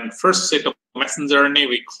place, then first set of messenger RNA,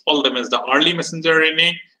 we call them as the early messenger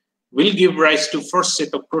RNA, will give rise to first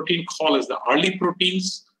set of protein called as the early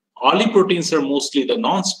proteins. Early proteins are mostly the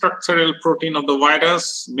non-structural protein of the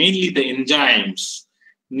virus, mainly the enzymes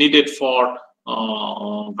needed for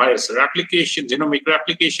virus replication, genomic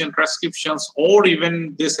replication, transcriptions, or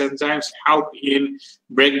even these enzymes help in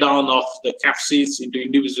breakdown of the capsids into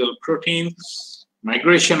individual proteins,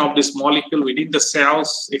 migration of this molecule within the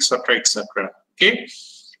cells, etc., etc. Okay,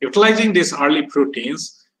 utilizing these early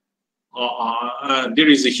proteins, there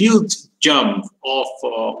is a huge jump of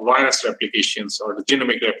virus replications or the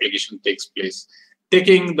genomic replication takes place.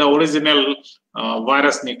 Taking the original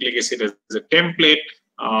virus nucleic acid as a template,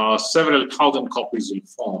 several thousand copies will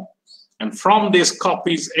form. And from these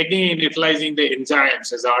copies, again, utilizing the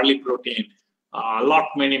enzymes as early protein,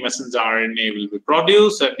 many messenger RNA will be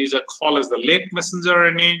produced, and these are called as the late messenger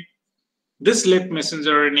RNA. This late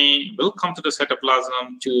messenger RNA will come to the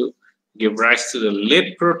cytoplasm to give rise to the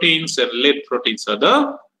late proteins, and late proteins are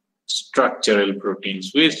the structural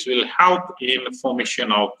proteins, which will help in the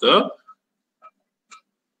formation of the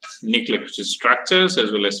nucleic acid structures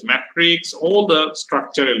as well as matrix. All the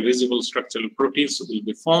structural, visible structural proteins will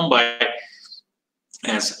be formed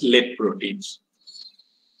as late proteins.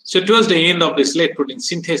 So towards the end of this late protein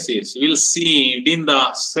synthesis, we'll see within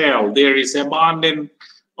the cell there is abundance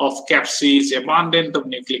of capsids, abundance of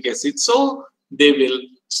nucleic acid. So they will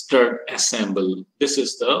start assemble. This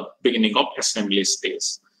is the beginning of assembly stage.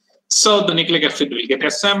 So the nucleic acid will get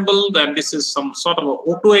assembled, and this is some sort of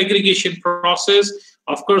auto-aggregation process.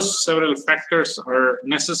 Of course, several factors are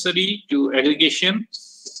necessary to aggregation.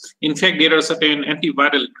 In fact, there are certain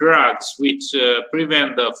antiviral drugs which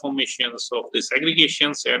prevent the formations of these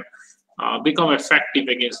aggregations and become effective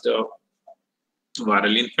against the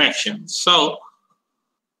viral infection. So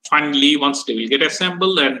finally, once they will get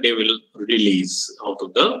assembled, and they will release out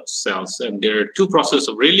of the cells. And there are two processes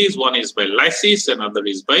of release. One is by lysis, and another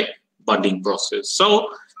is by budding process. So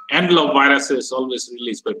envelope viruses always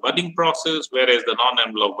released by budding process, whereas the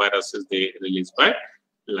non-envelope viruses, they release by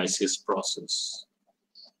lysis process.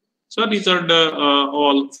 So these are the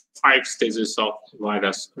all 5 stages of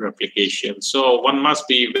virus replication. So one must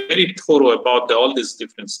be very thorough about all these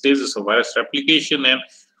different stages of virus replication. And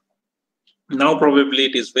now probably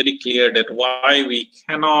it is very clear that why we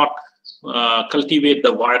cannot cultivate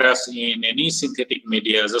the virus in any synthetic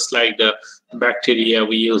media. Just like the bacteria,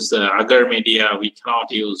 we use the agar media, we cannot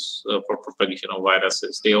use for propagation of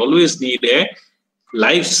viruses. They always need a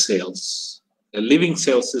live cells. A living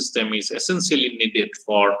cell system is essentially needed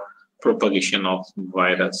for propagation of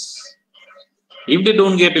virus. If they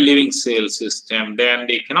don't get a living cell system, then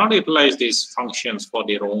they cannot utilize these functions for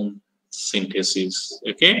their own synthesis.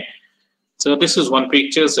 Okay. So this is one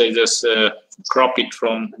picture. So I just crop it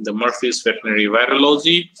from the Murphy's Veterinary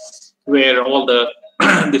Virology, where all the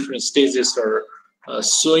different stages are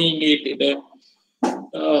showing it in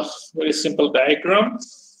a very simple diagram.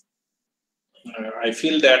 I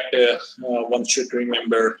feel that one should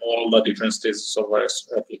remember all the different stages of virus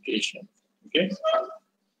replication. Okay.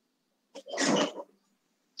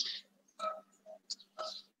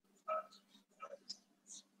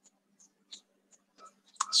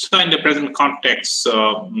 So in the present context,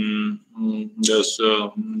 there's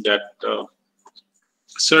that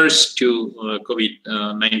SARS to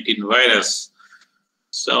COVID-19 virus.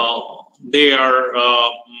 So they are,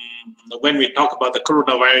 when we talk about the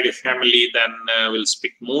coronavirus family, then we'll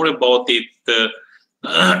speak more about it.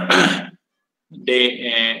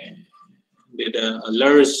 They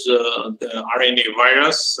lures the RNA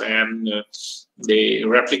virus, and they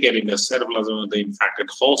replicate in the cytoplasm of the infected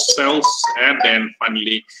host cells, and then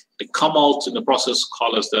finally they come out in the process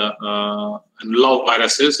called as the envelope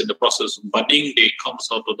viruses. In the process of budding, they comes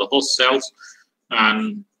out of the host cells,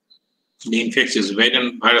 and the infectious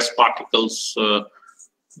virus particles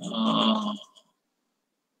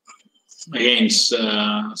against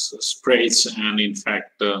spreads and in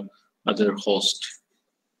fact other hosts.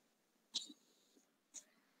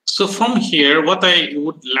 So from here, what I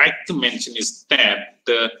would like to mention is that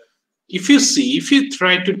if you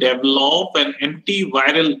try to develop an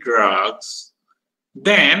antiviral drugs,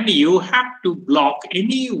 then you have to block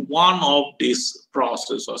any one of these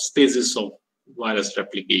process or stages of virus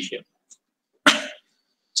replication.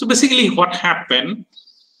 So basically what happened,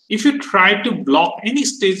 if you try to block any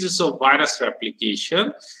stages of virus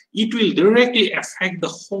replication, it will directly affect the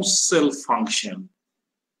host cell function.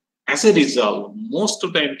 As a result, most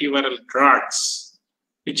of the antiviral drugs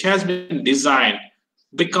which has been designed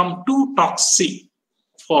become too toxic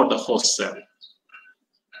for the host cell.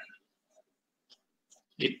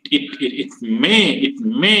 It may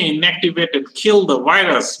inactivate and kill the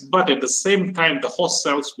virus, but at the same time, the host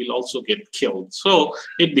cells will also get killed. So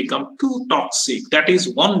it becomes too toxic. That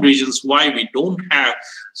is one reason why we don't have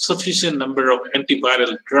sufficient number of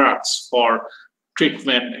antiviral drugs for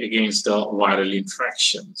treatment against the viral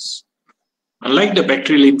infections. Unlike the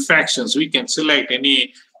bacterial infections, we can select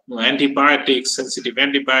any antibiotics, sensitive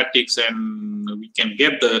antibiotics, and we can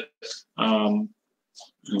get the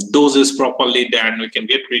doses properly, then we can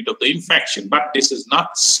get rid of the infection. But this is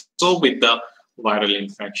not so with the viral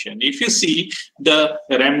infection. If you see the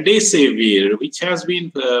remdesivir, which has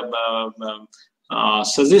been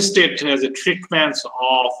suggested as a treatment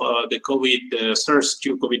of the COVID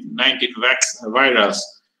SARS-2 COVID-19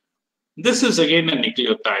 virus, this is again a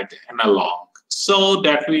nucleotide analog. So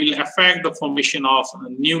that will affect the formation of a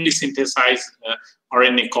newly synthesized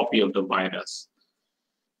RNA copy of the virus.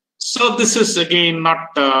 So this is again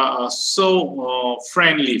not so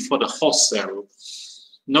friendly for the host cell.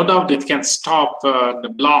 No doubt it can stop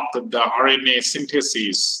block the RNA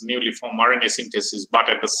synthesis, newly formed RNA synthesis, but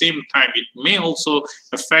at the same time, it may also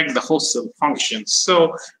affect the host cell function.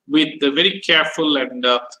 So with the very careful and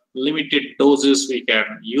limited doses, we can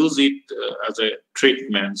use it as a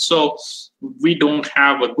treatment. So we don't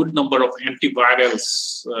have a good number of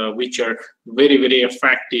antivirals which are very, very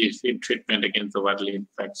effective in treatment against the viral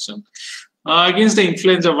infection. Against the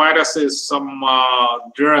influenza viruses, some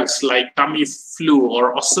drugs like Tamiflu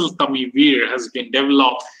or oseltamivir has been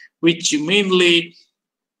developed, which mainly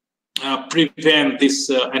prevent this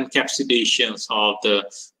encapsulations of the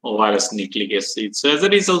virus nucleic acid. So as a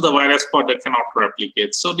result, the virus product cannot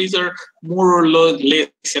replicate. So these are more or less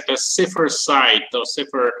at a safer side or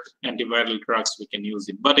safer antiviral drugs we can use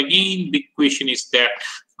it. But again, big question is that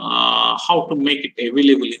how to make it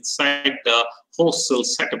available inside the host cell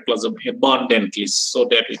cytoplasm abundantly so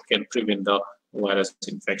that it can prevent the virus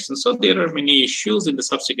infection. So there are many issues. In the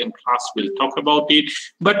subsequent class, we'll talk about it.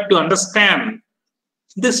 But to understand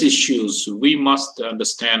these issues, we must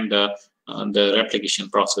understand the replication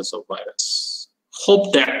process of virus.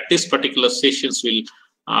 Hope that this particular sessions will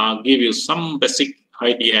give you some basic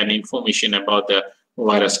idea and information about the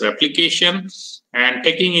virus replication, and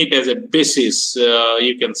taking it as a basis,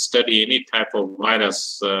 you can study any type of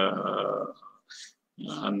virus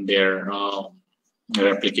and their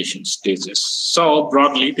replication stages. So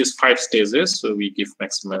broadly, these 5 stages, so we give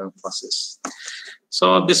maximum emphasis.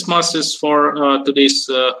 So this much is for today's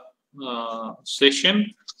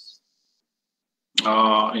session.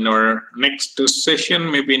 In our next session,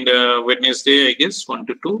 maybe in the Wednesday, I guess, 1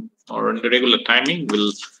 to 2, or in the regular timing,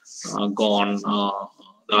 we'll go on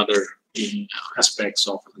the other aspects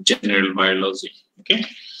of general virology. Okay.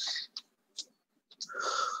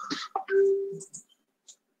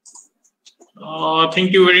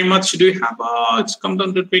 Thank you very much. Do you have? It's come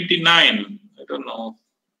down to 29. I don't know.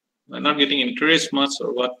 I'm not getting interest much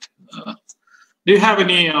or what. Do you have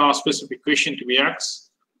any specific question to be asked?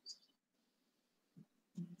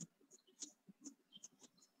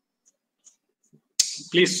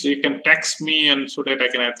 Please, you can text me and so that I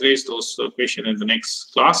can address those questions in the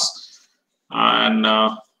next class. And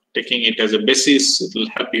taking it as a basis, it will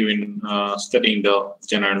help you in studying the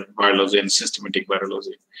general virology and systematic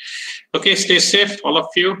virology. Okay, stay safe, all of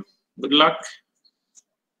you. Good luck.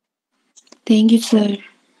 Thank you, sir.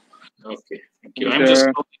 Okay, thank you.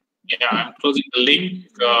 I'm closing the link.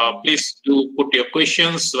 Please do put your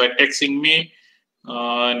questions by texting me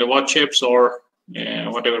in the WhatsApps or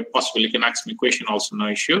whatever possible. You can ask me question also, no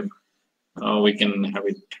issue. We can have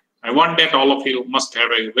it. I want that all of you must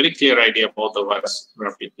have a very clear idea about the virus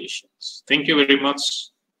replications. Thank you very much.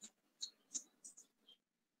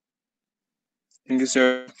 Thank you,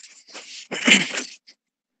 sir.